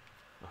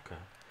 okay?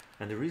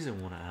 And the reason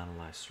we want to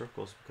analyze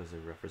circles because they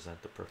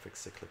represent the perfect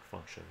cyclic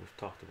function. We've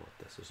talked about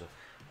this. There's a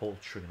whole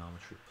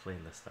trigonometry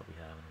playlist that we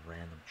have and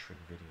random trig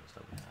videos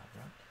that we have,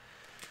 right?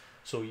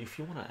 So if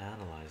you want to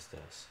analyze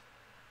this,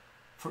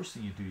 first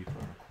thing you do, you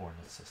put in a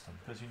coordinate system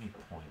because you need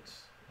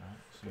points,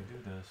 right? So you do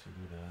this, you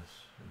do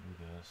this, you do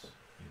this,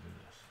 you do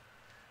this.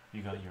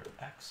 You got your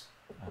x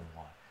and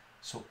y.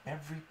 So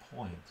every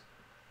point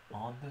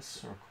on this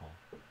circle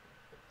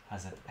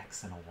has an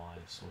x and a y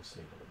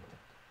associated with it.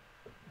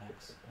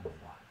 X and a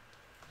y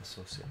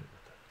associated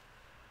with it,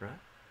 right?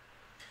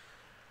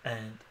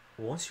 And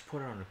once you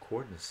put it on a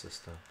coordinate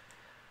system,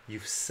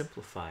 you've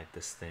simplified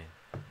this thing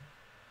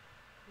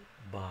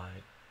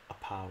by a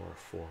power of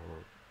 4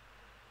 or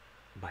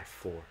by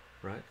 4,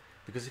 right?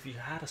 Because if you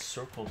had a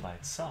circle by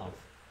itself,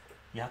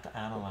 you have to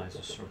analyze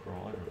the circle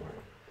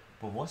everywhere.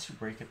 But once you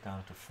break it down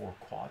into 4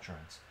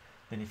 quadrants,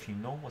 then if you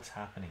know what's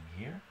happening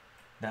here,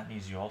 that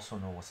means you also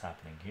know what's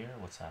happening here,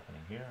 what's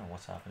happening here, and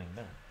what's happening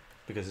there,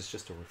 because it's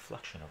just a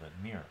reflection of it,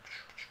 mirror,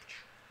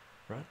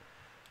 right?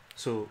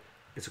 So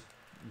it's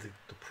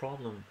the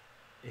problem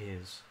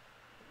is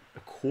a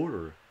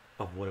quarter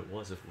of what it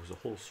was if it was a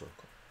whole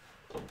circle,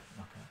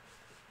 okay?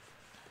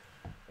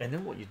 And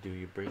then what you do,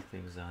 you break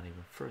things down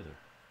even further,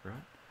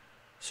 right?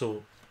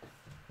 So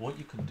what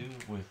you can do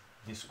with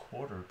this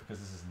quarter, because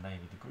this is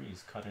 90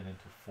 degrees, cut it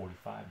into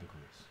 45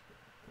 degrees,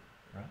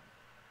 right?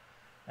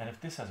 And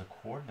if this has a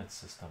coordinate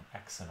system,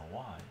 x and a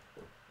y,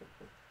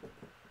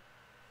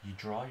 you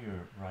draw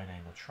your right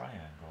angle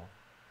triangle.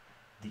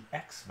 The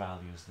x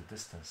value is the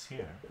distance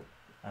here,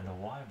 and the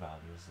y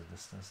value is the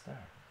distance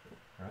there,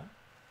 right?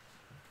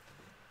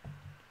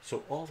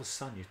 So all of a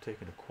sudden you've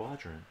taken a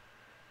quadrant.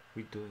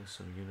 We're doing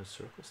some unit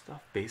circle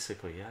stuff.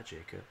 Basically, yeah,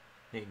 Jacob.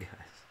 Hey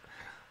guys,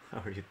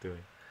 how are you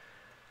doing?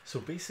 So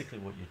basically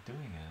what you're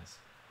doing is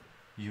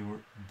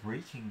you're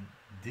breaking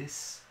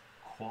this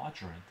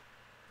quadrant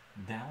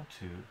down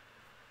to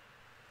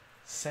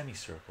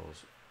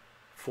semicircles,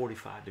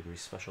 45 degree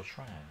special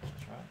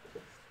triangles,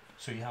 right?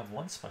 So you have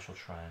one special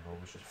triangle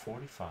which is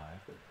 45,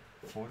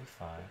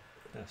 45,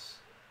 this,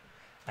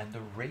 and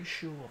the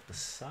ratio of the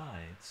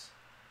sides,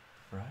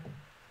 right,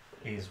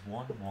 is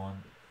 1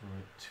 1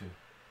 root 2.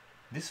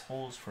 This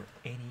holds for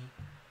any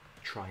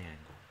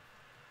triangle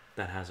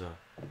that has a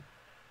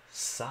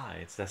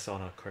sides that's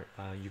on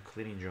a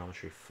Euclidean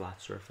geometry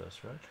flat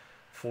surface, right?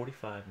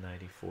 45,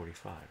 90,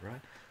 45,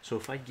 right? So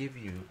if I give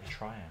you a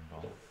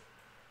triangle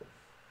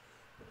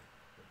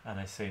and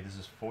I say this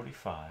is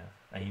 45,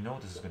 and you know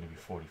this is going to be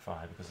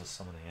 45 because of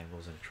some of the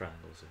angles in the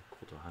triangles are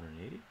equal to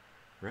 180,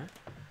 right?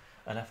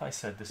 And if I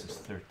said this is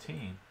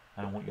 13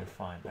 and I want you to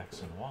find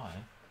x and y,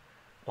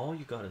 all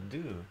you got to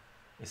do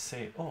is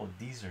say, oh,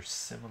 these are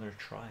similar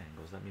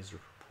triangles. That means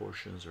their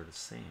proportions are the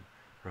same,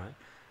 right?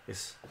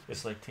 It's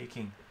like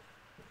taking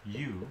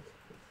you,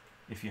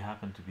 if you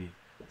happen to be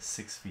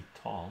 6 feet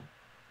tall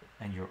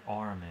and your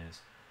arm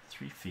is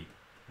 3 feet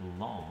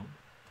long,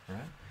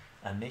 right,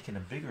 and making a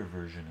bigger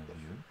version of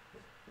you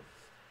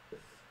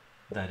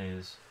that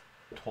is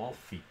 12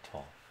 feet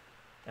tall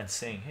and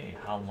saying, hey,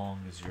 how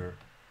long is your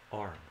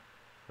arm,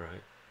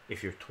 right?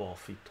 If you're 12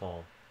 feet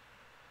tall,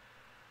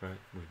 right,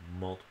 we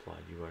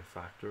multiplied you by a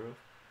factor of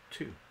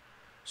 2.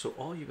 So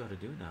all you got to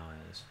do now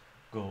is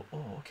go,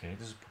 oh, okay,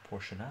 this is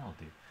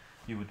proportionality.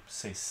 You would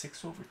say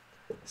 6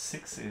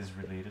 is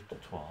related to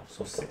 12,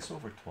 so 6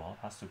 over 12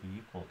 has to be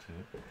equal to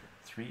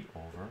 3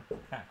 over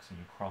x, and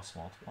you cross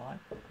multiply.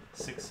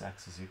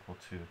 6x is equal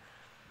to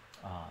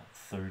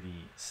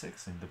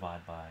 36, and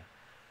divide by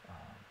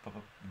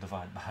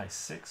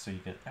 6, so you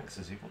get x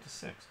is equal to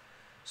 6.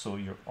 So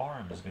your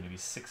arm is going to be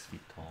 6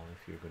 feet tall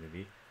if you're going to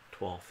be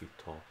 12 feet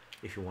tall,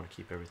 if you want to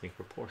keep everything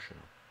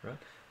proportional, right?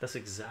 That's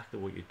exactly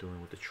what you're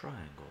doing with the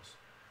triangles.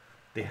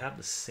 They have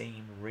the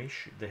same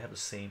ratio, they have the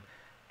same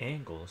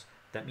angles,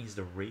 That means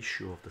the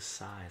ratio of the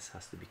size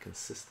has to be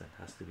consistent,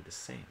 has to be the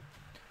same.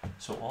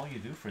 So all you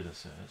do for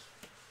this is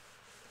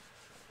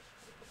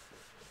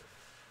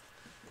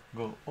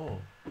go, oh,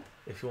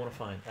 if you want to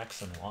find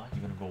x and y,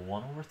 you're going to go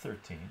 1 over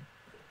 13.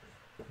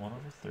 1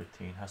 over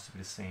 13 has to be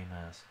the same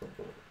as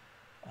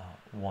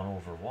 1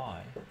 over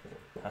y,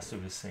 has to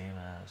be the same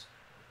as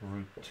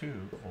root 2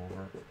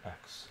 over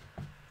x,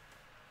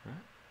 right?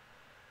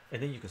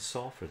 And then you can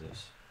solve for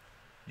this.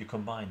 You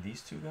combine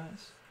these two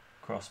guys,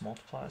 cross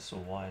multiply, so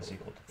y is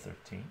equal to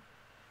 13.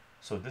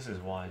 So this is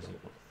y is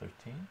equal to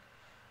 13,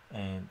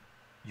 and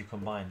you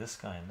combine this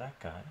guy and that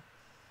guy,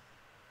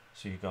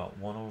 so you got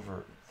 1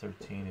 over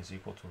 13 is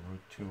equal to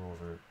root 2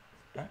 over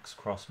x,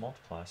 cross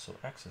multiply, so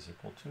x is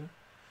equal to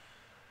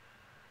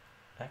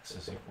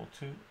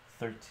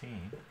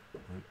 13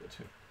 root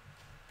 2,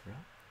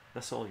 right?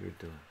 That's all you're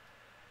doing.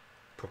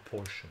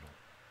 Proportional,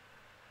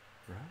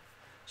 right?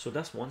 So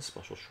that's one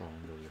special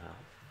triangle you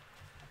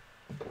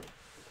have.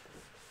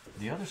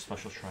 The other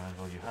special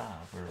triangle you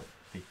have, where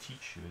they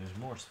teach you, there's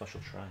more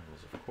special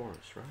triangles, of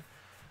course, right?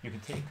 You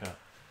can take a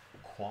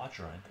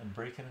quadrant and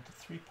break it into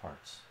 3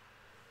 parts,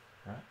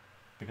 right?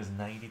 Because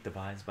 90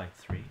 divides by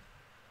 3,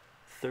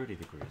 30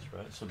 degrees,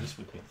 right? So this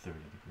would be 30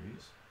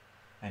 degrees,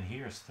 and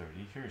here's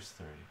 30, here's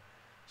 30.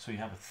 So you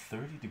have a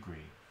 30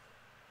 degree,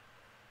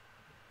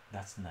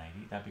 that's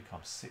 90, that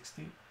becomes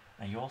 60,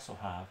 and you also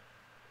have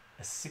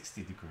a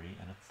 60 degree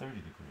and a 30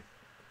 degree.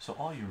 So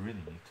all you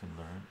really need to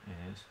learn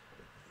is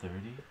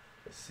 30,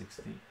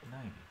 60,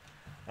 90,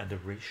 and the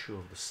ratio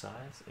of the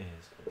sides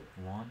is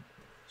 1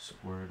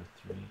 square root of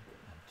 3 and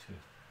 2.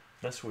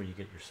 That's where you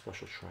get your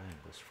special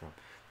triangles from.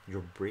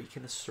 You're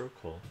breaking a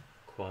circle,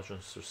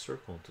 quadrants or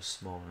circle, into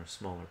smaller and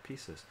smaller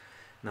pieces.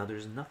 Now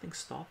there's nothing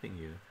stopping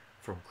you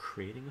from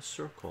creating a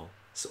circle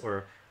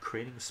or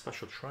creating a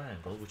special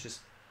triangle which is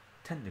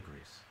 10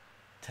 degrees,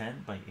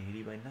 10 by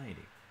 80 by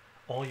 90.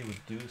 All you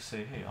would do is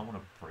say, hey, I want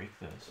to break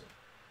this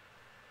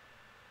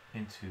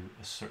into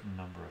a certain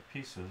number of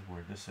pieces,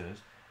 where this is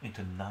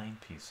into 9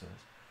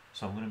 pieces,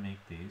 so I'm going to make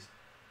these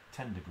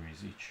 10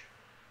 degrees each,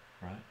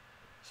 right?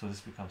 So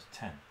this becomes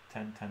 10,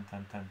 10, 10,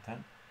 10, 10,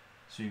 10.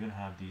 So you're going to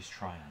have these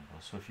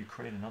triangles. So if you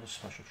create another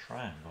special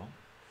triangle,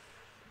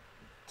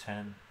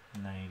 10,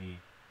 90,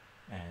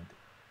 and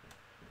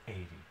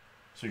 80,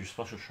 so your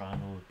special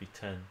triangle would be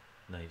 10,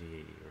 90, 80,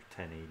 or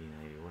 10, 80,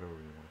 90, whatever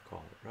you want to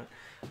call it, right?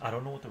 I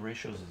don't know what the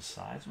ratios of the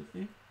sides would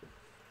be,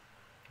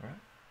 right?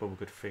 But we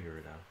could figure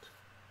it out.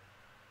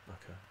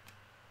 Okay,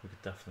 we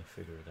could definitely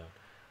figure it out.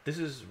 This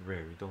is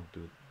rare. You don't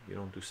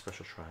do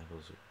special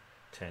triangles of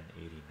 10,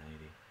 80, 90.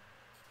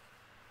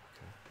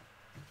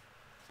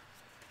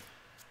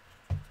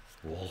 Okay.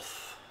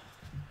 Wolf,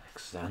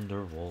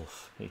 Alexander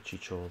Wolf. Hey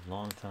Chycho,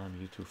 long time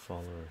YouTube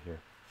follower here.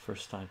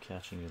 First time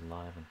catching you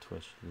live on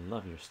Twitch.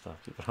 Love your stuff.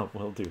 Keep it up.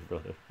 Will do,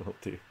 brother. Will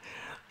do.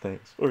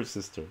 Thanks. Or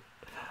sister.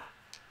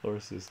 Or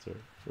sister.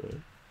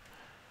 Right.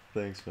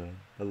 Thanks, man.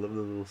 I love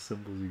the little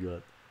symbols you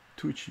got.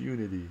 Twitch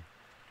Unity.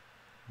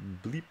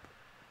 Bleep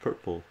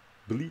purple.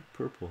 Bleep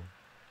purple.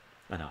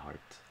 And a heart.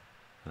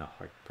 And a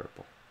heart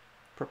purple.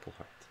 Purple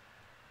heart.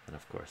 And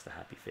of course the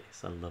happy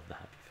face. I love the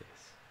happy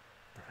face.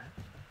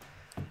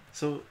 Alright.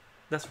 So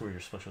that's where your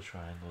special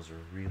triangles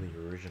are really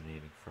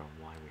originating from,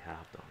 why we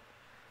have them.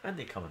 And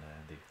they come in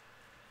handy.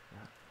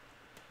 Yeah.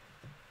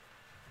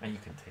 And you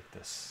can take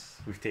this.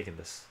 We've taken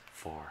this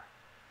far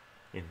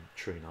in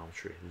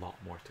trigonometry. A lot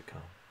more to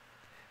come.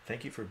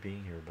 Thank you for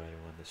being here, by the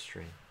way, on this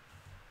stream.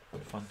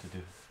 Fun to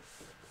do.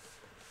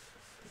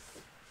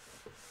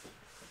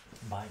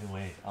 By the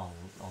way, I'll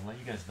let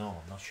you guys know.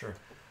 I'm not sure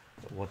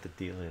what the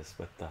deal is,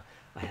 but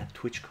I had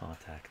Twitch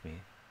contact me,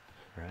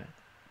 right?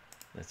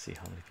 Let's see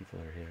how many people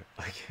are here.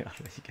 Okay, I'll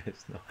let you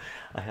guys know.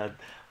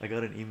 I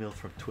got an email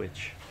from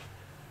Twitch,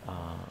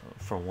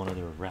 from one of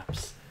their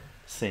reps,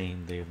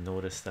 saying they've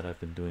noticed that I've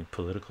been doing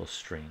political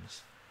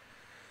streams.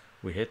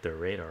 We hit their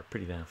radar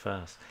pretty damn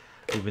fast.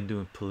 We've been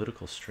doing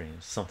political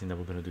streams, something that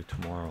we're going to do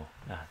tomorrow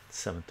at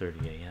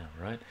 7:30 a.m.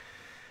 right?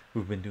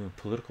 We've been doing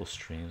political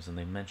streams, and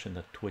they mentioned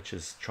that Twitch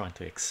is trying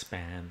to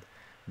expand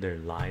their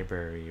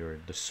library or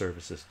the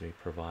services they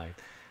provide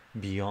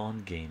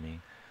beyond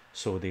gaming.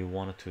 So they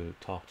wanted to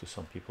talk to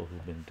some people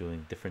who've been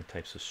doing different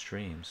types of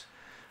streams,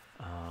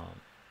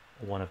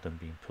 one of them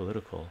being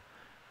political.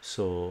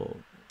 So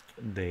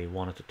they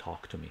wanted to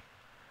talk to me.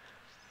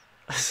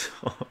 So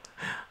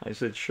I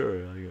said,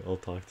 sure, I'll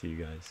talk to you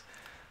guys.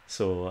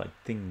 So I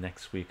think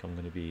next week I'm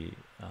going to be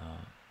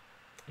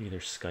either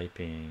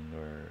Skyping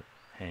or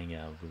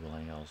Hangout, Google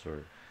Hangouts,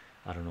 or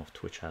I don't know if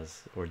Twitch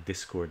has, or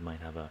Discord might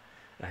have a,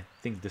 I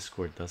think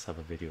Discord does have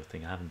a video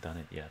thing. I haven't done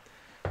it yet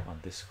on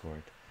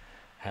Discord.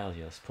 Hell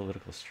yes,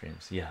 political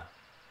streams. Yeah,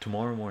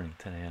 tomorrow morning,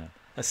 10 a.m.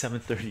 at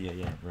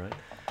 7:30 a.m. right?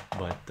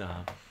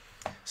 But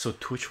so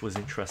Twitch was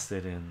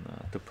interested in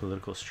the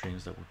political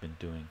streams that we've been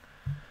doing.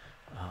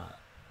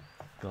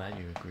 Glad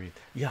you agreed.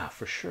 Yeah,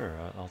 for sure.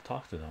 I'll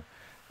talk to them.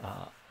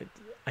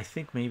 I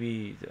think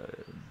maybe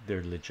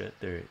they're legit.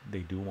 They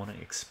do want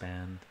to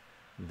expand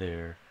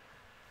their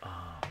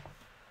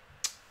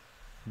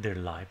their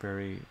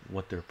library,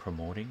 what they're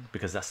promoting,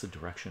 because that's the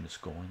direction it's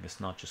going. It's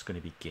not just going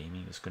to be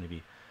gaming, it's going to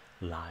be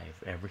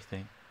live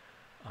everything.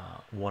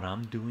 What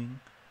I'm doing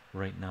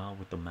right now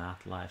with the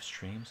math live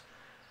streams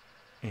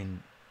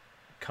in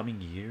coming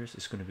years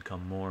is going to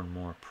become more and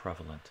more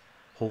prevalent,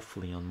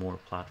 hopefully on more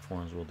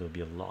platforms where there'll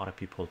be a lot of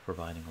people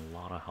providing a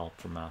lot of help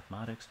for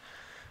mathematics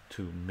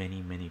to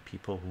many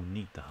people who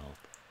need the help,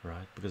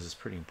 right? Because it's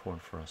pretty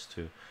important for us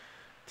to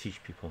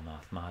teach people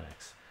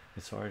mathematics.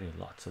 It's already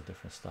lots of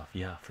different stuff.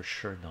 Yeah, for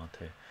sure,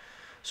 Dante.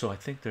 So I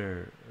think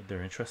they're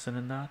interested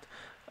in that.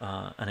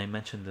 And I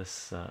mentioned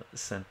this,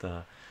 sent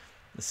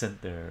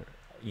their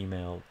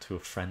email to a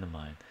friend of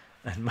mine,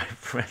 and my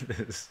friend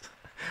is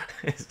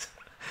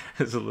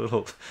is a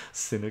little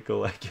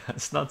cynical, I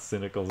guess. Not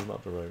cynical is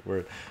not the right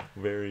word.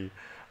 Very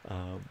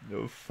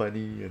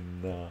funny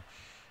and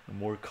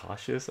more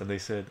cautious. And they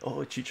said, "Oh,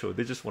 Chicho,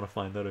 they just want to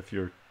find out if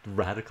you're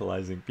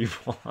radicalizing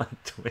people on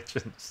Twitch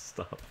and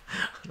stuff."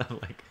 And I'm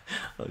like,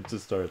 I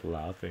just started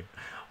laughing.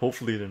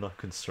 Hopefully, they're not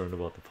concerned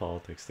about the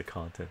politics, the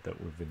content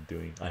that we've been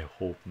doing. I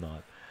hope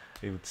not.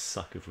 It would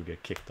suck if we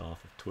get kicked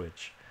off of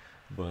Twitch,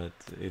 but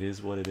it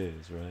is what it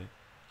is, right?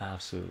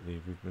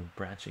 Absolutely. We've been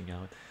branching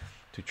out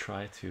to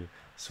try to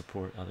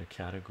support other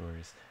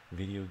categories.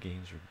 Video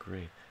games are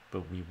great,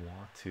 but we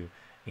want to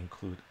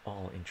include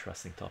all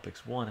interesting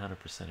topics.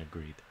 100%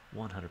 agreed.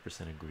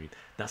 100% agreed.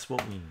 That's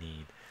what we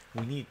need.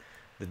 We need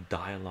the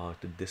dialogue,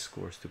 the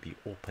discourse to be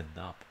opened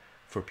up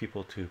for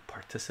people to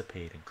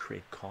participate and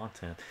create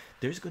content.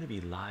 There's going to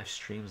be live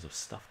streams of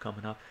stuff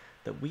coming up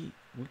that we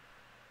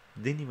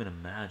didn't even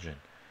imagine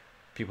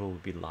people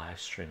would be live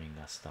streaming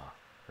that stuff,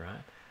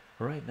 right?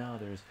 Right now,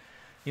 there's,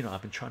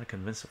 I've been trying to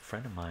convince a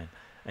friend of mine,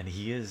 and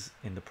he is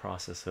in the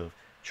process of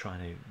trying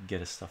to get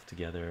his stuff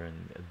together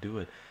and do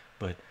it.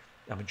 But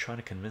I've been trying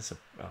to convince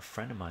a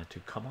friend of mine to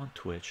come on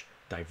Twitch.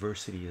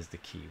 Diversity is the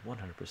key, 100%.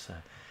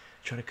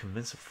 Trying to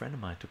convince a friend of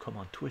mine to come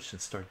on Twitch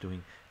and start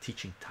doing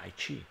teaching Tai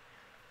Chi,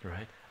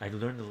 right? I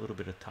learned a little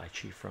bit of Tai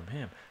Chi from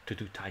him to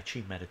do Tai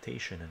Chi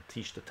meditation and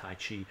teach the Tai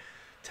Chi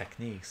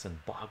techniques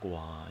and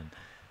Bagua and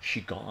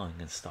Qigong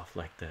and stuff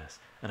like this.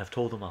 And I've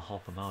told him I'll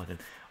help him out. And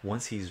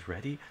once he's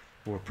ready,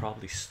 we'll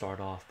probably start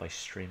off by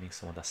streaming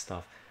some of that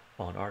stuff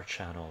on our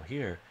channel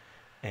here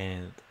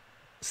and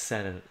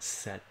set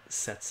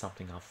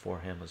something up for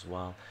him as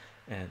well,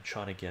 and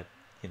try to get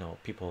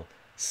people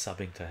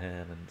subbing to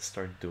him and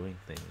start doing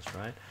things,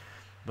 right?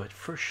 But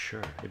for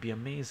sure, it'd be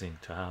amazing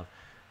to have,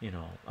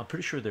 I'm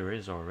pretty sure there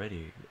is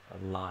already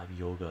live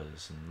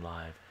yogas and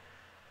live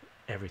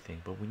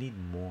everything, but we need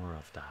more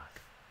of that,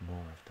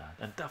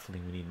 and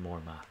definitely we need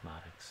more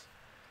mathematics,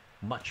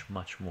 much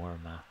more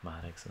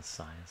mathematics and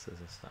sciences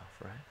and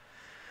stuff, right?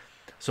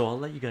 So I'll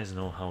let you guys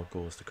know how it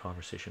goes, the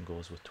conversation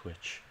goes with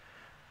Twitch,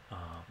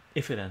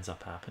 if it ends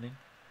up happening.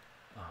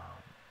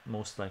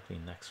 Most likely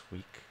next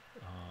week.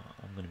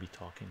 I'm going to be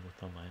talking with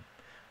them.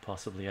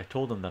 I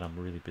told them that I'm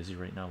really busy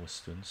right now with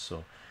students,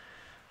 so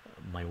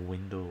my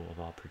window of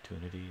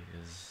opportunity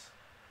is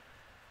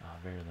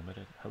very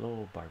limited.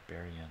 Hello,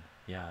 Barbarian.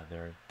 Yeah,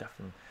 there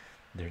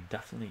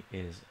definitely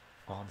is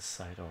on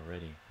site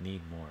already.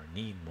 Need more,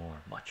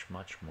 much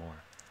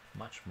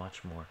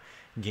more.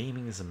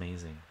 Gaming is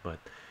amazing, but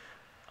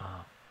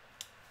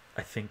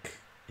I think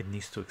it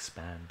needs to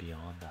expand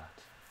beyond that.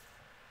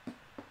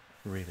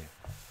 Really,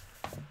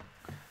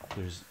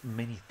 there's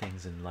many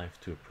things in life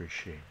to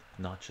appreciate,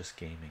 not just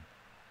gaming.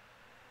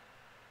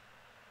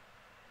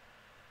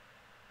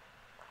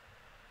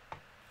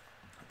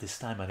 This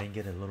time I didn't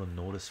get a little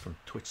notice from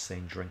Twitch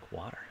saying drink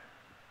water.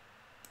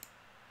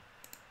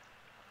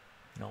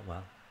 Oh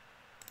well.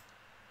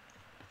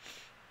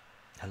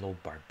 Hello,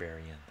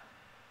 Barbarian.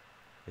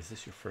 Is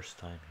this your first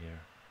time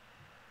here?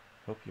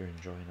 Hope you're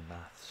enjoying the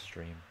math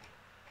stream.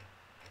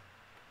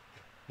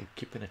 We're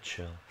keeping it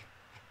chill.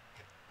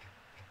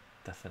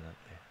 Definitely.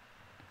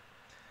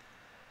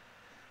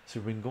 So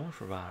we've been going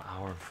for about an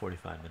hour and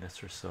 45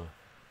 minutes or so.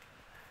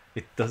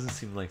 It doesn't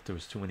seem like there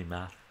was too many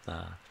math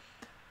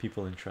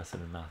people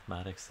interested in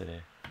mathematics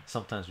today.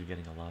 Sometimes we're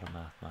getting a lot of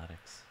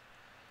mathematics.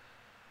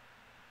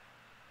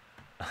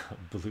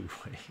 Blue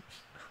wave.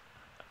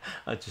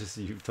 I just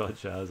Utah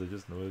Jazz. I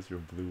just noticed your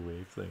blue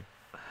wave thing.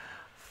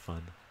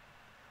 Fun.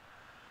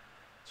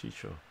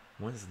 Chicho,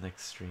 when's the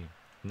next stream?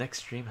 Next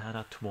stream had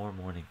out tomorrow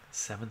morning,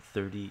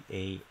 7:30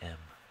 a.m.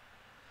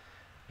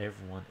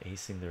 Everyone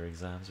acing their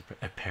exams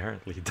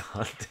apparently.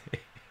 Dante.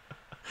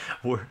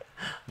 Where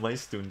my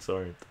students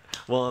aren't.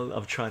 Well,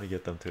 I'm trying to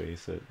get them to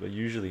ace it, but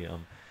usually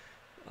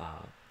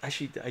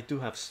actually I do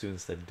have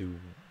students that do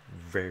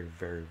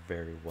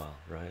very well,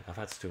 right? I've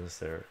had students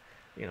that are,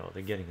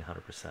 they're getting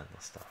 100% and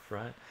stuff,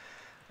 right?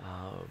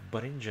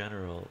 But in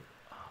general,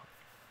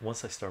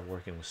 once I start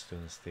working with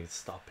students, they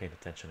stop paying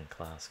attention in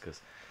class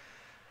because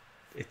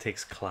it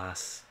takes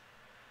class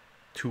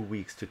 2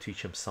 weeks to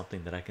teach them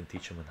something that I can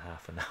teach them in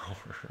half an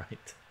hour,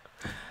 right?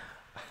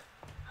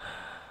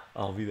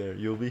 I'll be there.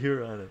 You'll be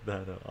here on it.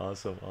 That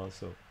awesome.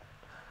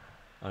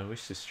 I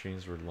wish the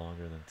streams were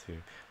longer than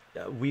two.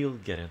 We'll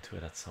get into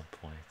it at some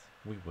point.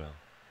 We will,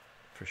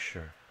 for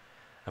sure.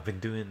 I've been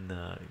doing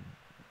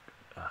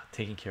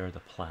taking care of the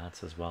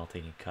plants as well,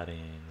 taking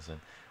cuttings, and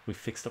we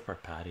fixed up our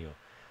patio.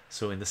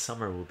 So in the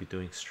summer we'll be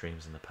doing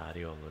streams in the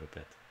patio a little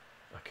bit.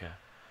 Okay,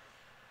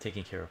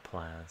 taking care of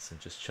plants and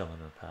just chilling in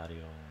the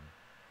patio and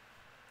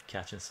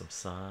catching some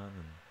sun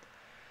and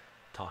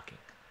talking.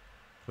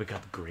 We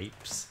got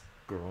grapes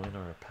growing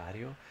on our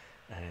patio,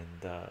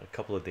 and a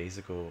couple of days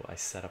ago I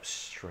set up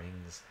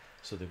strings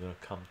so they're gonna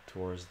come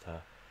towards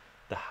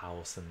the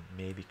house and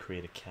maybe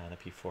create a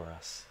canopy for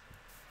us.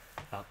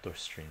 Outdoor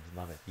streams,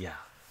 love it. Yeah,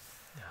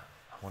 yeah,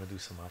 I want to do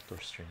some outdoor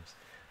streams.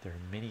 There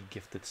are many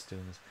gifted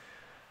students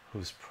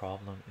whose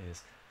problem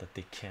is that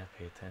they can't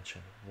pay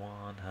attention. 100%.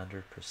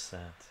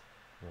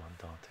 One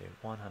Dante,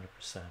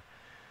 100%.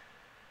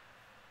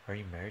 Are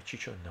you married,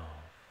 Chicho? No,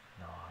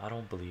 no, I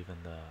don't believe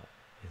in the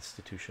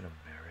institution of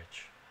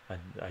marriage.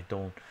 I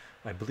don't.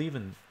 I believe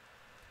in.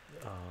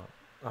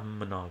 I'm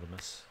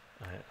monogamous.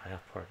 I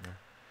have partner,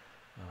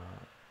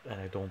 and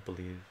I don't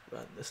believe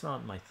it's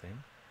not my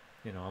thing.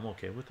 You know, I'm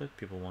okay with it.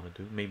 People want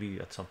to do. Maybe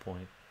at some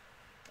point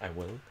I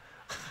will.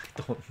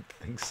 I don't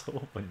think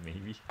so, but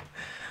maybe.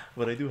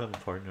 But I do have a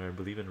partner. I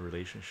believe in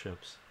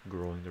relationships,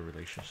 growing the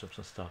relationships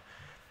and stuff.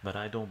 But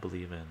I don't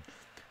believe in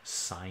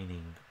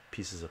signing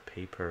pieces of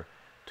paper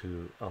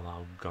to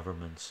allow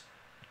governments,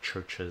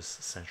 churches,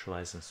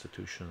 centralized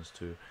institutions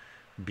to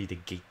be the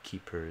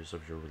gatekeepers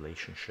of your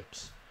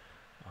relationships.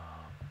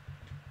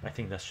 I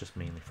think that's just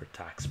mainly for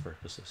tax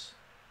purposes.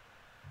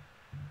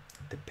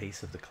 The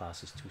pace of the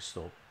class is too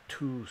slow.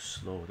 Too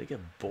slow. They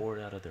get bored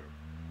out of their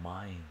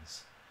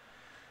minds,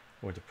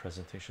 or the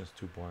presentation is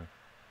too boring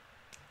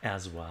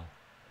as well.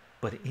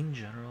 But in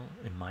general,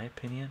 in my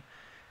opinion,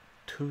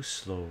 too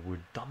slow.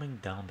 We're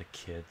dumbing down the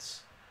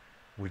kids.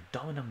 We're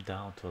dumbing them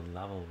down to a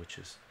level which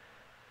is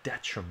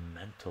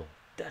detrimental,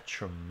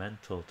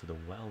 detrimental to the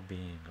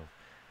well-being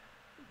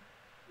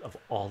of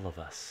all of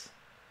us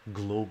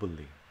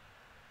globally.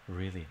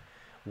 Really,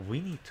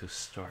 we need to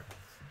start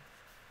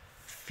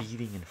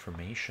feeding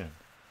information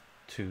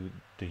to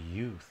the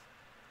youth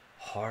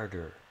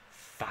harder,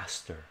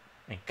 faster,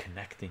 and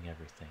connecting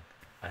everything.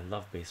 I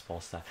love baseball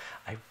stats.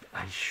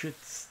 I should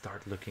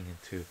start looking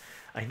into.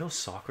 I know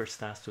soccer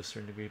stats to a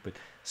certain degree, but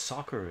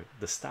soccer,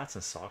 the stats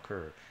in soccer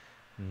are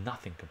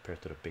nothing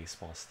compared to the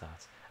baseball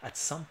stats. At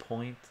some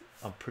point,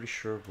 I'm pretty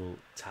sure we'll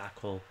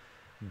tackle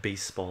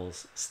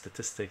baseball's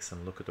statistics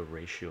and look at the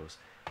ratios,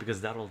 because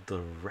that'll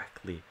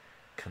directly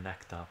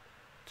connect up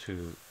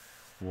to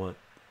what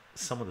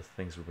some of the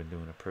things we've been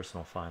doing in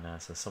personal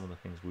finance and some of the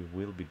things we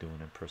will be doing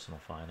in personal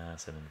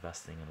finance and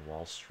investing in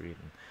Wall Street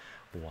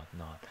and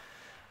whatnot.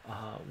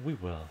 We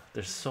will.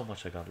 There's so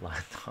much I got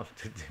lined up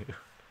to do,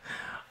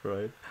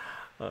 right?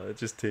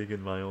 Just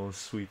taking my own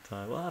sweet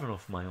time. Well, I don't know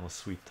if my own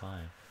sweet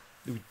time.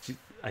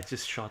 I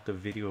just shot the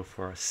video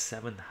for our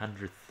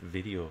 700th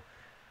video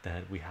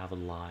that we have a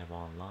live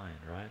online,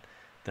 right?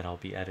 That I'll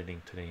be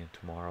editing today and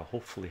tomorrow.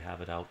 Hopefully,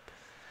 have it out.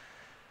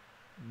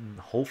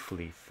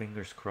 Hopefully,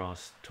 fingers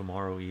crossed,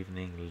 tomorrow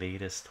evening,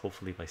 latest,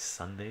 hopefully by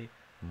Sunday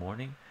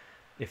morning.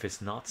 If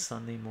it's not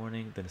Sunday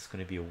morning, then it's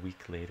going to be a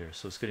week later.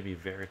 So it's going to be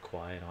very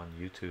quiet on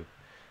YouTube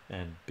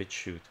and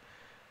BitChute,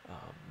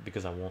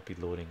 because I won't be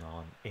loading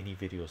on any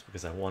videos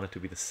because I want it to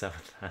be the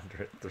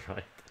 700th,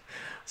 right?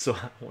 So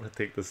I want to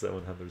take the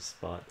 700th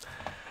spot.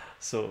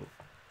 So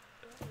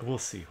we'll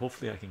see.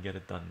 Hopefully, I can get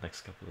it done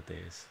next couple of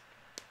days.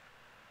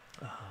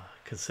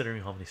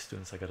 Considering how many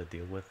students I got to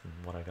deal with and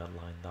what I got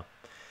lined up,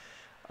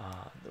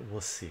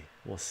 we'll see.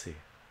 We'll see.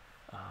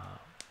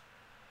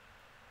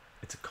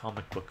 It's a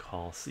comic book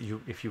haul. So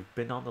if you've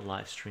been on the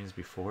live streams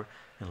before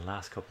in the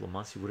last couple of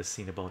months, you would have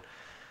seen about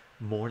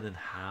more than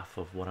half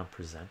of what I'm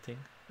presenting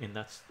in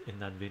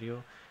that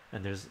video.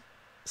 And there's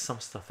some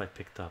stuff I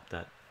picked up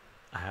that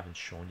I haven't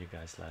shown you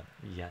guys that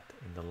yet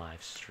in the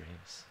live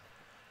streams.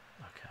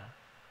 Okay,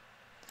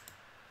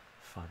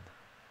 fun.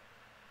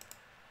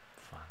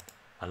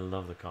 I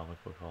love the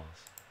comic book hauls.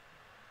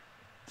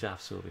 It's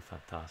absolutely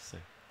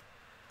fantastic.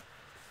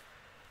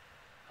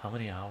 How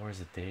many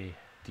hours a day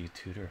do you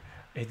tutor?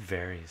 It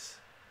varies.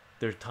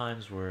 There are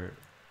times where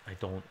I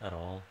don't at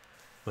all,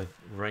 but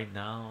right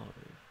now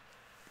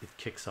it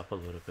kicks up a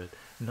little bit.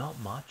 Not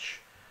much,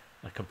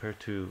 compared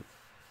to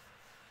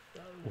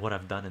what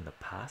I've done in the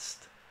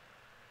past.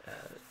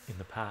 In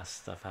the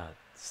past, I've had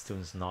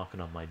students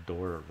knocking on my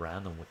door at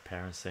random with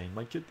parents saying,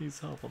 "My kid needs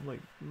help." I'm like,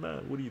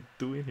 "Man, what are you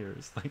doing here?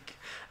 It's like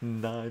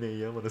 9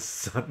 a.m. on a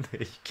Sunday.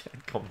 You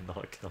can't come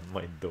knocking on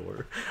my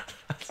door."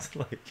 That's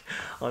like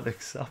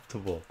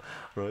unacceptable,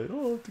 right?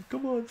 "Oh,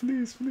 come on,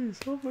 please, please."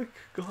 I'm like,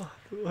 "God,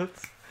 what?"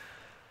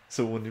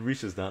 So when it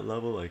reaches that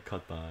level, I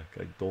cut back.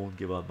 I don't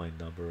give out my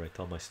number. I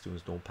tell my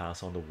students, don't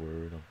pass on the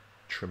word. I'm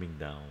trimming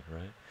down,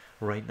 right?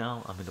 Right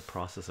now, I'm in the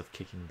process of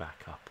kicking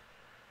back up,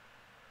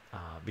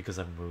 because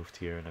I've moved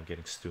here and I'm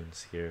getting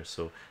students here,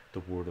 so the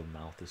word of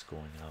mouth is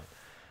going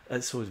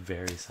out. So it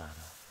varies,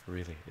 Anna.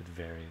 Really, it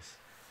varies.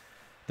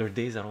 There are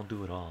days I don't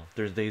do it all.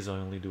 There's days I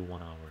only do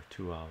 1 hour,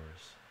 2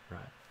 hours,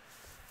 right?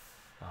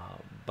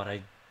 But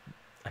I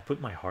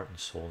put my heart and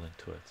soul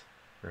into it,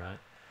 right?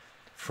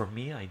 For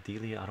me,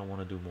 ideally, I don't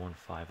want to do more than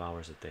 5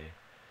 hours a day.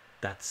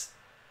 That's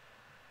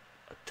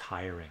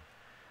tiring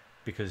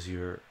because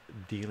you're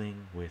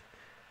dealing with,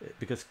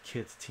 because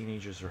kids,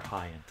 teenagers are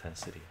high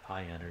intensity,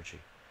 high energy,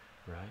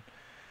 right?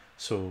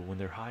 So when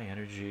they're high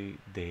energy,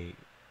 they,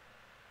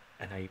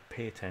 and I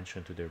pay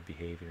attention to their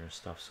behavior and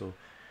stuff. So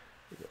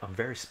I'm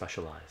very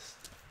specialized.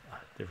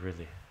 They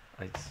really,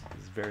 it's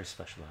very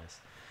specialized.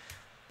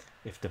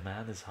 If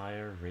demand is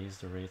higher, raise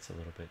the rates a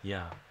little bit.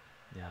 Yeah,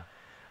 yeah.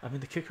 I mean,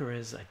 the kicker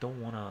is I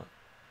don't want to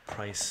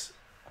price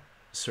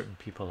certain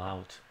people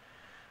out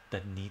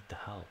that need the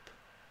help,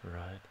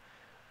 right?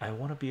 I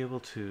want to be able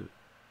to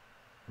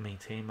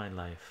maintain my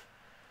life,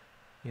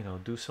 you know,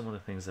 do some of the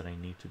things that I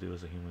need to do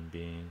as a human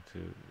being,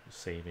 to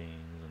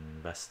savings and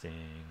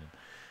investing and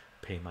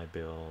pay my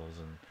bills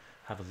and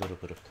have a little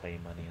bit of play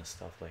money and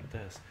stuff like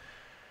this.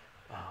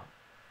 Um,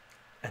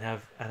 and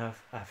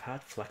I've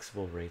had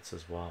flexible rates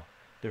as well.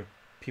 There are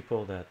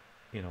people that,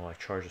 you know, I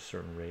charge a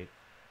certain rate,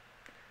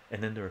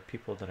 and then there are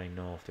people that I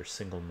know, if they're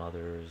single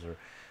mothers or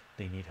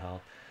they need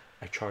help,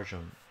 I charge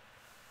them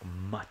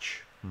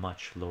much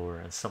lower,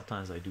 and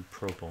sometimes I do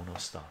pro bono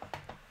stuff,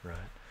 right?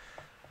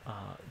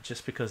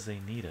 Just because they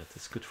need it.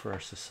 It's good for our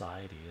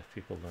society if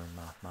people learn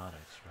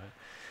mathematics, right?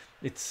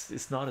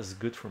 It's not as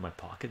good for my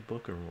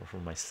pocketbook or for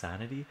my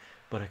sanity,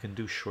 but I can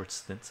do short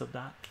stints of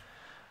that.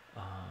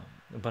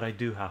 But I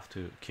do have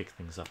to kick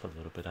things up a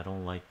little bit. I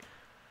don't like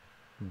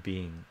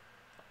being,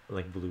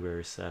 like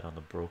Blueberry said, on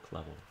the broke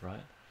level,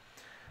 right?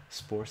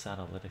 Sports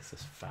analytics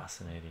is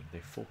fascinating. They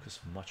focus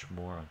much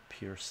more on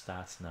pure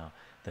stats now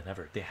than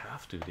ever. They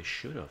have to, they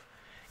should have.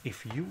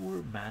 If you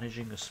were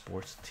managing a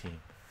sports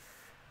team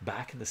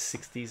back in the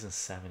 60s and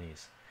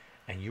 70s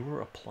and you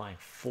were applying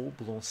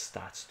full-blown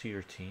stats to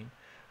your team,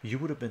 you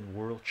would have been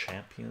world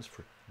champions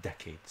for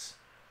decades,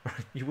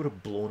 right? You would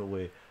have blown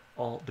away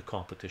all the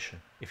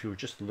competition if you were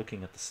just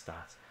looking at the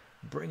stats.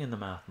 Bring in the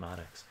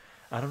mathematics.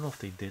 I don't know if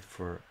they did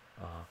for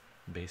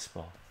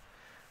baseball.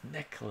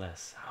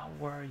 Nicholas, how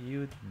are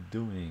you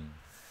doing?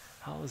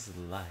 How is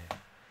life?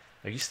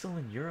 Are you still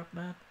in Europe,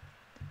 man?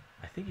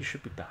 I think you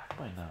should be back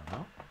by now,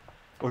 no?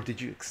 Or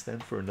did you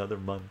extend for another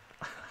month?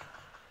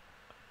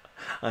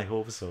 I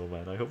hope so,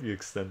 man. I hope you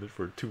extended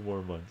for 2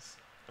 more months.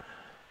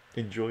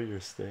 Enjoy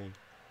your stay.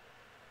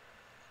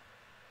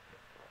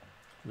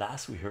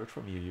 Last we heard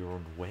from you, you were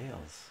in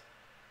Wales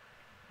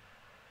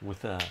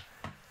with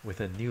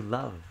a new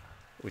love,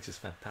 which is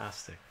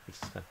fantastic. Which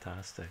is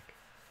fantastic.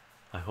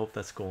 I hope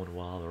that's going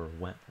well or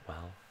went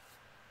well,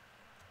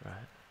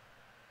 right?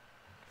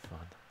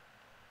 Fun,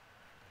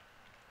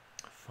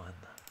 fun.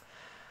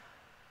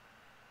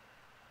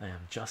 I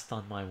am just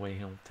on my way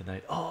home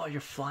tonight. Oh,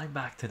 you're flying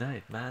back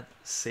tonight, man.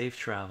 Safe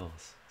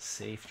travels,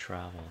 safe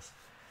travels.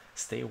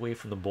 Stay away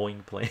from the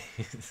Boeing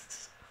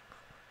planes.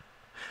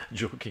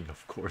 Joking,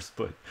 of course,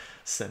 but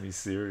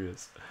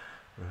semi-serious,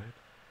 right?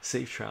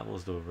 Safe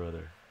travels, though,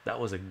 brother. That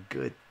was a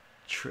good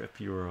trip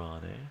you were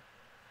on, eh?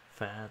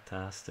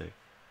 Fantastic.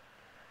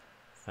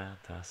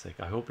 Fantastic.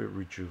 I hope it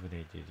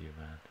rejuvenated you,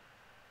 man.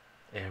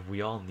 And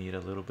we all need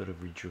a little bit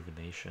of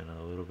rejuvenation and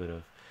a little bit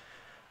of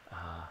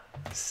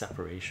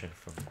separation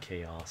from the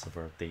chaos of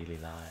our daily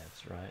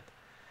lives, right?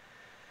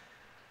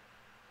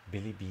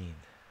 Billy Bean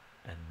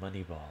and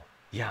Moneyball.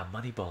 Yeah,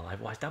 Moneyball. I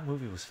watched that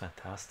movie, was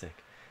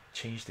fantastic.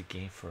 Changed the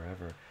game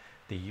forever.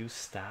 They used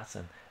stats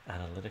and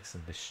analytics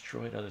and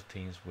destroyed other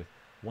teams with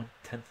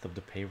 1/10 of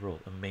the payroll.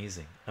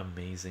 Amazing,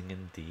 amazing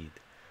indeed,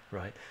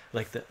 right?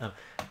 Like the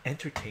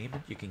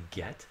entertainment you can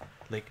get,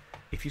 like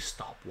if you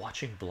stop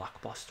watching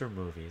blockbuster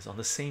movies on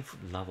the same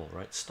level,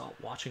 right? Stop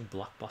watching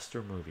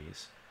blockbuster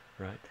movies,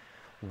 right?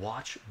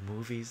 Watch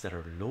movies that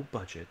are low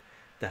budget,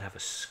 that have a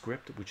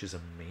script which is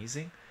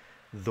amazing.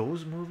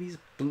 Those movies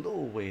blow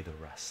away the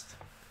rest.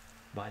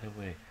 By the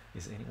way,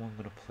 is anyone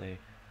gonna play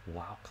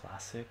WoW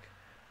Classic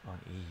on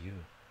EU?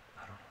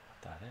 I don't know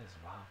what that is.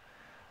 Wow.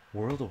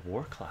 World of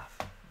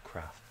Warcraft.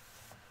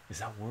 Is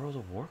that World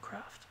of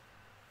Warcraft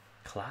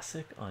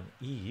Classic on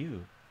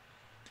EU?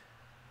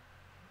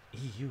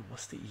 EU,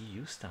 what's the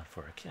EU stand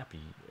for? It can't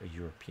be a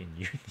European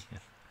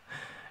Union.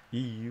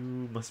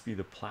 EU must be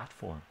the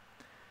platform.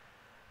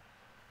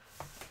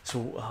 So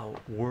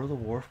World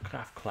of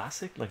Warcraft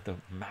Classic, like the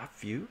map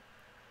view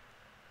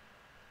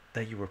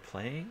that you were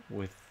playing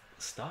with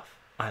stuff,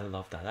 I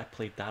love that. I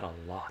played that a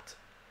lot.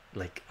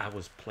 Like I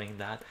was playing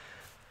that.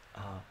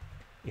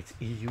 It's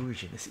EU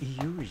region. It's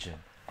EU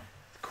region.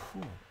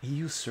 Cool.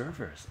 EU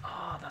servers.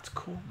 Ah, that's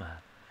cool, man.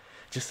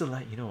 Just to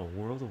let you know, a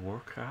World of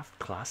Warcraft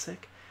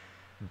Classic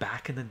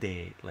back in the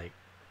day, like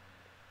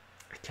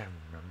I can't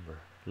remember,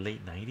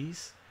 late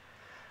 90s.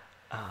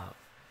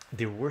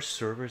 There were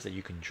servers that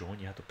you can join,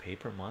 you have to pay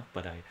per month,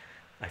 but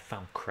I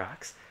found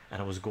cracks,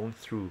 and I was going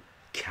through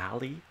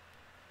Cali,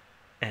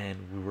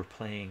 and we were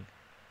playing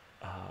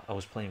I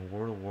was playing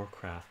World of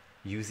Warcraft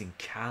using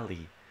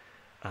Cali,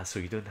 so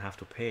you didn't have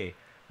to pay,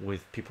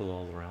 with people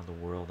all around the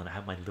world, and I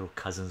had my little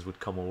cousins would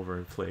come over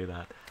and play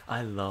that.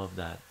 I love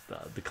that.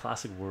 The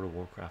classic World of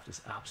Warcraft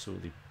is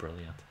absolutely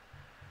brilliant.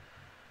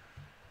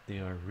 They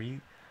are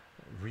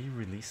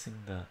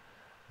re-releasing the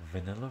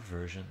vanilla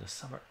version this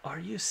summer. Are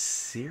you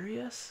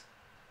serious?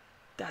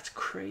 That's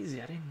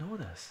crazy. I didn't know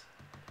this.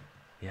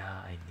 Yeah,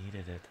 I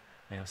needed it.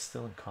 I am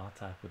still in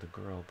contact with a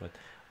girl, but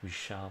we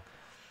shall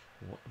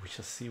we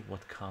shall see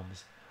what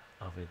comes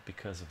of it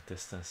because of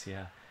distance.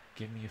 Yeah,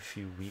 give me a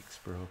few weeks,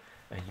 bro,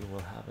 and you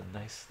will have a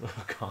nice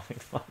little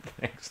comic fun.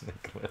 Thanks,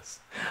 Nicholas.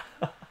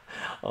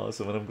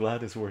 Awesome, and I'm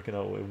glad it's working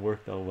out. It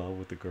worked out well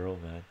with the girl,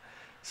 man.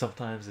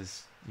 Sometimes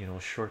it's, you know,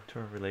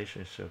 short-term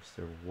relationships.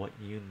 They're what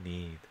you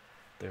need.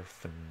 They're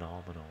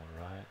phenomenal,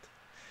 right?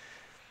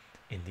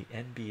 In the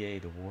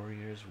NBA, the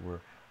Warriors were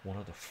one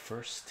of the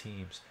first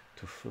teams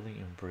to fully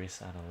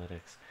embrace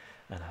analytics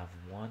and have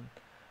won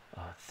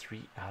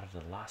three out of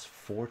the last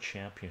four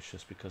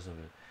championships because of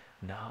it.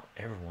 Now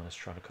everyone is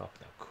trying to copy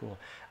that. Cool.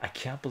 I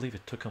can't believe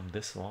it took them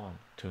this long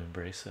to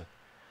embrace it.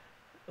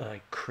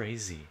 Like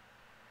crazy.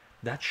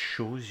 That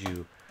shows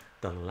you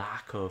the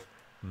lack of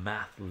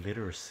math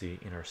literacy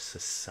in our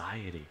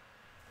society,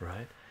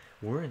 right?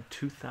 We're in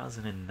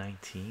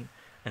 2019,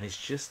 and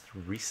it's just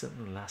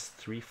recent, the last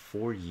 3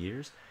 4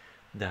 years,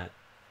 that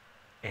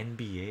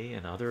NBA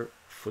and other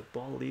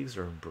football leagues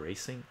are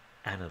embracing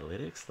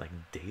analytics like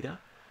data.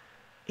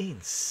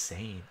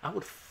 Insane. I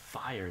would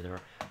fire there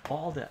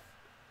all that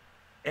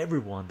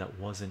everyone that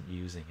wasn't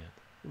using it.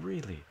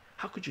 Really,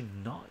 how could you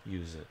not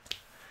use it?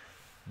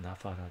 And I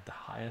thought the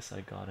highest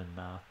I got in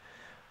math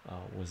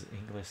was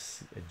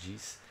English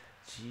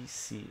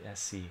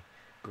GCSE,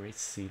 grade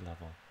C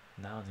level.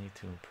 Now I need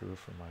to improve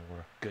for my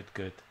work. Good,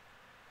 good.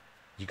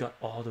 You got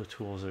all the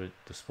tools at your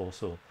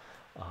disposal,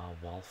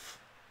 Wolf,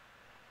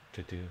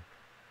 to do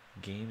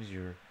games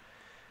your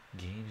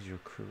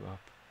crew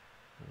up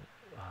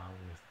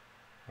with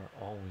are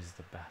always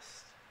the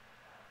best.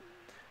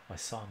 I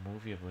saw a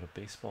movie about a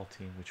baseball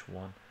team which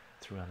won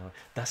through another.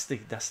 That's the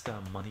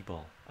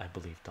Moneyball, I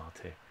believe,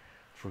 Dante.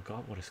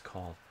 Forgot what it's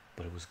called,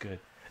 but it was good.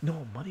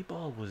 No,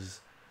 Moneyball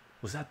was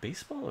that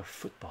baseball or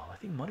football? I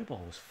think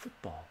Moneyball was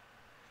football.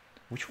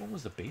 Which one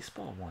was the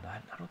baseball one?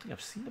 I don't think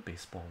I've seen the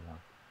baseball one.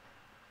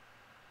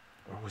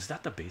 Or was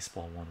that the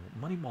baseball one?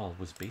 Moneyball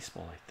was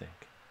baseball, I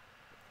think.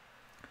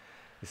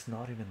 It's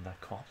not even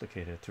that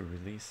complicated to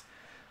release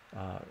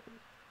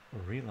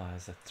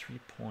realize that 3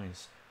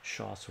 points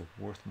shots are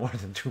worth more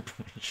than 2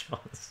 point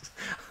shots.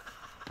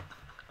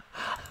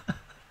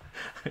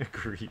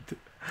 Agreed.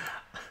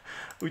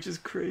 Which is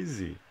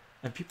crazy.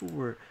 And people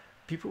were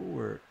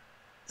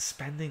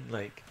spending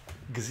like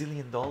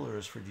gazillion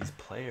dollars for these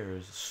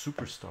players,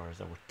 superstars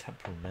that were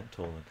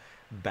temperamental and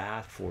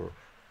bad for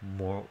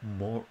more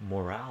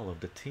morale of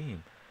the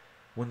team,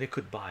 when they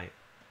could buy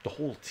the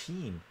whole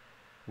team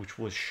which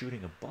was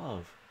shooting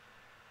above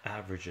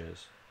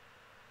averages,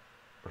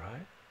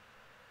 right,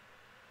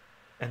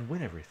 and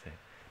win everything.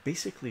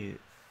 Basically,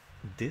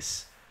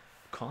 this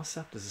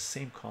concept is the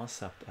same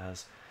concept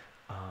as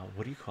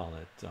what do you call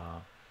it?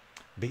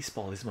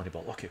 Baseball is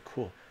Moneyball. Okay,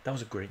 cool. That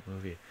was a great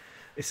movie.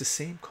 It's the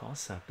same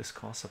concept. This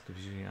concept of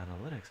using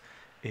analytics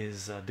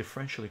is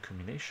differential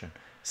accumulation.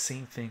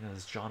 Same thing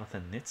as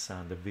Jonathan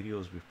Nitzan, the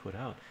videos we put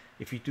out.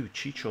 If you do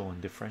chycho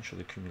and differential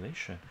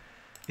accumulation,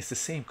 it's the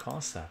same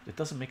concept. It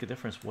doesn't make a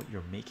difference what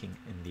you're making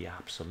in the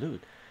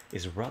absolute,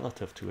 is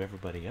relative to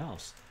everybody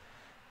else.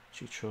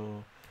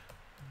 Chycho,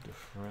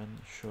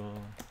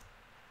 differential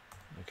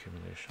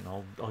accumulation.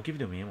 I'll give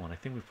you the main one. I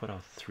think we put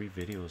out 3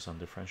 videos on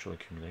differential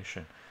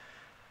accumulation.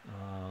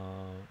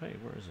 Wait,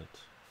 where is it?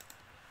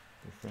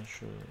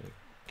 Differential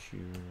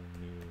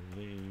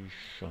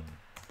accumulation.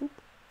 Boop.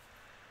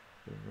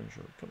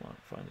 Differential, come on,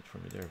 find it for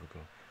me. There we go.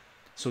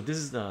 So this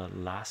is the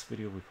last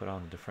video we put out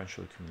on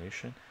differential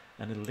accumulation,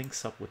 and it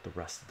links up with the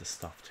rest of the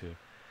stuff too.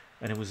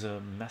 And it was a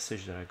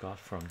message that I got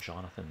from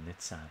Jonathan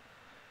Nitzan.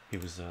 He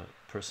was a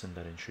person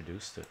that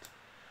introduced it.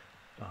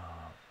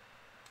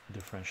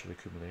 Differential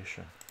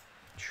accumulation.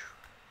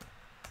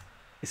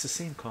 It's the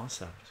same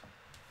concept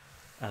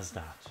as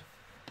that,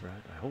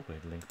 right? I hope I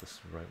linked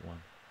this right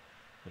one.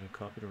 Did I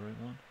copy the right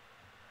one?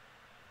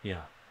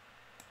 Yeah.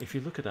 If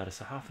you look at that,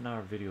 it's a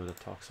half-an-hour video that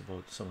talks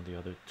about some of the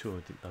other 2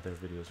 of the other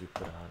videos we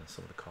put out and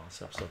some of the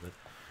concepts of it,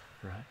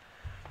 right?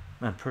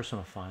 And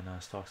personal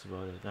finance talks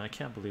about it. And I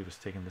can't believe it's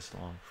taken this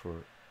long for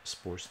a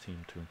sports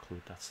team to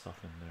include that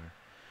stuff in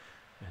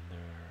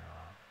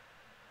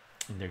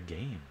their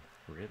game.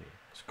 Really,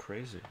 it's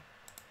crazy.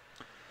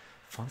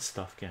 Fun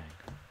stuff, gang.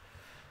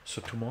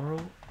 So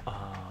tomorrow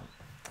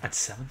at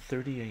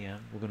 7:30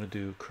 a.m. we're gonna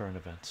do current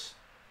events.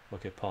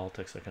 Okay,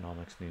 politics,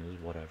 economics, news,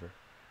 whatever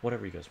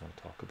you guys want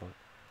to talk about.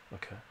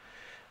 Okay,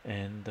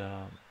 and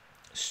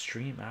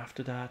stream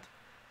after that,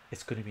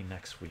 it's going to be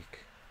next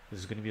week. This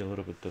is going to be a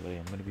little bit delay.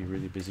 I'm going to be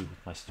really busy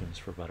with my students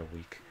for about a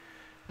week,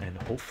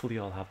 and hopefully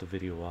I'll have the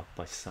video up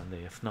by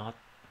Sunday. If not,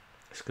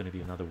 it's going to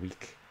be another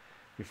week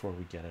before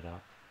we get it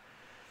up.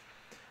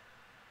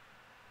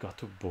 Got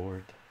too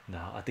bored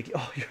now. I think,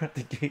 oh, you're at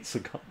the gate, so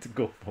got to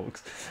go,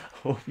 folks.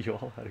 Hope you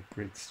all had a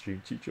great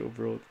stream. Chycho,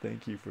 bro,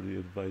 thank you for the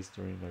advice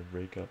during my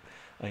breakup.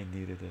 I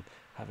needed it.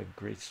 Have a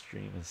great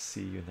stream and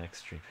see you next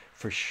stream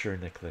for sure,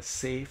 Nicholas.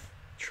 Safe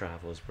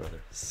travels, brother.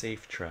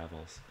 Safe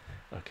travels.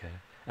 Okay,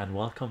 and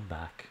welcome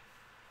back.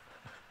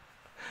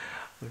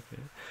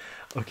 Okay,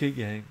 okay,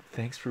 gang.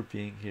 Thanks for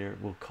being here.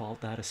 We'll call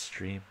that a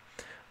stream.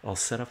 I'll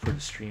set up for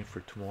the stream for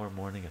tomorrow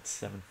morning at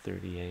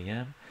 7:30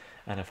 a.m.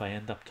 And if I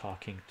end up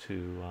talking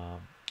to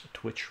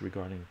Twitch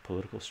regarding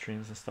political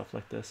streams and stuff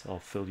like this, I'll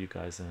fill you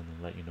guys in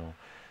and let you know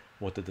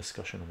what the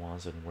discussion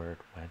was and where it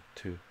went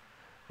to.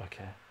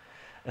 Okay.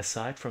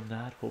 Aside from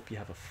that, hope you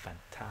have a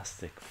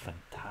fantastic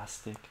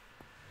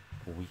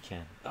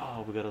weekend.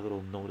 Oh, we got a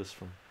little notice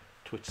from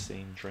Twitch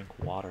saying drink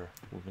water.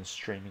 We've been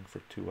streaming for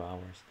 2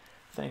 hours.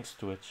 Thanks,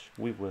 Twitch.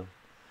 We will.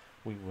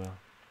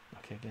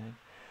 Okay, gang.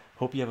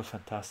 Hope you have a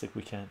fantastic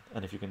weekend.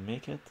 And if you can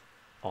make it,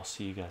 I'll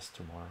see you guys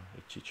tomorrow.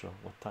 Hey, Chicho,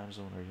 what time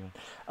zone are you in?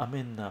 I'm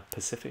in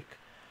Pacific,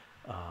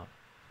 uh,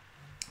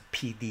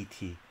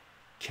 PDT,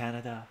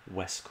 Canada,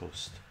 West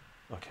Coast.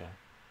 Okay,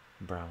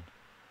 Brown.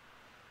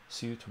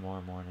 See you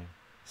tomorrow morning.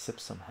 Sip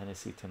some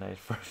Hennessy tonight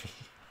for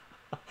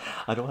me.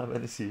 I don't have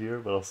Hennessy here,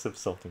 but I'll sip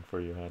something for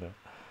you, Hannah.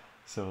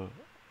 So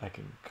I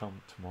can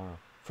come tomorrow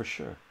for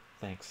sure.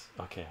 Thanks.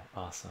 Okay,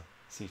 awesome.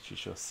 See you,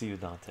 Chicho. See you,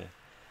 Dante.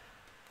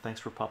 Thanks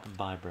for popping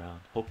by,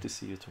 Brown. Hope to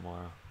see you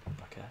tomorrow.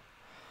 Okay.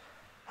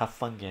 Have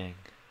fun, gang.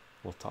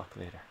 We'll talk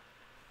later.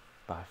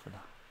 Bye for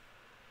now.